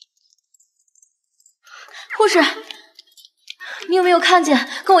护士，你有没有看见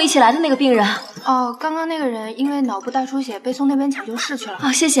跟我一起来的那个病人？哦，刚刚那个人因为脑部大出血被送那边抢救室去了。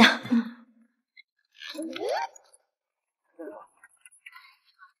啊，谢谢。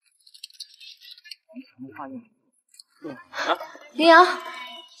羚羊，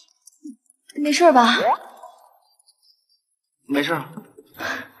没事吧？没事。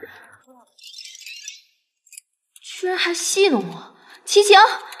居然还戏弄我，齐晴！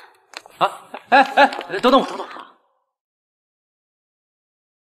啊！哎，等等我。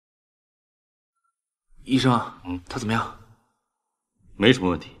医生，他怎么样？没什么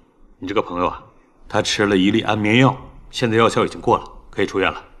问题。你这个朋友啊，他吃了1粒安眠药，现在药效已经过了，可以出院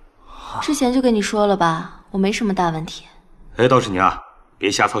了。之前就跟你说了吧，我没什么大问题。哎，倒是你啊，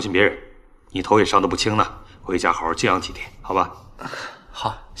别瞎操心别人，你头也伤得不轻呢，回家好好静养几天，好吧？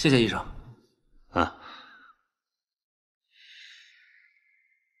好，谢谢医生。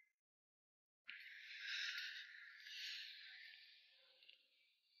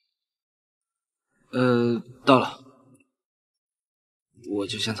到了，我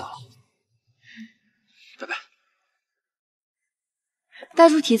就先走了，拜拜。大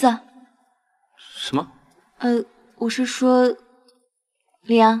猪蹄子。什么？我是说，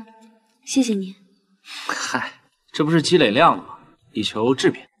李阳，谢谢你。嗨，这不是积累量了吗？以求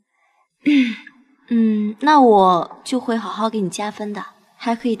质变。那我就会好好给你加分的，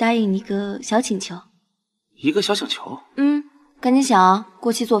还可以答应你一个小请求。一个小请求？赶紧想啊，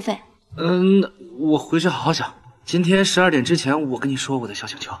过期作废。我回去好好想。今天12点之前，我跟你说我的小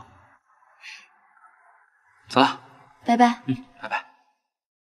请求。走了，拜拜。拜拜。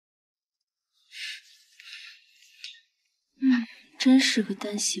真是个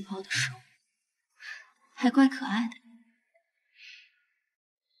单细胞的生物，还怪可爱的。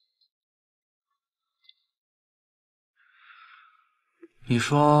你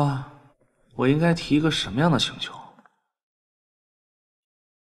说我应该提一个什么样的请求？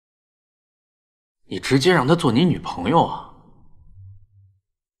你直接让她做你女朋友啊？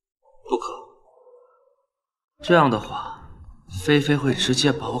不可，这样的话，菲菲会直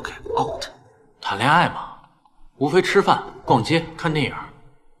接把我给 out。谈恋爱嘛，无非吃饭、逛街、看电影，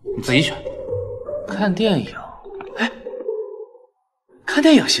你自己选。看电影，哎，看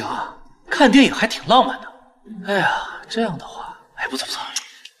电影行啊，看电影还挺浪漫的。哎呀，这样的话，哎，不错不错，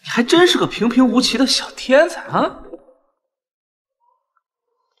你还真是个平平无奇的小天才啊！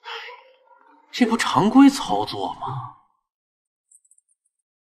这不常规操作吗？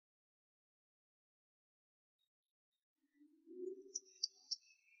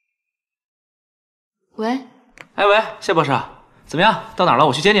喂，哎喂，谢博士，怎么样？到哪儿了？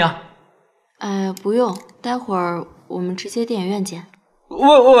我去接你啊。哎，不用，待会儿我们直接电影院见。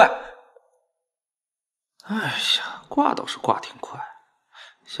喂！哎呀，挂倒是挂挺快。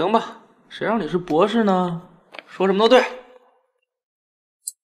行吧，谁让你是博士呢？说什么都对。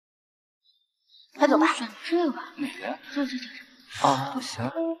快走吧。选这个吧。哪个呀？这。啊，行。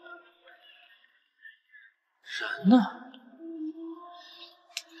人呢？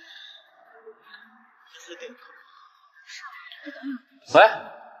喂，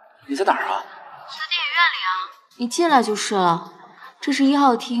你在哪儿啊？在电影院里啊。你进来就是了，这是1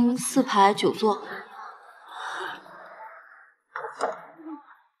号厅4排9座。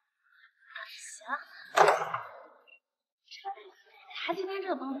他今天这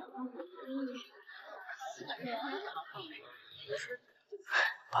个帮不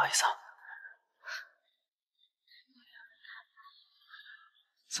好意思啊。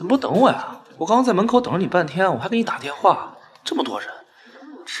怎么不等我呀？我刚刚在门口等了你半天，我还给你打电话，这么多人。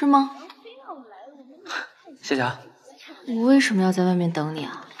是吗？谢谢啊。我为什么要在外面等你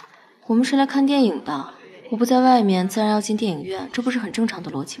啊？我们是来看电影的，我不在外面，自然要进电影院，这不是很正常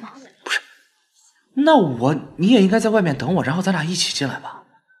的逻辑吗？不是，那你也应该在外面等我，然后咱俩一起进来吧。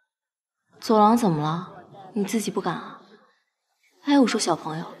走廊怎么了？你自己不敢啊？哎，我说小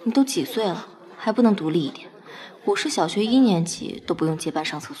朋友，你都几岁了，还不能独立一点？我是小学1年级都不用结伴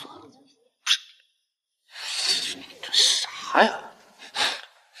上厕所了。这啥呀？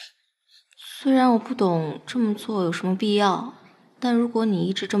虽然我不懂这么做有什么必要，但如果你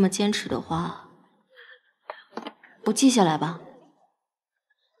一直这么坚持的话，我记下来吧。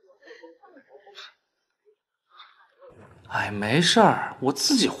哎，没事儿，我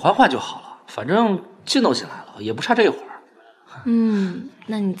自己缓缓就好了。反正进都进来了，也不差这一会儿。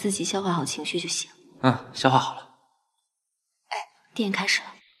那你自己消化好情绪就行。消化好了。哎，电影开始了。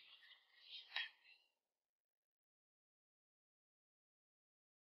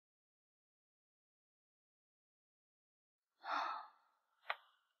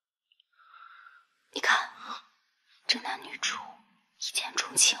你看，这男女主一见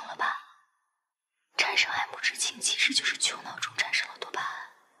钟情了吧？产生爱慕之情其实就是球脑中产生了多巴胺，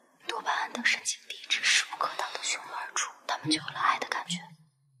多巴胺等神经递质势不可挡的汹涌而出，他们就有了爱的感觉。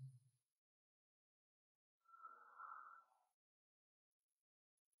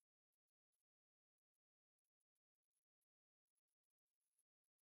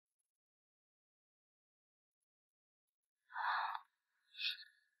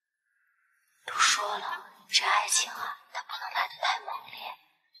都说了，这爱情啊，它不能来得太猛烈，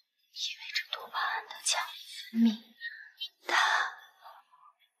意味着多巴胺的强力分泌，它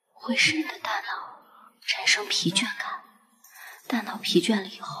会使你的大脑产生疲倦感，大脑疲倦了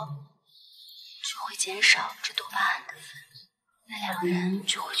以后，就会减少这多巴胺的分泌，那两人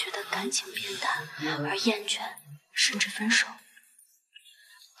就会觉得感情变淡而厌倦，甚至分手。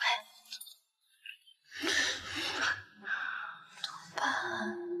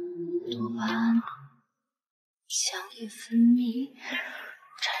多巴胺强烈分泌，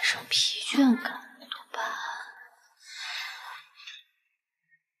产生疲倦感。多巴胺。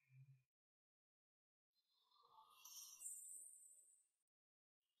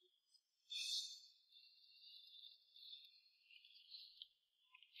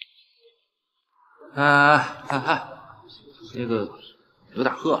那个有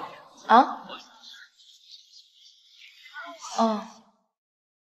点饿了啊？哦。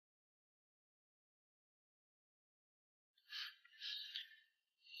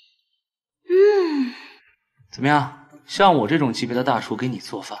怎么样？像我这种级别的大厨给你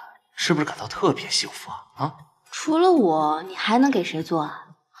做饭，是不是感到特别幸福啊？除了我，你还能给谁做啊？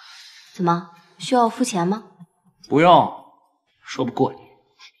怎么，需要付钱吗？不用，说不过你。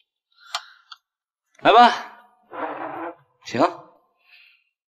来吧，请。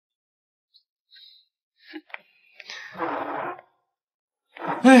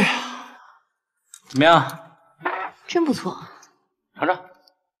哎呀，怎么样？真不错。尝尝。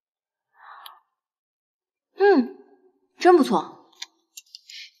真不错。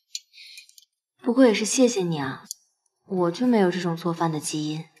不过也是谢谢你啊，我就没有这种做饭的基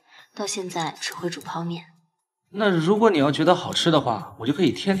因，到现在只会煮泡面。那如果你要觉得好吃的话，我就可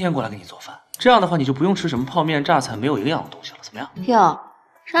以天天过来给你做饭。这样的话，你就不用吃什么泡面、榨菜没有营养的东西了，怎么样？哟，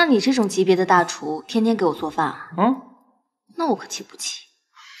让你这种级别的大厨天天给我做饭啊？那我可气不气？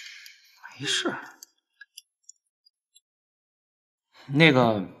没事。那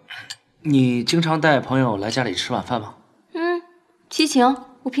个，你经常带朋友来家里吃晚饭吗？齐晴，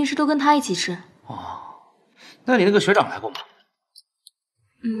我平时都跟他一起吃。那你那个学长来过吗？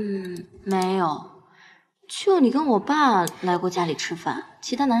没有，就你跟我爸来过家里吃饭，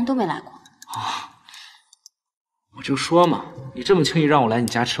其他男人都没来过。我就说嘛，你这么轻易让我来你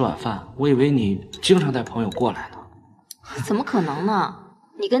家吃晚饭，我以为你经常带朋友过来呢。怎么可能呢？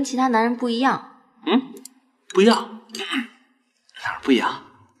你跟其他男人不一样。不一样？哪儿不一样？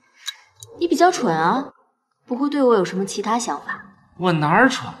你比较蠢啊，不会对我有什么其他想法。我哪儿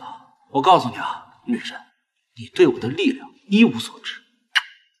蠢了？我告诉你啊，女人，你对我的力量一无所知。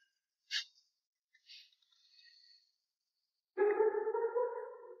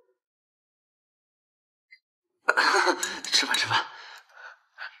吃饭吃饭。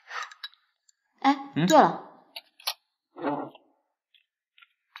哎，对了，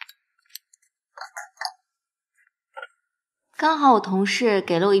刚好我同事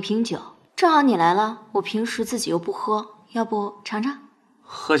给了我1瓶酒，正好你来了，我平时自己又不喝，要不尝尝？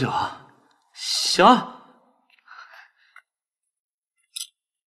喝酒啊？行啊。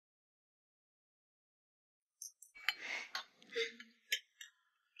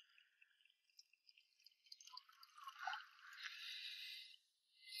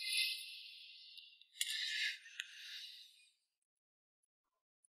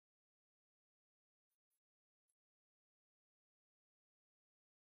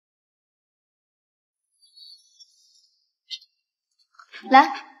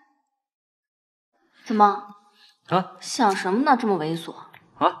来，怎么？啊？想什么呢？这么猥琐？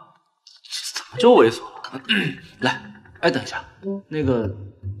啊？怎么就猥琐了？来，哎，等一下，那个，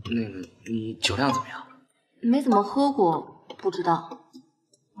你酒量怎么样？没怎么喝过，不知道。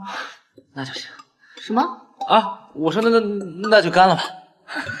那就行。什么？啊，我说那就干了吧。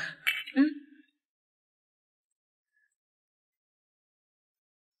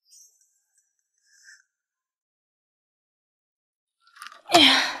哎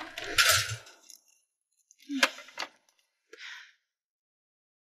呀，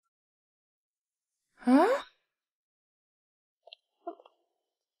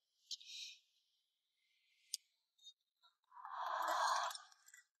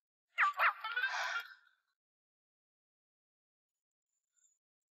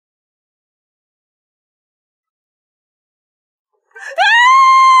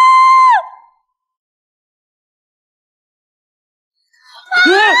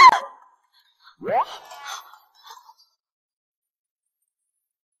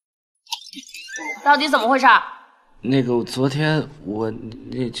到底怎么回事？那个，昨天我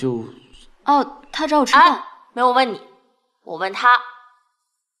那就……哦，他找我吃饭。没有问你，我问他。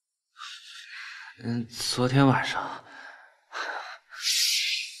昨天晚上。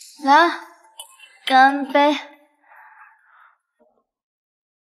来，干杯！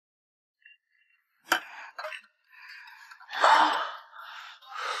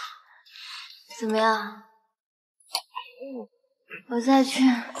怎么样？我再去。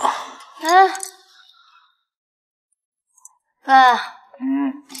哎，喂，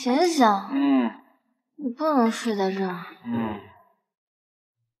醒醒！你不能睡在这儿。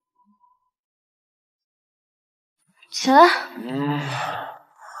起来。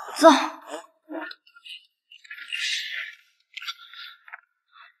走。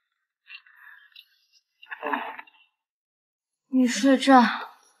你睡这儿，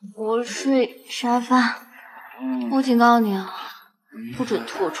我睡沙发。我警告你啊，不准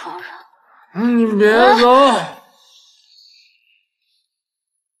吐我床上。你别走！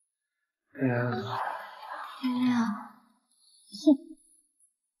别走！哼。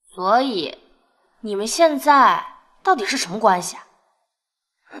所以，你们现在到底是什么关系啊？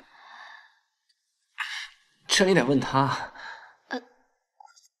这你得问他。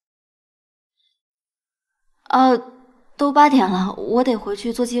都8点了，我得回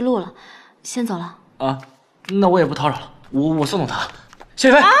去做记录了，先走了。啊，那我也不叨扰了，我送送他。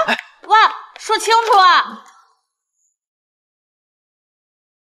谢飞，哎，喂，说清楚啊！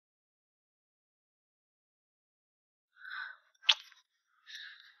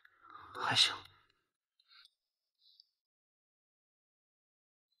还行。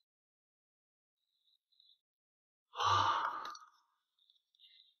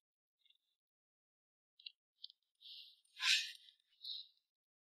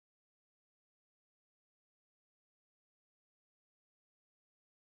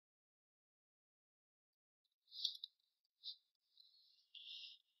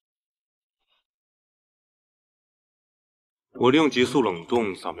我利用极速冷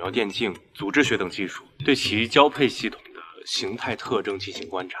冻、扫描电镜、组织学等技术，对其交配系统的形态特征进行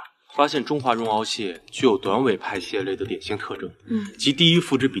观察，发现中华绒螯蟹具有短尾派蟹类的典型特征，即第一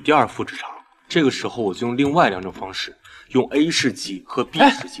腹肢比第二腹肢长。这个时候，我就用另外2种方式，用 A 试剂和 B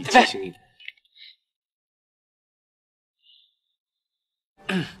试剂进行应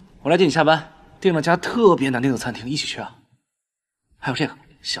对。我来接你下班，订了家特别难订的餐厅，一起去啊。还有这个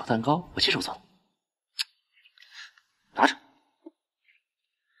小蛋糕，我亲手做的，拿着。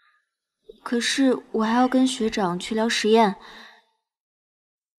可是我还要跟学长去聊实验。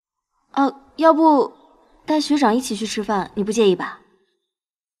要不带学长一起去吃饭，你不介意吧？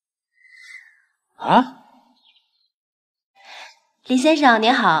啊？林先生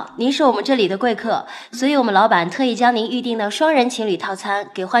您好，您是我们这里的贵客，所以我们老板特意将您预定的双人情侣套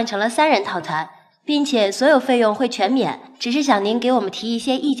餐给换成了3人套餐，并且所有费用会全免，只是想您给我们提一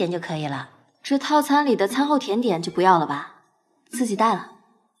些意见就可以了。这套餐里的餐后甜点就不要了吧，自己带了。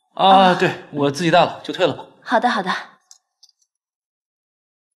对，我自己带了，就退了吧。好的，好的。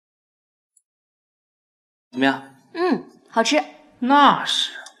怎么样？好吃。那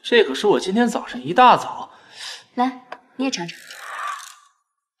是，这可是我今天早上一大早。来，你也尝尝。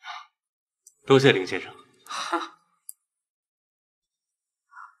多谢林先生。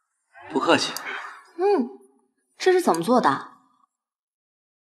不客气。这是怎么做的？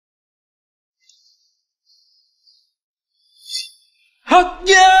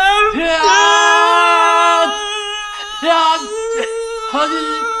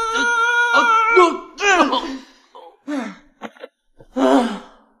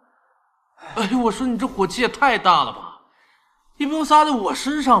哎呦，我说你这火气也太大了吧！也不用撒在我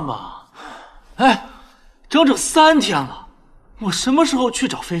身上吧？哎，整整3天了，我什么时候去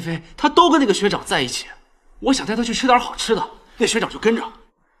找菲菲，她都跟那个学长在一起。我想带她去吃点好吃的，那学长就跟着，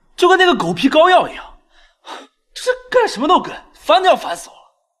就跟那个狗皮膏药一样，这是干什么都跟，烦都要烦死我了。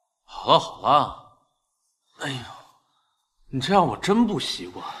好了好了，哎呦，你这样我真不习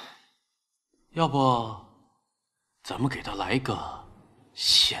惯。要不，咱们给他来个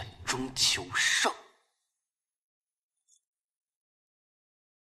险中求胜。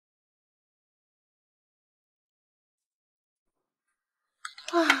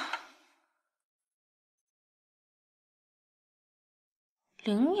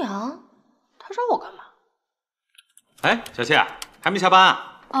羚羊，他找我干嘛？哎，小谢，还没下班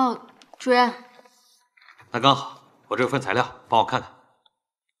啊？主任。那刚好，我这有份材料，帮我看看。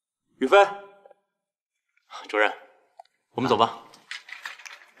雨飞，主任，我们走吧。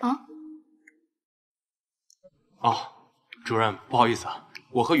主任，不好意思啊，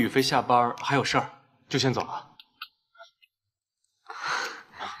我和雨飞下班还有事儿，就先走了。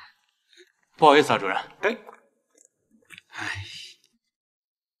不好意思啊，主任。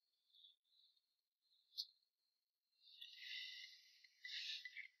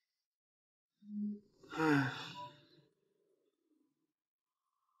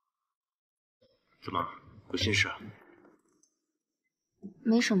怎么，有心事啊？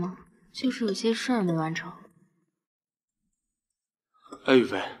没什么，就是有些事儿没完成。哎，雨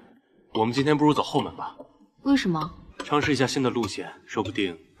飞，我们今天不如走后门吧？为什么？尝试一下新的路线，说不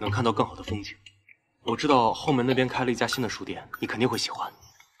定能看到更好的风景。我知道后门那边开了一家新的书店，你肯定会喜欢。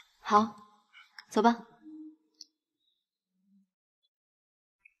好，走吧。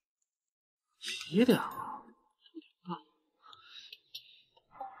几点了？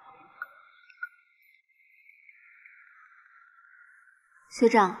学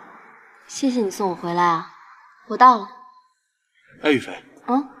长，谢谢你送我回来啊，我到了。哎，雨飞，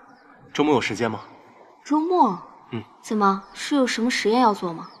周末有时间吗？周末？怎么是有什么实验要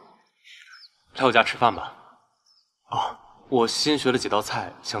做吗？来我家吃饭吧。我新学了几道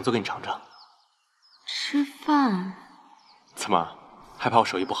菜，想做给你尝尝。吃饭？怎么，害怕我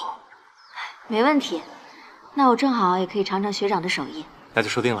手艺不好？没问题，那我正好也可以尝尝学长的手艺。那就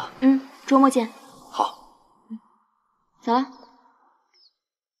说定了。周末见。好。走了。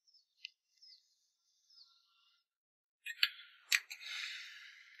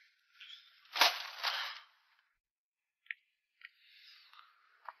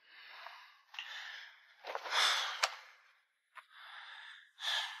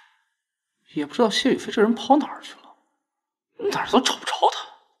也不知道谢雨飞这人跑哪儿去了，哪儿都找不着他。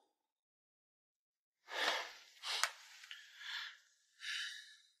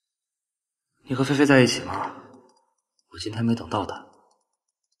你和菲菲在一起吗？我今天没等到她。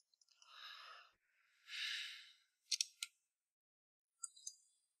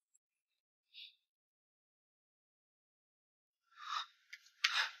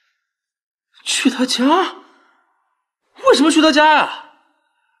去他家？为什么去他家呀？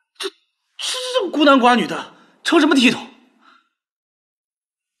这孤男寡女的，成什么体统？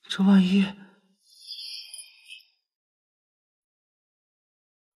这万一……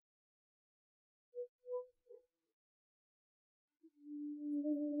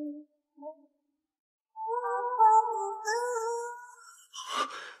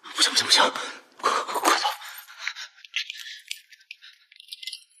不行不行不行，快走！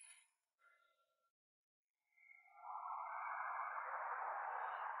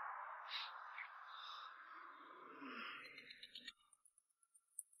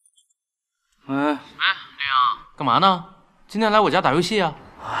喂，哎，李阳，干嘛呢？今天来我家打游戏啊？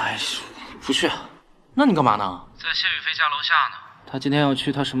哎，不去。那你干嘛呢？在谢雨飞家楼下呢。他今天要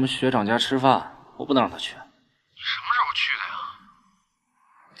去他什么学长家吃饭，我不能让他去。你什么时候去的呀？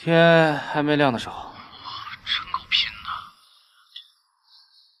天还没亮的时候。哇，真够拼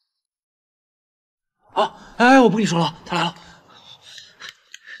的。啊，哎，我不跟你说了，他来了。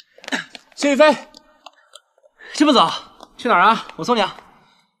谢雨飞，这么早去哪儿啊？我送你啊。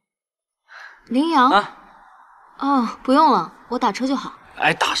羚羊啊？哦，不用了，我打车就好。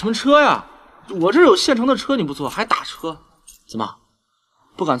哎，打什么车呀？我这有现成的车，你不坐还打车？怎么，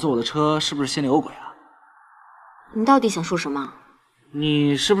不敢坐我的车，是不是心里有鬼啊？你到底想说什么？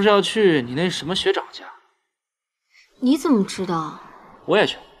你是不是要去你那什么学长家？你怎么知道？我也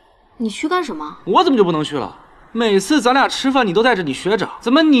去。你去干什么？我怎么就不能去了？每次咱俩吃饭，你都带着你学长，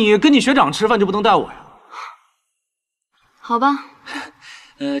怎么你跟你学长吃饭就不能带我呀？好吧。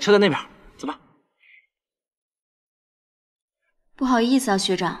车在那边，走吧。不好意思啊，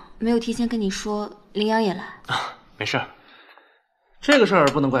学长，没有提前跟你说，羚羊也来。啊，没事。这个事儿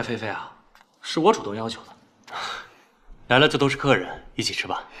不能怪菲菲啊，是我主动要求的。来了就都是客人，一起吃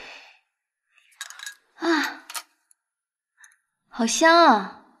吧。啊，好香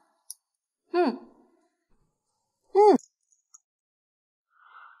啊！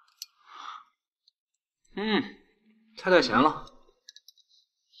菜太咸了。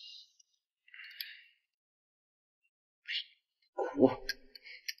苦。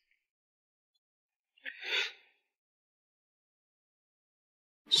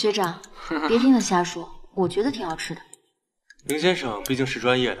学长，别听他瞎说，我觉得挺好吃的。林先生毕竟是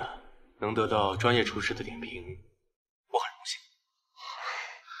专业的，能得到专业厨师的点评，我很荣幸。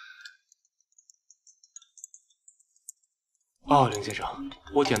哦，林先生，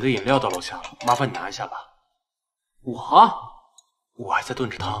我点的饮料到楼下了，麻烦你拿一下吧。我还在炖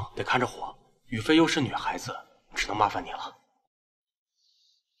着汤，得看着火。雨菲又是女孩子，只能麻烦你了。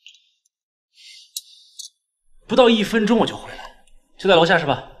不到1分钟我就回来，就在楼下是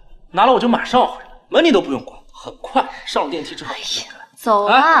吧？拿了我就马上回来，门你都不用关，很快上了电梯之后。走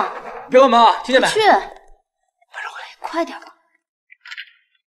啊！别关门啊，听见没？去，马上回来，快点吧。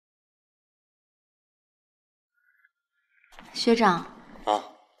学长。啊？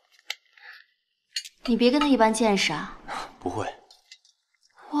你别跟他一般见识啊。不会。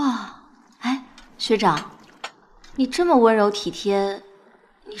哇，哎，学长，你这么温柔体贴，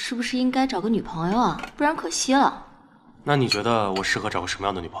你是不是应该找个女朋友啊？不然可惜了。那你觉得我适合找个什么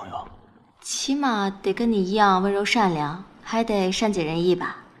样的女朋友？起码得跟你一样温柔善良，还得善解人意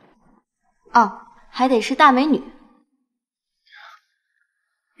吧？哦，还得是大美女。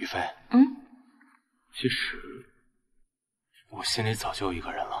雨菲。其实我心里早就有一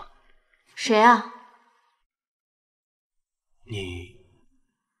个人了。谁啊？你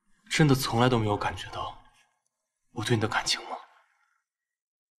真的从来都没有感觉到我对你的感情吗？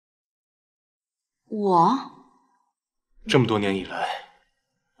我？这么多年以来，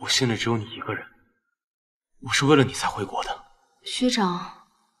我心里只有你一个人。我是为了你才回国的。学长。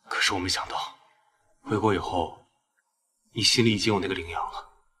可是我没想到，回国以后，你心里已经有那个羚羊了。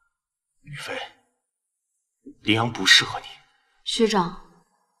雨菲，羚羊不适合你。学长，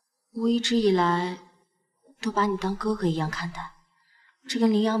我一直以来都把你当哥哥一样看待，这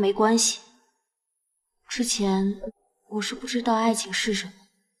跟羚羊没关系。之前我是不知道爱情是什么，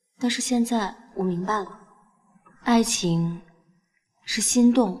但是现在我明白了，爱情是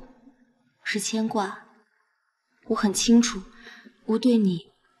心动，是牵挂。我很清楚，我对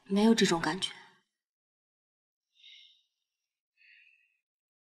你没有这种感觉。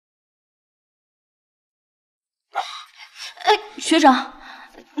哎，学长。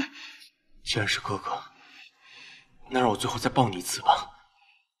既然是哥哥，那让我最后再抱你一次吧，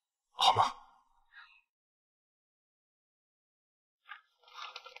好吗？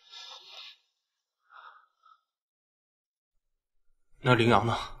那羚羊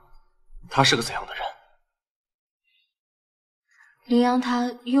呢？他是个怎样的人？羚羊他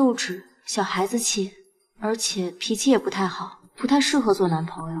幼稚，小孩子气，而且脾气也不太好，不太适合做男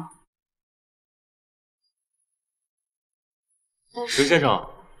朋友。林先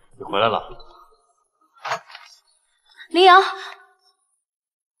生，你回来了。羚羊，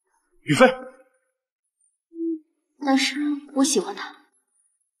雨飞，但是我喜欢他。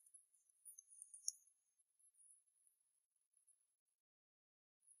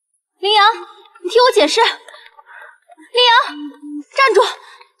林阳，你听我解释。林阳，站住！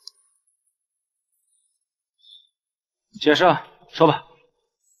解释，说吧。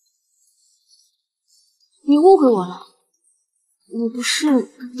你误会我了，我不是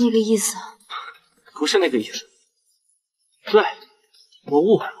那个意思。不是那个意思。对，我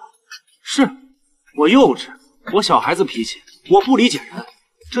误会了。是我幼稚，我小孩子脾气，我不理解人。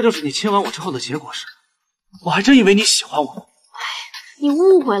这就是你亲吻我之后的结果是？我还真以为你喜欢我。你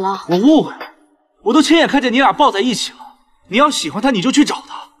误会了。我误会了，我都亲眼看见你俩抱在一起了。你要喜欢他，你就去找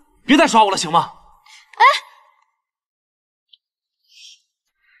他，别再耍我了，行吗？哎，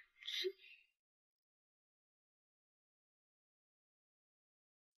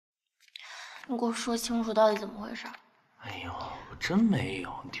你给我说清楚到底怎么回事。哎呦，我真没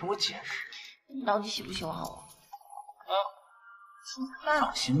有，你听我解释。你到底喜不喜欢我？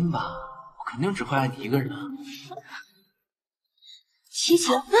放心吧，我肯定只会爱你一个人。琪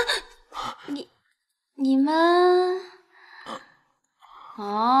琪，你们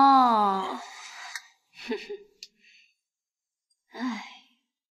哦，哎，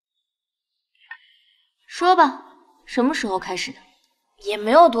说吧，什么时候开始的？也没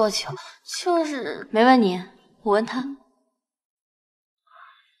有多久，就是没问你，我问他。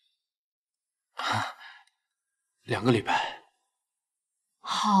2个礼拜。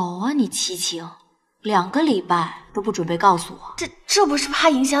好啊，你齐晴，2个礼拜都不准备告诉我，这不是怕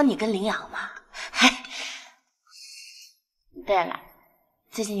影响你跟林阳吗？哎，对了，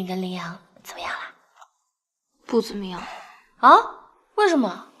最近你跟林阳怎么样了？不怎么样。啊？为什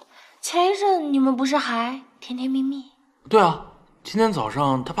么？前一阵你们不是还甜甜蜜蜜？对啊，今天早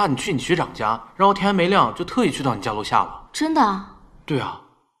上他怕你去你学长家，然后天还没亮就特意去到你家楼下了。真的啊？对啊。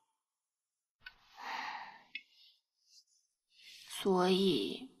所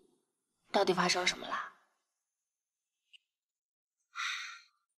以，到底发生什么啦？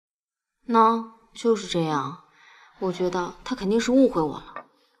那就是这样，我觉得他肯定是误会我了。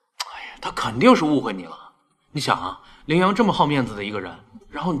哎呀，他肯定是误会你了。你想啊，林阳这么好面子的一个人，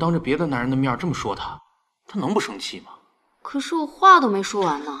然后你当着别的男人的面这么说他，他能不生气吗？可是我话都没说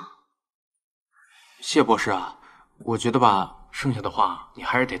完呢。谢博士啊，我觉得吧，剩下的话你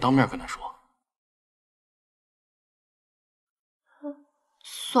还是得当面跟他说。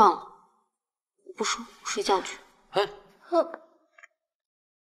算了，不说，睡觉去。哎，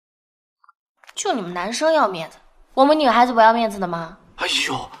就你们男生要面子，我们女孩子不要面子的吗？哎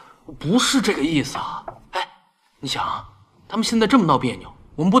呦，不是这个意思啊！哎，你想啊，他们现在这么闹别扭，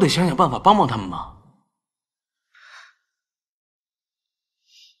我们不得想想办法帮帮他们吗？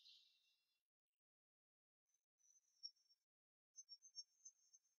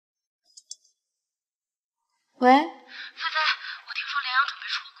喂，菲菲，我听说连阳准备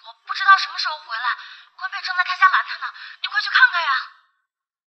出国，不知道什么时候回来。官配正在开家拦他呢，你快去看看呀！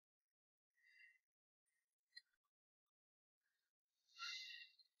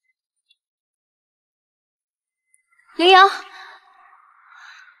林阳，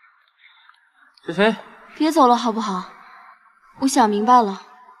菲菲，别走了好不好？我想明白了，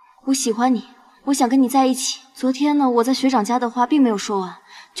我喜欢你，我想跟你在一起。昨天呢，我在学长家的话并没有说完，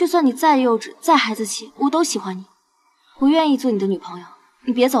就算你再幼稚、再孩子气，我都喜欢你，我愿意做你的女朋友。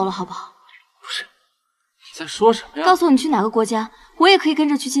你别走了好不好？不是，你在说什么呀？告诉我你去哪个国家，我也可以跟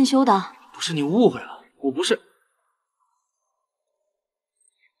着去进修的。不是，你误会了，我不是。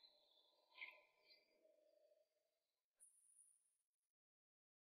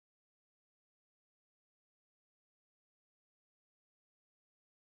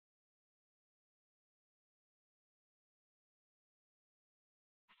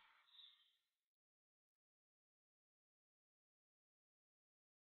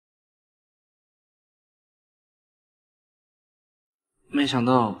没想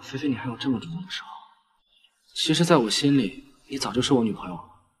到菲菲你还有这么主动的时候。其实，在我心里，你早就是我女朋友了。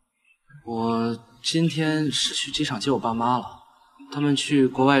我今天是去机场接我爸妈了，他们去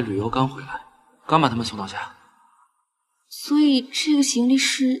国外旅游刚回来，刚把他们送到家。所以这个行李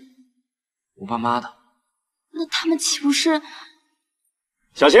是我爸妈的。那他们岂不是？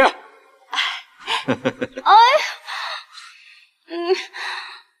小谢，哎，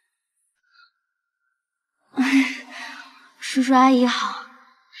叔叔阿姨好。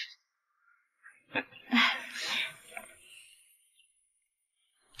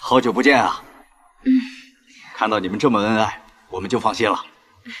好久不见啊！看到你们这么恩爱，我们就放心了。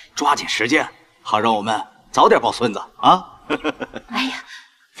抓紧时间，好让我们早点抱孙子啊！哎呀，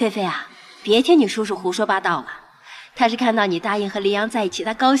菲菲啊，别听你叔叔胡说八道了，他是看到你答应和林阳在一起，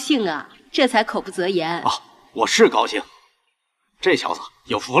他高兴啊，这才口不择言。啊，我是高兴，这小子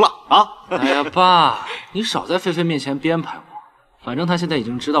有福了啊！哎呀，爸，你少在菲菲面前编排我，反正他现在已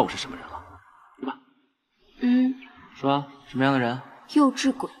经知道我是什么人了，对吧？嗯，说什么样的人？幼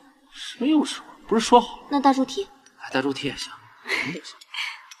稚鬼。什么幼稚鬼？不是说好了？那大猪蹄，大猪蹄也行，什么都行。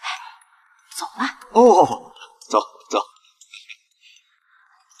走吧。哦，走走，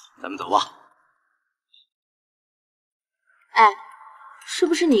咱们走吧。哎，是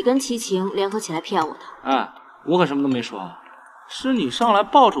不是你跟齐晴联合起来骗我的？哎，我可什么都没说，是你上来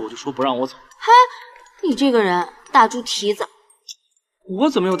抱着我就说不让我走。嗨，你这个人大猪蹄子！我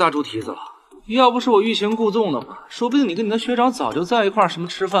怎么又大猪蹄子了？要不是我欲擒故纵的话，说不定你跟你的学长早就在一块儿，什么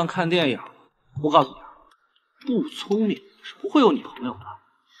吃饭看电影。我告诉你，不聪明是不会有女朋友的。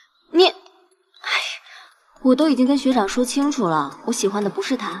你，哎，我都已经跟学长说清楚了，我喜欢的不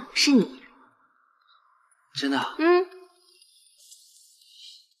是他，是你。真的？嗯。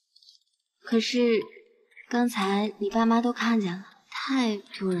可是刚才你爸妈都看见了，太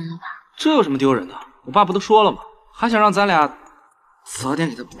丢人了吧？这有什么丢人的？我爸不都说了吗？还想让咱俩早点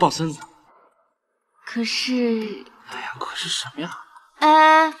给他抱孙子。可是……哎呀，可是什么呀？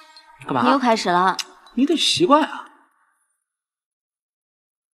哎，干嘛？你又开始了。你得习惯啊。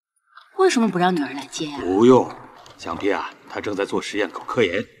为什么不让女儿来接呀？不用，想必啊，他正在做实验搞科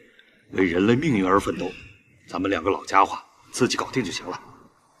研，为人类命运而奋斗。咱们两个老家伙自己搞定就行了。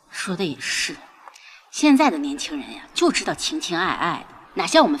说的也是，现在的年轻人呀，就知道情情爱爱的，哪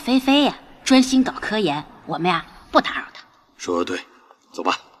像我们菲菲呀，专心搞科研。我们呀，不打扰他。说的对，走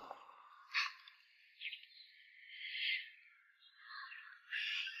吧。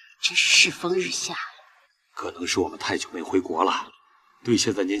真是世风日下。可能是我们太久没回国了，对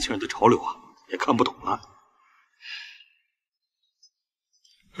现在年轻人的潮流啊，也看不懂了。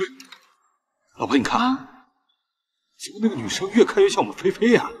老婆，你看，怎么那个女生越看越像我们菲菲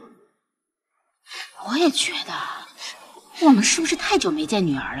呀？我也觉得，我们是不是太久没见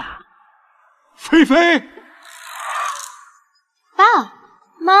女儿了？菲菲，爸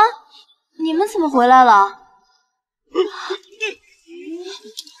妈，你们怎么回来了？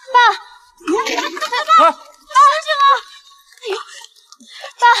爸，爸，醒醒啊！哎呦，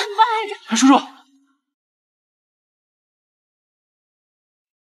爸，叔叔，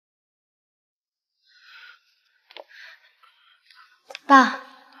爸，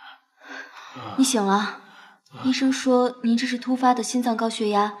你醒了。医生说您这是突发的心脏高血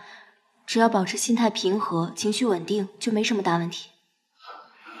压，只要保持心态平和、情绪稳定，就没什么大问题。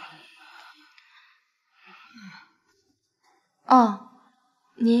哦。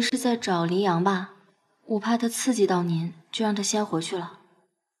您是在找林阳吧？我怕他刺激到您，就让他先回去了。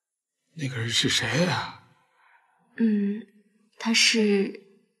那个人是谁呀？他是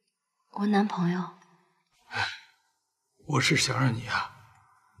我男朋友。我是想让你啊，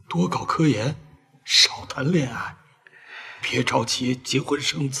多搞科研，少谈恋爱，别着急结婚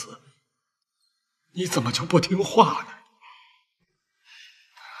生子。你怎么就不听话呢？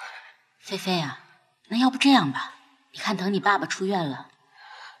菲菲啊，那要不这样吧，你看等你爸爸出院了，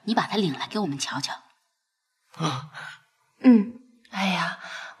你把他领来给我们瞧瞧。啊，哎呀，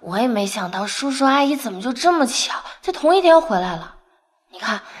我也没想到叔叔阿姨怎么就这么巧，在同一天回来了。你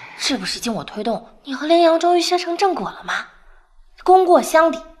看，这不是经我推动，你和林阳终于修成正果了吗？功过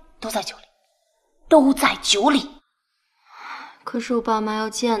相抵，都在酒里，都在酒里。可是我爸妈要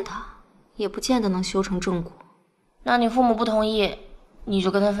见他，也不见得能修成正果。那你父母不同意，你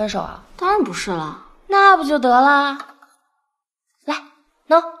就跟他分手啊？当然不是了。那不就得了？来，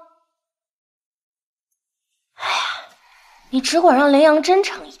喏。哎呀，你只管让林阳真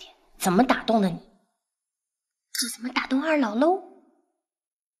诚一点，怎么打动的你，就怎么打动二老喽。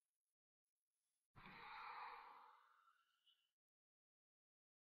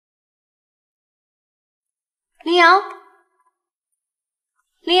林阳，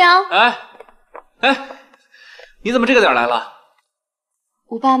林阳，哎，你怎么这个点来了？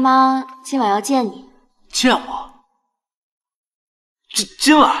我爸妈今晚要见你。见我？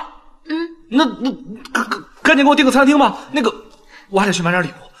今晚？那赶紧给我订个餐厅吧。那个，我还得去买点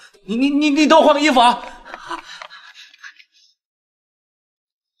礼物。你等我换个衣服啊。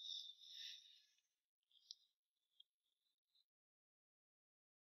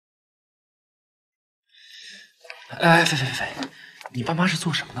哎，菲，你爸妈是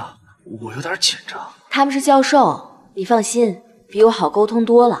做什么的？我有点紧张。他们是教授，你放心，比我好沟通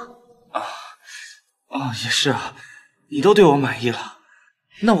多了。也是啊，你都对我满意了，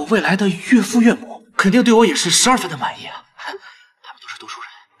那我未来的岳父岳母肯定对我也是12分的满意啊。他们都是读书人，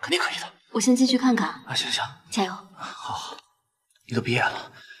肯定可以的。我先进去看看。啊，行，加油。好，你都毕业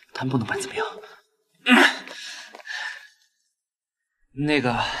了，他们不能把你怎么样。那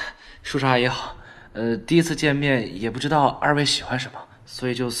个叔叔阿姨好，第一次见面也不知道二位喜欢什么，所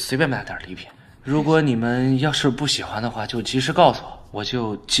以就随便买点礼品。如果你们要是不喜欢的话，就及时告诉我，我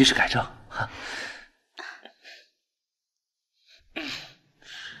就及时改正。哈。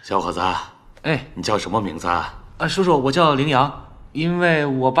小伙子，哎，你叫什么名字啊？叔叔，我叫羚羊，因为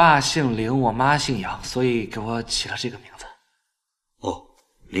我爸姓羚，我妈姓杨，所以给我起了这个名字。哦，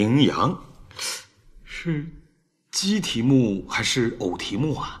羚羊，是鸡题目还是偶题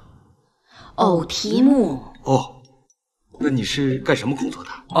目啊？偶题目。哦，那你是干什么工作的？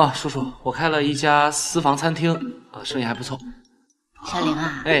哦，叔叔，我开了一家私房餐厅，生意还不错。小玲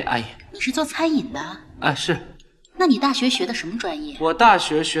啊，哎，阿姨，你是做餐饮的？啊，是。那你大学学的什么专业？我大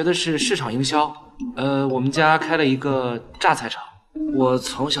学学的是市场营销，我们家开了一个榨菜厂。我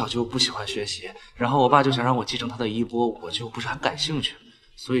从小就不喜欢学习，然后我爸就想让我继承他的衣钵，我就不是很感兴趣，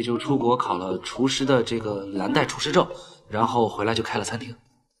所以就出国考了厨师的这个蓝带厨师证，然后回来就开了餐厅。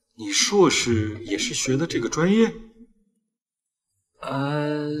你硕士也是学的这个专业？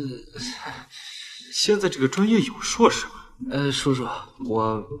现在这个专业有硕士吗？叔叔，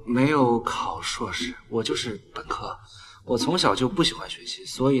我没有考硕士，我就是本科。我从小就不喜欢学习，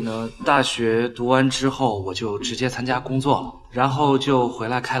所以呢，大学读完之后我就直接参加工作了，然后就回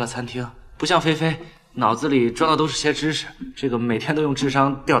来开了餐厅。不像菲菲，脑子里装的都是些知识，这个每天都用智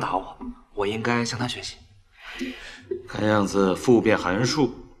商吊打我。我应该向他学习。看样子复变函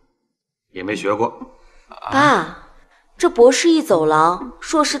数也没学过。爸，这博士一走廊，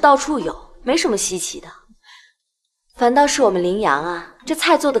硕士到处有，没什么稀奇的。反倒是我们羚羊啊，这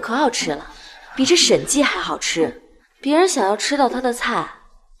菜做的可好吃了，比这审计还好吃。别人想要吃到他的菜，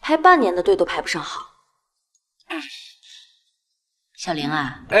排半年的队都排不上号。小玲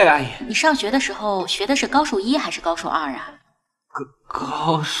啊，哎，阿姨，你上学的时候学的是高数1还是高数2啊？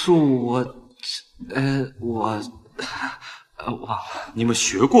高数我忘了。你们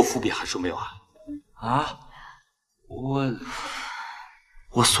学过复变函数没有啊？啊，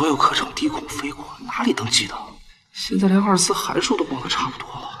我所有课程低空飞过，哪里能记得？现在连二次函数都忘得差不多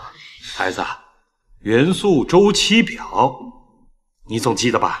了。孩子，元素周期表你总记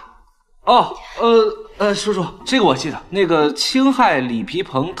得吧？哦，叔叔，这个我记得，那个氢氦锂铍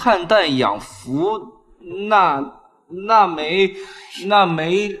硼碳氮氧氟钠镁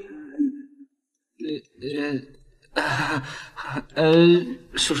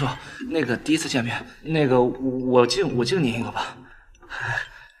叔叔，那个第一次见面，那个我敬您一个吧。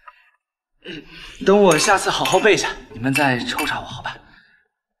等我下次好好背下，你们再抽查我，好吧？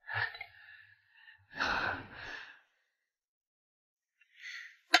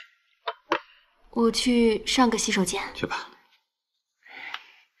我去上个洗手间。去吧。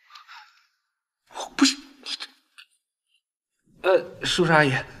不是你叔叔阿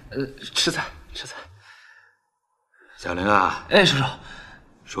姨，吃菜。小玲啊，哎，叔叔，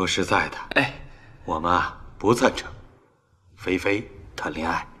说实在的，我们啊不赞成菲菲谈恋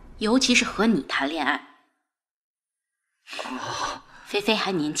爱，尤其是和你谈恋爱。菲菲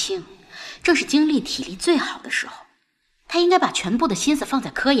还年轻，正是精力体力最好的时候，她应该把全部的心思放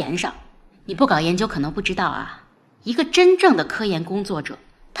在科研上。你不搞研究可能不知道啊，一个真正的科研工作者，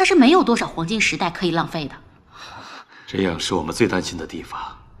他是没有多少黄金时代可以浪费的。这样是我们最担心的地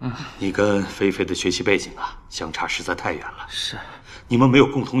方。你跟菲菲的学习背景啊相差实在太远了，是，你们没有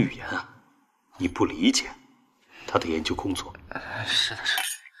共同语言啊，你不理解她的研究工作。是的。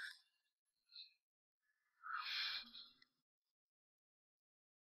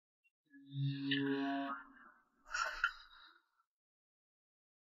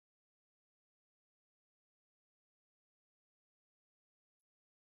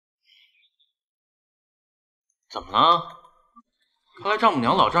怎么了？看来丈母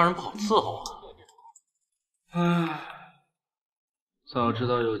娘老丈人不好伺候啊。早知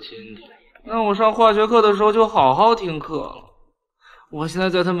道有今天，那我上化学课的时候就好好听课了。我现在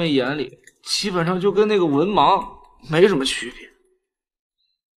在他们眼里，基本上就跟那个文盲没什么区别。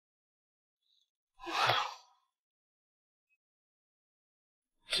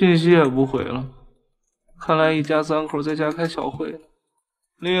信息也不回了，看来一家三口在家开小会呢。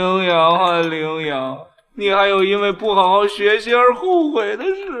羚羊啊羚羊，你还有因为不好好学习而后悔的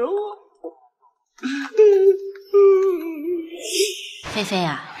时候。菲菲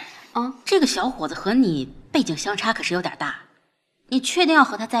啊，这个小伙子和你背景相差可是有点大，你确定要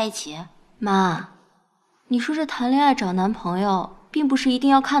和他在一起？妈，你说这谈恋爱找男朋友，并不是一定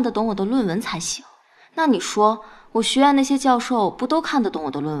要看得懂我的论文才行。那你说，我学院那些教授不都看得懂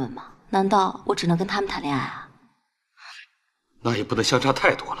我的论文吗？难道我只能跟他们谈恋爱啊？那也不能相差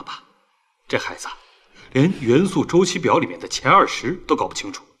太多了吧？这孩子连元素周期表里面的前20都搞不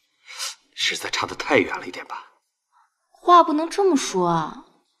清楚，实在差得太远了一点吧？话不能这么说啊，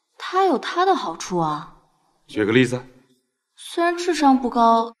他有他的好处啊。举个例子。虽然智商不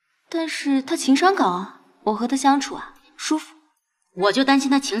高，但是他情商高啊，我和他相处啊舒服。我就担心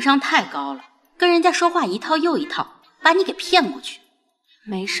他情商太高了，跟人家说话一套又一套，把你给骗过去。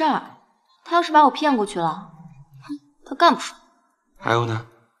没事儿，他要是把我骗过去了，哼，他干不爽。还有呢？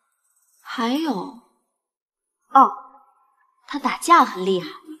还有，他打架很厉害，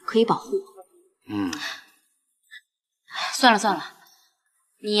可以保护我。算了算了，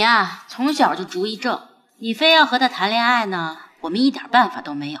你呀，从小就主意正，你非要和他谈恋爱呢，我们一点办法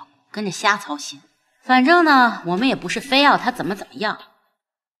都没有，跟着瞎操心。反正呢，我们也不是非要他怎么样。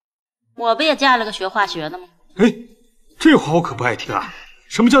我不也嫁了个学化学的吗？哎，这话我可不爱听啊！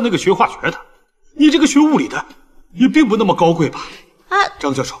什么叫那个学化学的？你这个学物理的也并不那么高贵吧？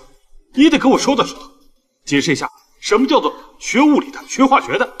张教授，你得跟我说道说道，解释一下什么叫做学物理的、学化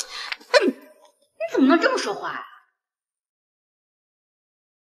学的。你怎么能这么说话呀？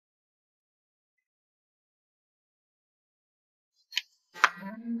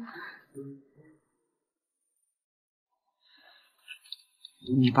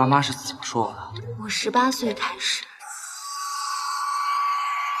你爸妈是怎么说我的？我18岁开始。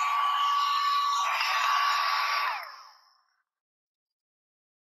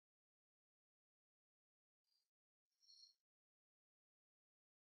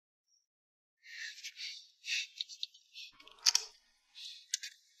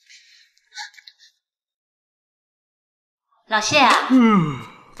老谢啊，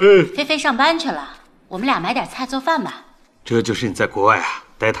菲菲上班去了，我们俩买点菜做饭吧。这就是你在国外啊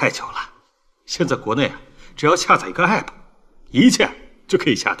待太久了，现在国内啊，只要下载一个 app， 一切就可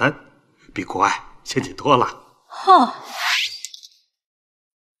以下单，比国外先进多了。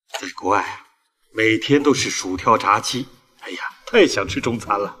在国外啊，每天都是薯条炸鸡，哎呀，太想吃中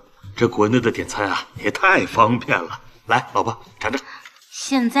餐了。这国内的点餐啊，也太方便了。来，老婆尝尝。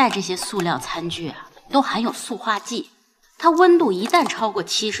现在这些塑料餐具啊，都含有塑化剂。它温度一旦超过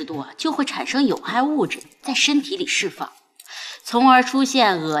70度，就会产生有害物质在身体里释放，从而出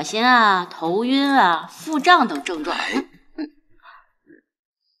现恶心啊、头晕啊、腹胀等症状。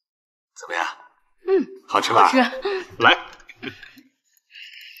怎么样？好吃吧？好吃。来。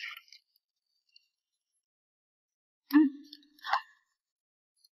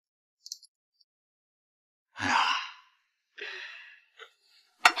哎呀，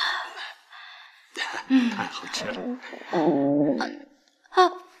太好吃了。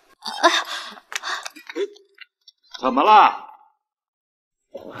怎么了？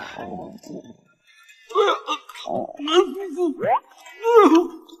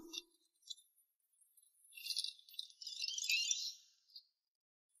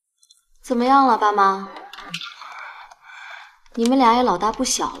怎么样了，爸妈？你们俩也老大不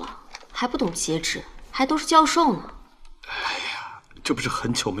小了，还不懂节制，还都是教授呢。哎呀，这不是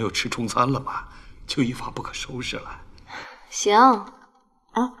很久没有吃中餐了吗？就一发不可收拾了。行，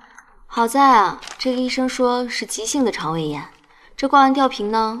好在啊，这个医生说是急性的肠胃炎，这挂完吊瓶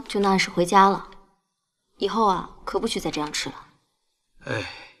呢，就能按时回家了。以后啊，可不许再这样吃了。哎，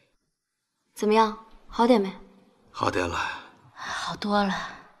怎么样，好点没？好点了，好多了。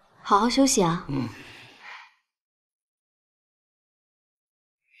好好休息啊。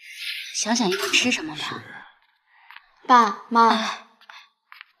想想一会儿吃什么吧。爸妈，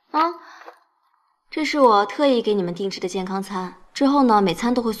这是我特意给你们定制的健康餐，之后呢，每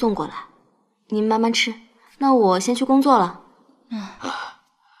餐都会送过来，你们慢慢吃。那我先去工作了。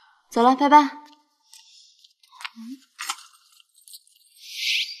走了，拜拜。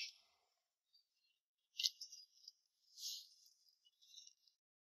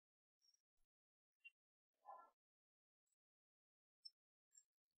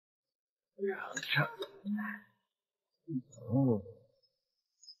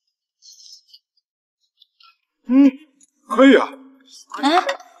可以啊。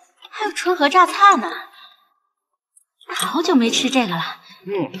还有春和榨菜呢，好久没吃这个了。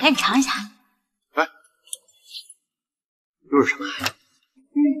你赶紧尝一下。哎，又是什么？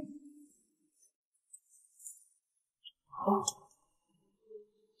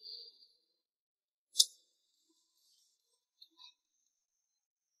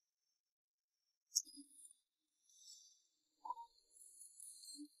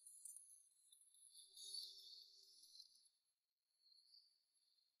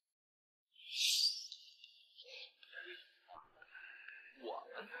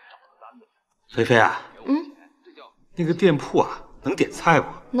菲菲啊，那个店铺啊，能点菜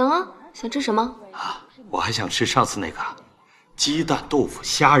不？能啊，想吃什么？我还想吃上次那个鸡蛋豆腐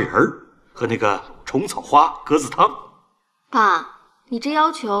虾仁儿和那个虫草花鸽子汤。爸，你这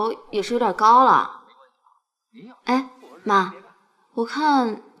要求也是有点高了。哎，妈，我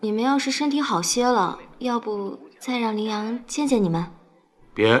看你们要是身体好些了，要不再让林阳见见你们？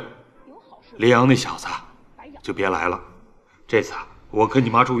别，林阳那小子就别来了。这次我跟你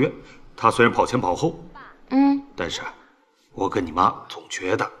妈住院，他虽然跑前跑后，但是我跟你妈总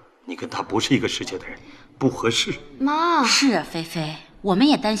觉得你跟他不是一个世界的人，不合适。妈，是啊，菲菲，我们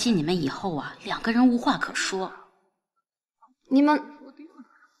也担心你们以后啊两个人无话可说。你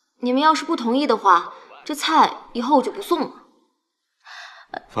们要是不同意的话，这菜以后我就不送了。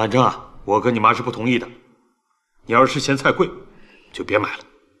反正我跟你妈是不同意的。你要是嫌菜贵，就别买了，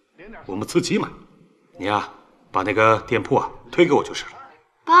我们自己买。你把那个店铺推给我就是了。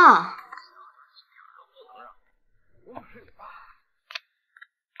爸，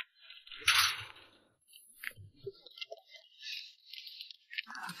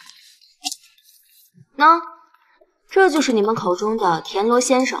那这就是你们口中的田螺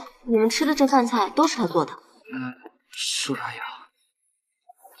先生，你们吃的这饭菜都是他做的。舒达雅，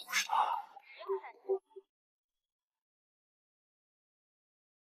不知道。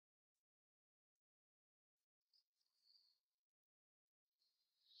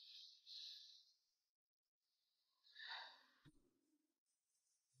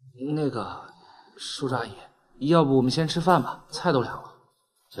那个，舒大爷，要不我们先吃饭吧，菜都凉了。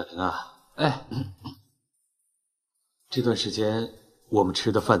小玲啊，哎，这段时间我们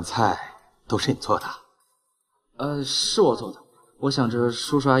吃的饭菜都是你做的？是我做的。我想着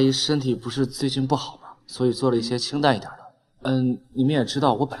叔叔阿姨身体不是最近不好嘛，所以做了一些清淡一点的。你们也知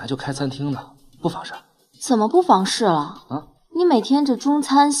道，我本来就开餐厅的，不妨事。怎么不妨事了？你每天这中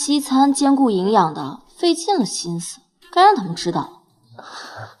餐西餐兼顾营养的，费尽了心思，该让他们知道。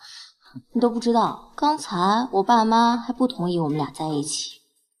你都不知道，刚才我爸妈还不同意我们俩在一起。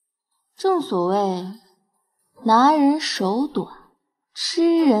正所谓拿人手短，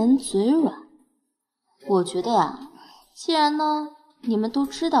吃人嘴软。我觉得呀，既然呢你们都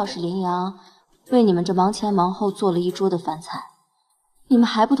知道是林阳为你们这忙前忙后做了一桌的饭菜，你们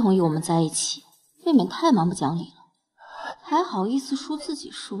还不同意我们在一起，未免太蛮不讲理了，还好意思说自己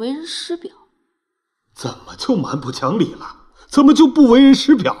是为人师表。怎么就蛮不讲理了？怎么就不为人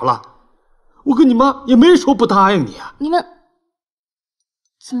师表了？我跟你妈也没说不答应你啊。你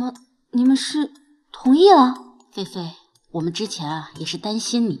们是同意了？菲菲，我们之前也是担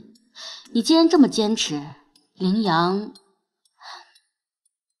心你，你既然这么坚持，林阳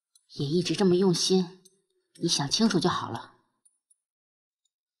也一直这么用心，你想清楚就好了。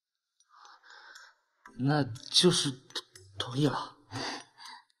那就是同意了。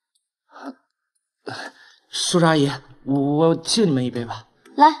叔叔阿姨，我敬你们一杯吧。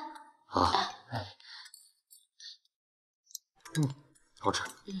来。好吃。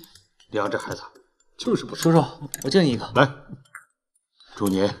林阳这孩子就是不叔叔，我敬你一个。来，祝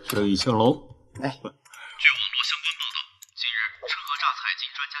你生意兴隆。哎。据网络相关报道，近日成盒榨菜经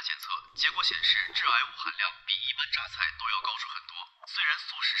专家检测，结果显示致癌物含量比一般榨菜都要高出很多。虽然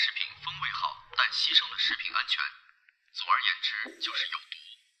速食食品风味好，但牺牲了食品安全，总而言之就是有毒。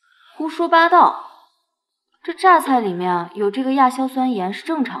胡说八道！这榨菜里面有这个亚硝酸盐是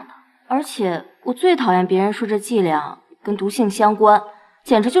正常的，而且我最讨厌别人说这剂量跟毒性相关，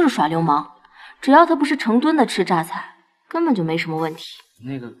简直就是耍流氓。只要他不是成吨的吃榨菜，根本就没什么问题。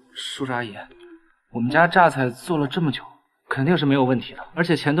那个叔叔阿姨，我们家榨菜做了这么久，肯定是没有问题的。而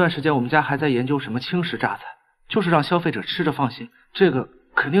且前段时间我们家还在研究什么轻食榨菜，就是让消费者吃着放心，这个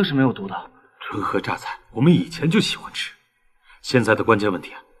肯定是没有毒的。纯和榨菜我们以前就喜欢吃，现在的关键问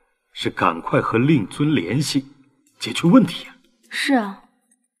题是赶快和令尊联系，解决问题。是啊。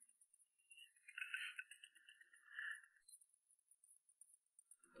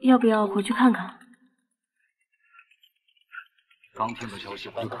要不要回去看看？刚听到消息，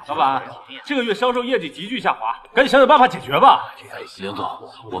老板，这个月销售业绩急剧下滑，赶紧想想办法解决吧。林总，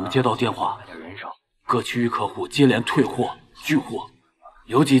我们接到电话，各区域客户接连退货、拒货，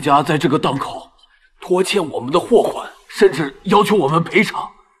有几家在这个档口拖欠我们的货款，甚至要求我们赔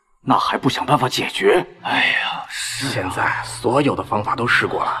偿。那还不想办法解决？哎呀，现在所有的方法都试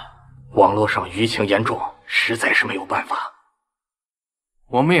过了，网络上舆情严重，实在是没有办法。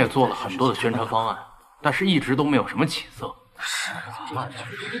我们也做了很多的宣传方案，但是一直都没有什么起色。是啊，那就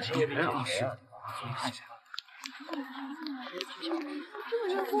是看一下。这个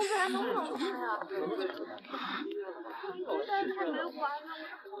月工资还能不能发呀？实在太没完了。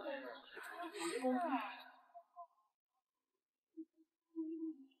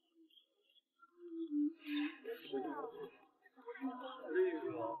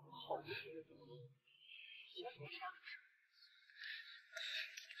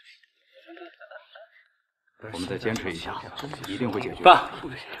我们再坚持一下，一定会解决。爸，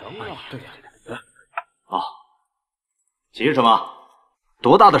对，啊，急什么？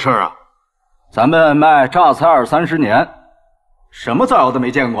多大的事儿啊！咱们卖榨菜20-30年，什么造谣的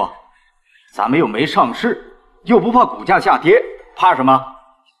没见过？咱们又没上市，又不怕股价下跌，怕什么？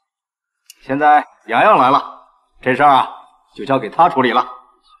现在洋洋来了，这事儿啊就交给他处理了。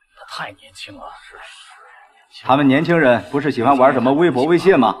他太年轻了，是。他们年轻人不是喜欢玩什么微博、微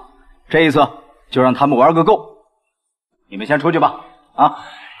信吗？这一次就让他们玩个够。你们先出去吧，啊！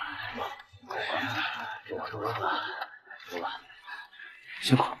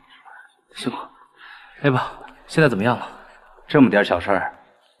辛苦，辛苦。哎爸，现在怎么样了？这么点小事儿，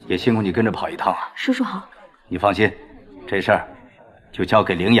也辛苦你跟着跑一趟啊。叔叔好。你放心，这事儿就交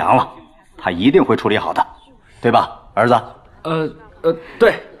给羚羊了，他一定会处理好的，对吧，儿子？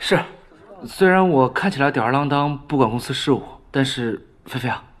对，是。虽然我看起来吊儿郎当，不管公司事务，但是菲菲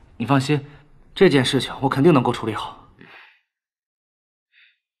啊，你放心，这件事情我肯定能够处理好。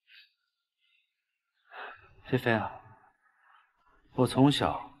菲菲啊，我从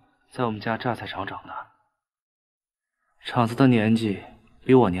小在我们家榨菜厂长大，厂子的年纪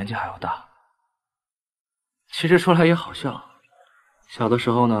比我年纪还要大。其实说来也好笑，小的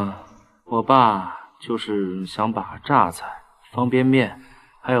时候呢，我爸就是想把榨菜、方便面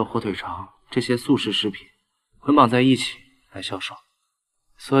还有火腿肠这些速食食品捆绑在一起来销售，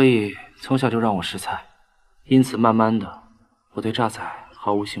所以从小就让我试菜，因此慢慢的我对榨菜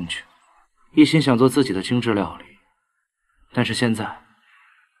毫无兴趣，一心想做自己的精致料理。但是现在，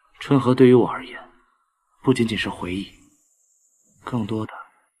春和对于我而言，不仅仅是回忆，更多的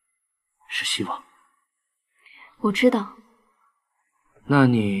是希望。我知道。那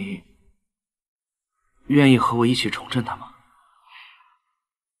你愿意和我一起重振它吗？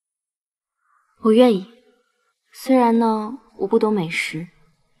我愿意。虽然呢，我不懂美食，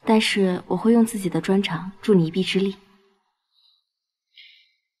但是我会用自己的专长助你一臂之力。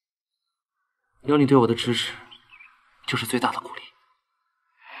有你对我的支持，就是最大的鼓励。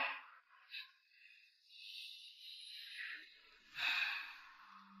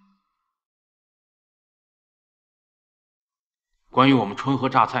关于我们春和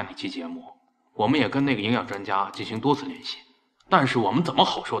榨菜那期节目，我们也跟那个营养专家进行多次联系，但是我们怎么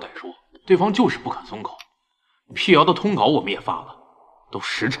好说歹说，对方就是不肯松口。辟谣的通稿我们也发了，都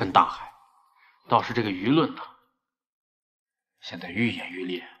石沉大海。倒是这个舆论呢，现在愈演愈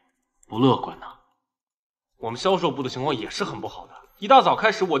烈，不乐观呐。我们销售部的情况也是很不好的，一大早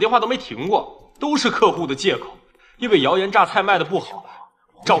开始我电话都没停过，都是客户的借口，因为谣言榨菜卖的不好，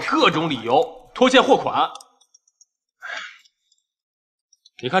找各种理由拖欠货款。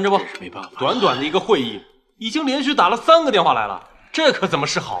你看这不，没办法，短短的一个会议，已经连续打了3个电话来了，这可怎么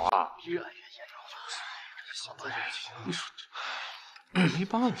是好啊？你说这没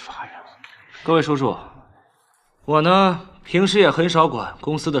办法呀。各位叔叔，我呢平时也很少管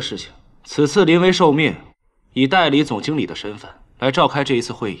公司的事情，此次临危受命，以代理总经理的身份来召开这一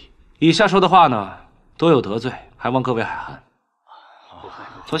次会议。以下说的话呢，多有得罪，还望各位海涵。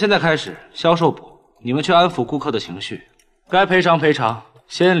从现在开始，销售部你们去安抚顾客的情绪，该赔偿赔偿，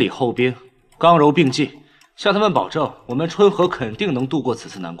先礼后兵，刚柔并济，向他们保证，我们春和肯定能度过此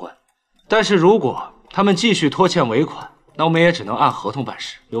次难关。但是如果他们继续拖欠尾款，那我们也只能按合同办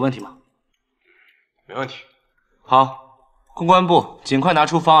事，有问题吗？没问题。好，公关部尽快拿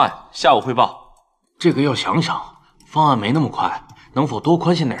出方案，下午汇报。这个要想想，方案没那么快，能否多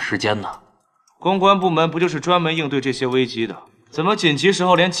宽限点时间呢？公关部门不就是专门应对这些危机的，怎么紧急时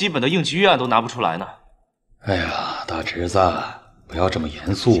候连基本的应急预案都拿不出来呢？哎呀，大侄子，不要这么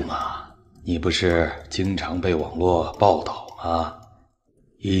严肃嘛！你不是经常被网络报道吗？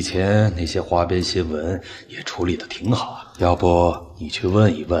以前那些花边新闻也处理得挺好，要不你去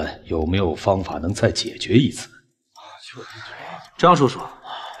问一问，有没有方法能再解决一次？张叔叔，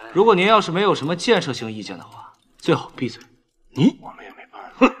如果您要是没有什么建设性意见的话，最好闭嘴。我们也没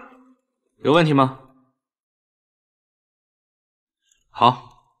办法。有问题吗？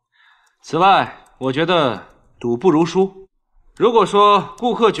好。此外，我觉得赌不如输。如果说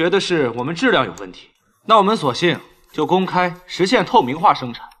顾客觉得是我们质量有问题，那我们索性就公开实现透明化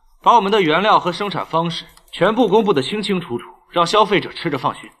生产，把我们的原料和生产方式全部公布得清清楚楚，让消费者吃着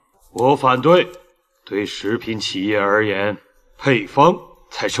放心。我反对。对食品企业而言，配方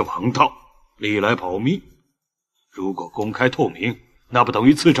才是王道，历来保密。如果公开透明，那不等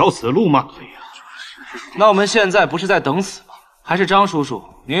于自找死路吗？对呀。那我们现在不是在等死吗？还是张叔叔，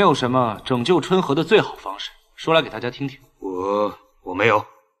您有什么拯救春和的最好方式，说来给大家听听。我没有，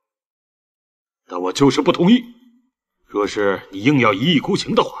但我就是不同意。若是你硬要一意孤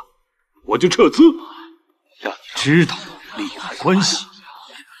行的话，我就撤资，让你知道利害关系。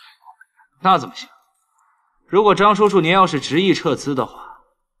那怎么行？如果张叔叔您要是执意撤资的话，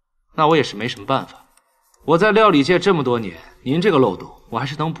那我也是没什么办法。我在料理界这么多年，您这个漏洞我还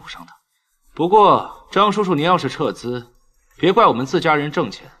是能补上的。不过张叔叔，您要是撤资，别怪我们自家人挣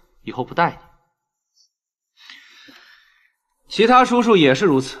钱以后不带你。其他叔叔也是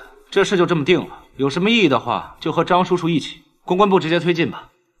如此，这事就这么定了。有什么异议的话，就和张叔叔一起，公关部直接推进吧。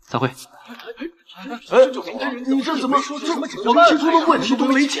散会。你这怎么说？我们提出的问题都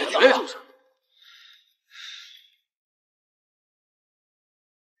没解决呀？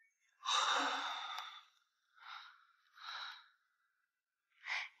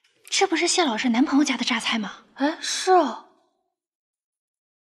这不是谢老师男朋友家的榨菜吗？哎，是哦。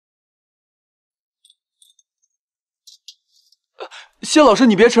谢老师，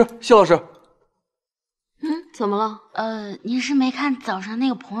你别吃，谢老师。怎么了？您是没看早上那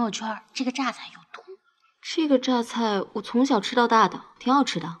个朋友圈，这个榨菜有毒。这个榨菜我从小吃到大的，挺好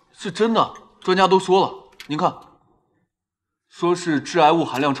吃的。是真的，专家都说了，您看，说是致癌物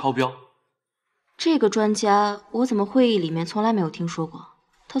含量超标。这个专家我怎么会议里面从来没有听说过？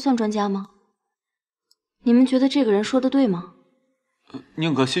他算专家吗？你们觉得这个人说的对吗？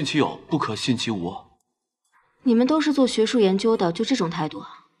宁可信其有，不可信其无。你们都是做学术研究的，就这种态度啊？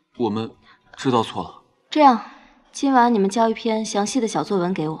我们知道错了。这样，今晚你们交一篇详细的小作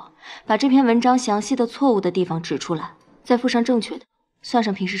文给我，把这篇文章详细的错误的地方指出来，再附上正确的，算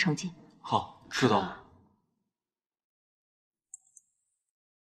上平时成绩。好，知道了。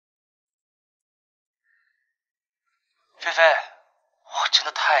菲菲，哇，真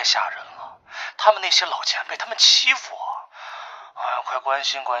的太吓人了！他们那些老前辈，他们欺负我，哎呀，快关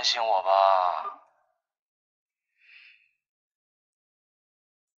心关心我吧！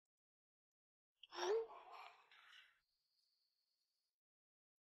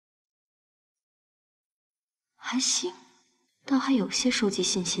还行，倒还有些收集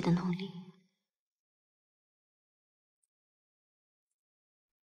信息的能力。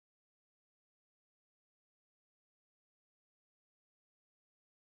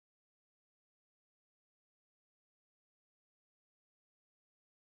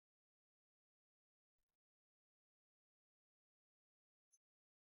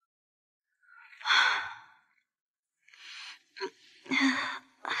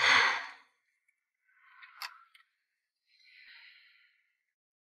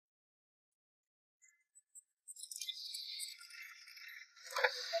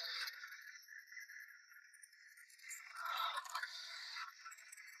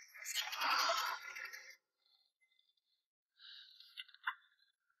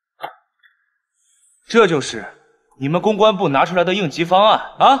这就是你们公关部拿出来的应急方案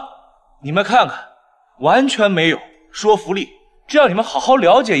啊！你们看看，完全没有说服力。这样你们好好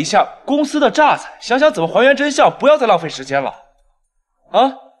了解一下公司的榨菜，想想怎么还原真相，不要再浪费时间了。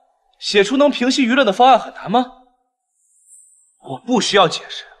啊，写出能平息舆论的方案很难吗？我不需要解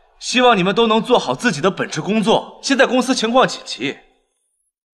释，希望你们都能做好自己的本职工作。现在公司情况紧急，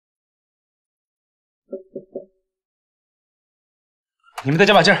你们再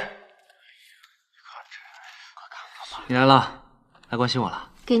加把劲儿。你来了，来关心我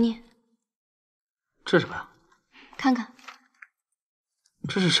了。给你，这是什么呀？看看。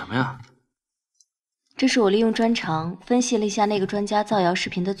这是什么呀？这是我利用专长分析了一下那个专家造谣视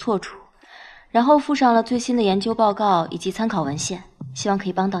频的错处，然后附上了最新的研究报告以及参考文献，希望可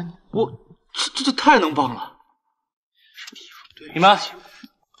以帮到你。这太能帮了！你们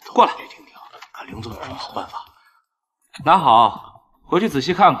过来，看林总有什么好办法。拿好，回去仔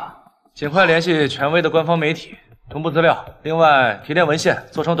细看看，尽快联系权威的官方媒体同步资料。另外，提炼文献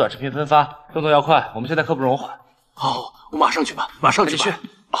做成短视频分发，动作要快。我们现在刻不容缓。好，我马上去办，马上去办。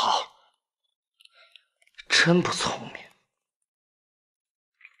好，真不聪明。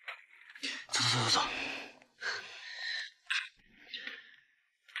走。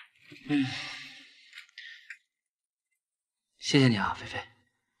谢谢你啊，菲菲。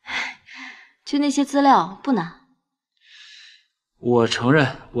就那些资料不难。我承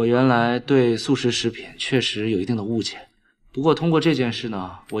认，我原来对速食食品确实有一定的误解。不过通过这件事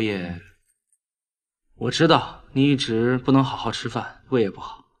呢，我知道你一直不能好好吃饭，胃也不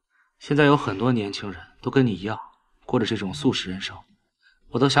好。现在有很多年轻人都跟你一样，过着这种速食人生。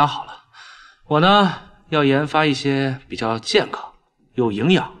我都想好了，我呢要研发一些比较健康、有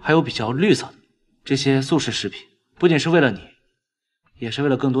营养，还有比较绿色的这些速食食品，不仅是为了你，也是为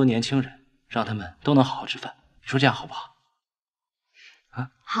了更多年轻人，让他们都能好好吃饭。你说这样好不好？啊，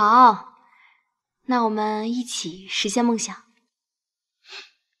好，那我们一起实现梦想。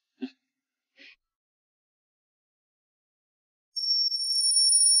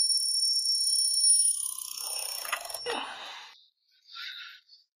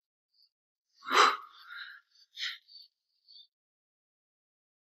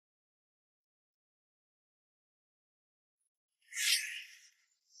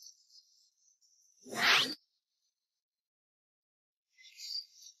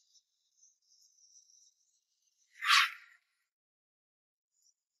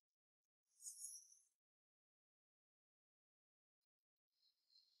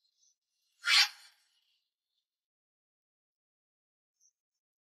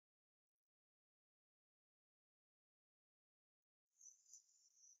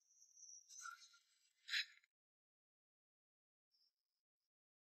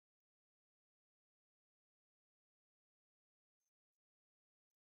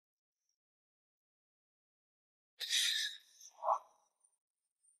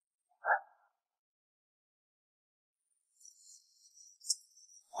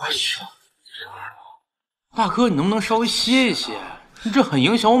哎呀，大哥，你能不能稍微歇一歇？你这很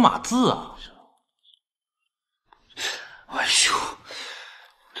影响我码字啊！哎呦，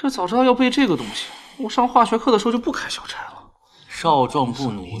这早知道要背这个东西，我上化学课的时候就不开小差了。少壮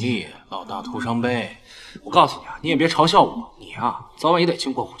不努力，老大徒伤悲。我告诉你啊，你也别嘲笑我，你啊，早晚也得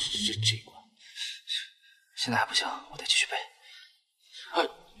经过我这一关。现在还不行，我得继续背。哎，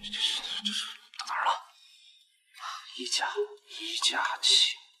这是到哪儿了？1加1加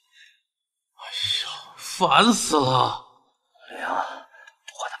7。哎呀，烦死了！林阳，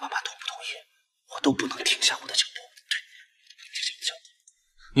不管他妈妈同不同意，我都不能停下我的脚步。对，停下我的脚步。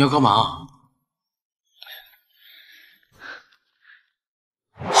你要干嘛？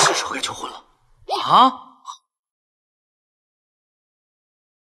是时候该求婚了。啊？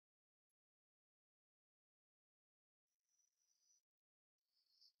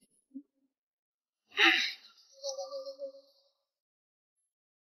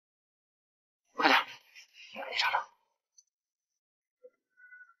快点，你尝尝。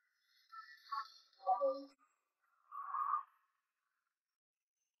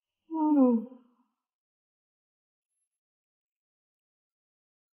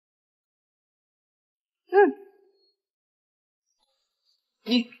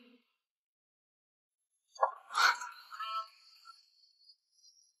你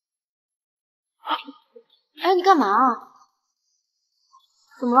哎，你干嘛？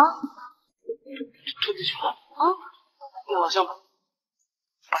怎么了？吞进去了啊？我好像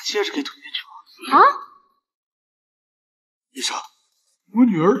把戒指给吞进去了。啊？医生，我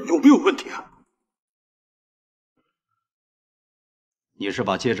女儿有没有问题啊？你是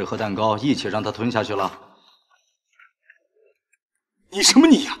把戒指和蛋糕一起让她吞下去了？你什么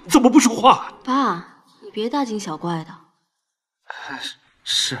你呀？怎么不说话？爸，你别大惊小怪的。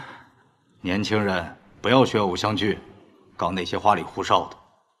是，年轻人不要学偶像剧，搞那些花里胡哨的。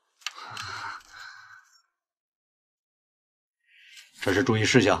这是注意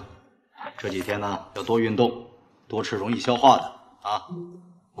事项，这几天呢要多运动，多吃容易消化的啊，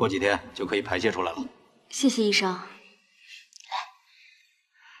过几天就可以排泄出来了。谢谢医生。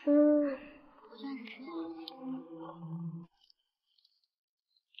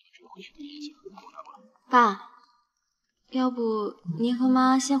爸，要不您和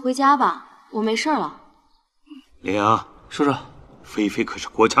妈先回家吧，我没事了。林阳，叔叔，菲菲可是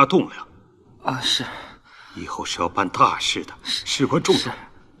国家栋梁啊，是，以后是要办大事的，事关重大，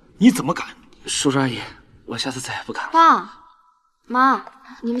你怎么敢？叔叔阿姨，我下次再也不敢了。爸妈，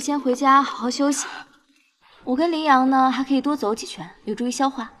你们先回家好好休息。我跟林阳呢，还可以多走几圈，有助于消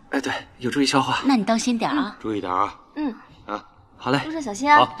化。哎，对，有助于消化。那你当心点啊，注意点啊。嗯，啊，好嘞，路上小心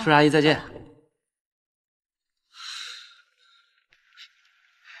啊。好，叔叔阿姨再见。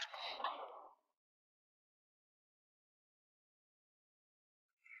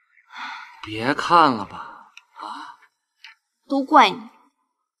别看了吧，啊！都怪你。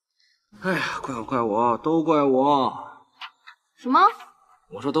哎呀，怪我，都怪我。什么？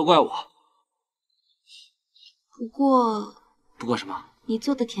我说都怪我。不过什么？你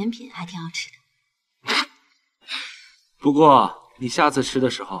做的甜品还挺好吃的。不过你下次吃的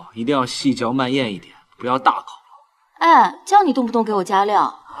时候一定要细嚼慢咽一点，不要大口。哎，叫你动不动给我加料。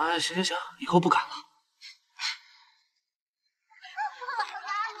啊，行，以后不敢了。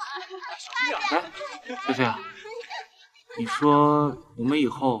哎，菲菲啊，你说我们以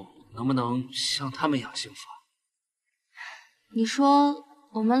后能不能像他们一样幸福啊？你说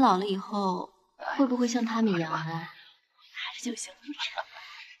我们老了以后会不会像他们一样呢？就行。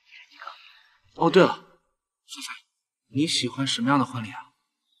哦，对了，菲菲，你喜欢什么样的婚礼啊？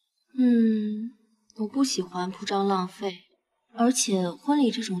我不喜欢铺张浪费，而且婚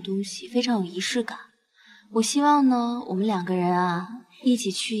礼这种东西非常有仪式感。我希望呢，我们两个人啊，一起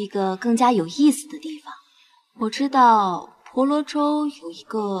去一个更加有意思的地方。我知道婆罗洲有一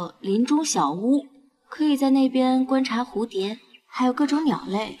个林中小屋，可以在那边观察蝴蝶，还有各种鸟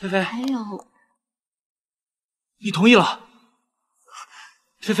类。菲菲，还有，你同意了？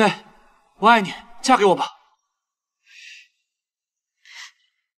菲菲，我爱你，嫁给我吧。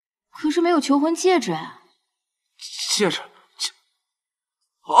可是没有求婚戒指啊。戒指，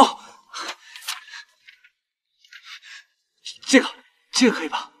哦，这个可以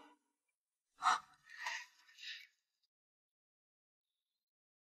吧？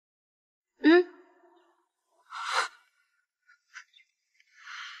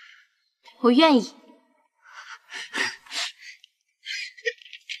我愿意。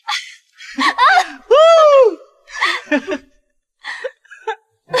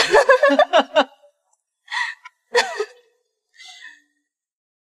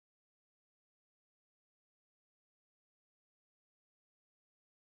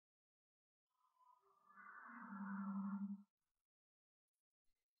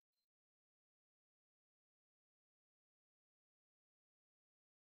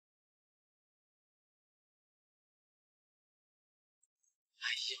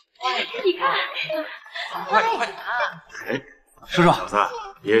你看，快！哎，叔叔，小子，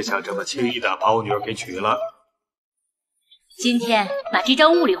别想这么轻易的把我女儿给娶了。今天把这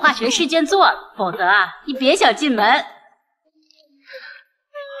张物理化学试卷做了，否则啊，你别想进门。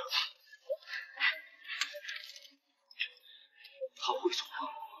他会做吗？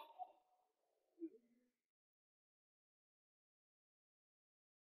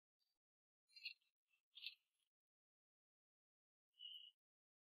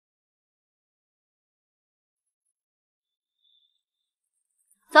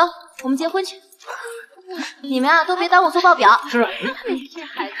走，我们结婚去。你们啊，都别耽误做报表。是。这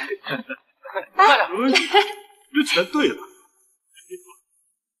孩子，快点，这全对了。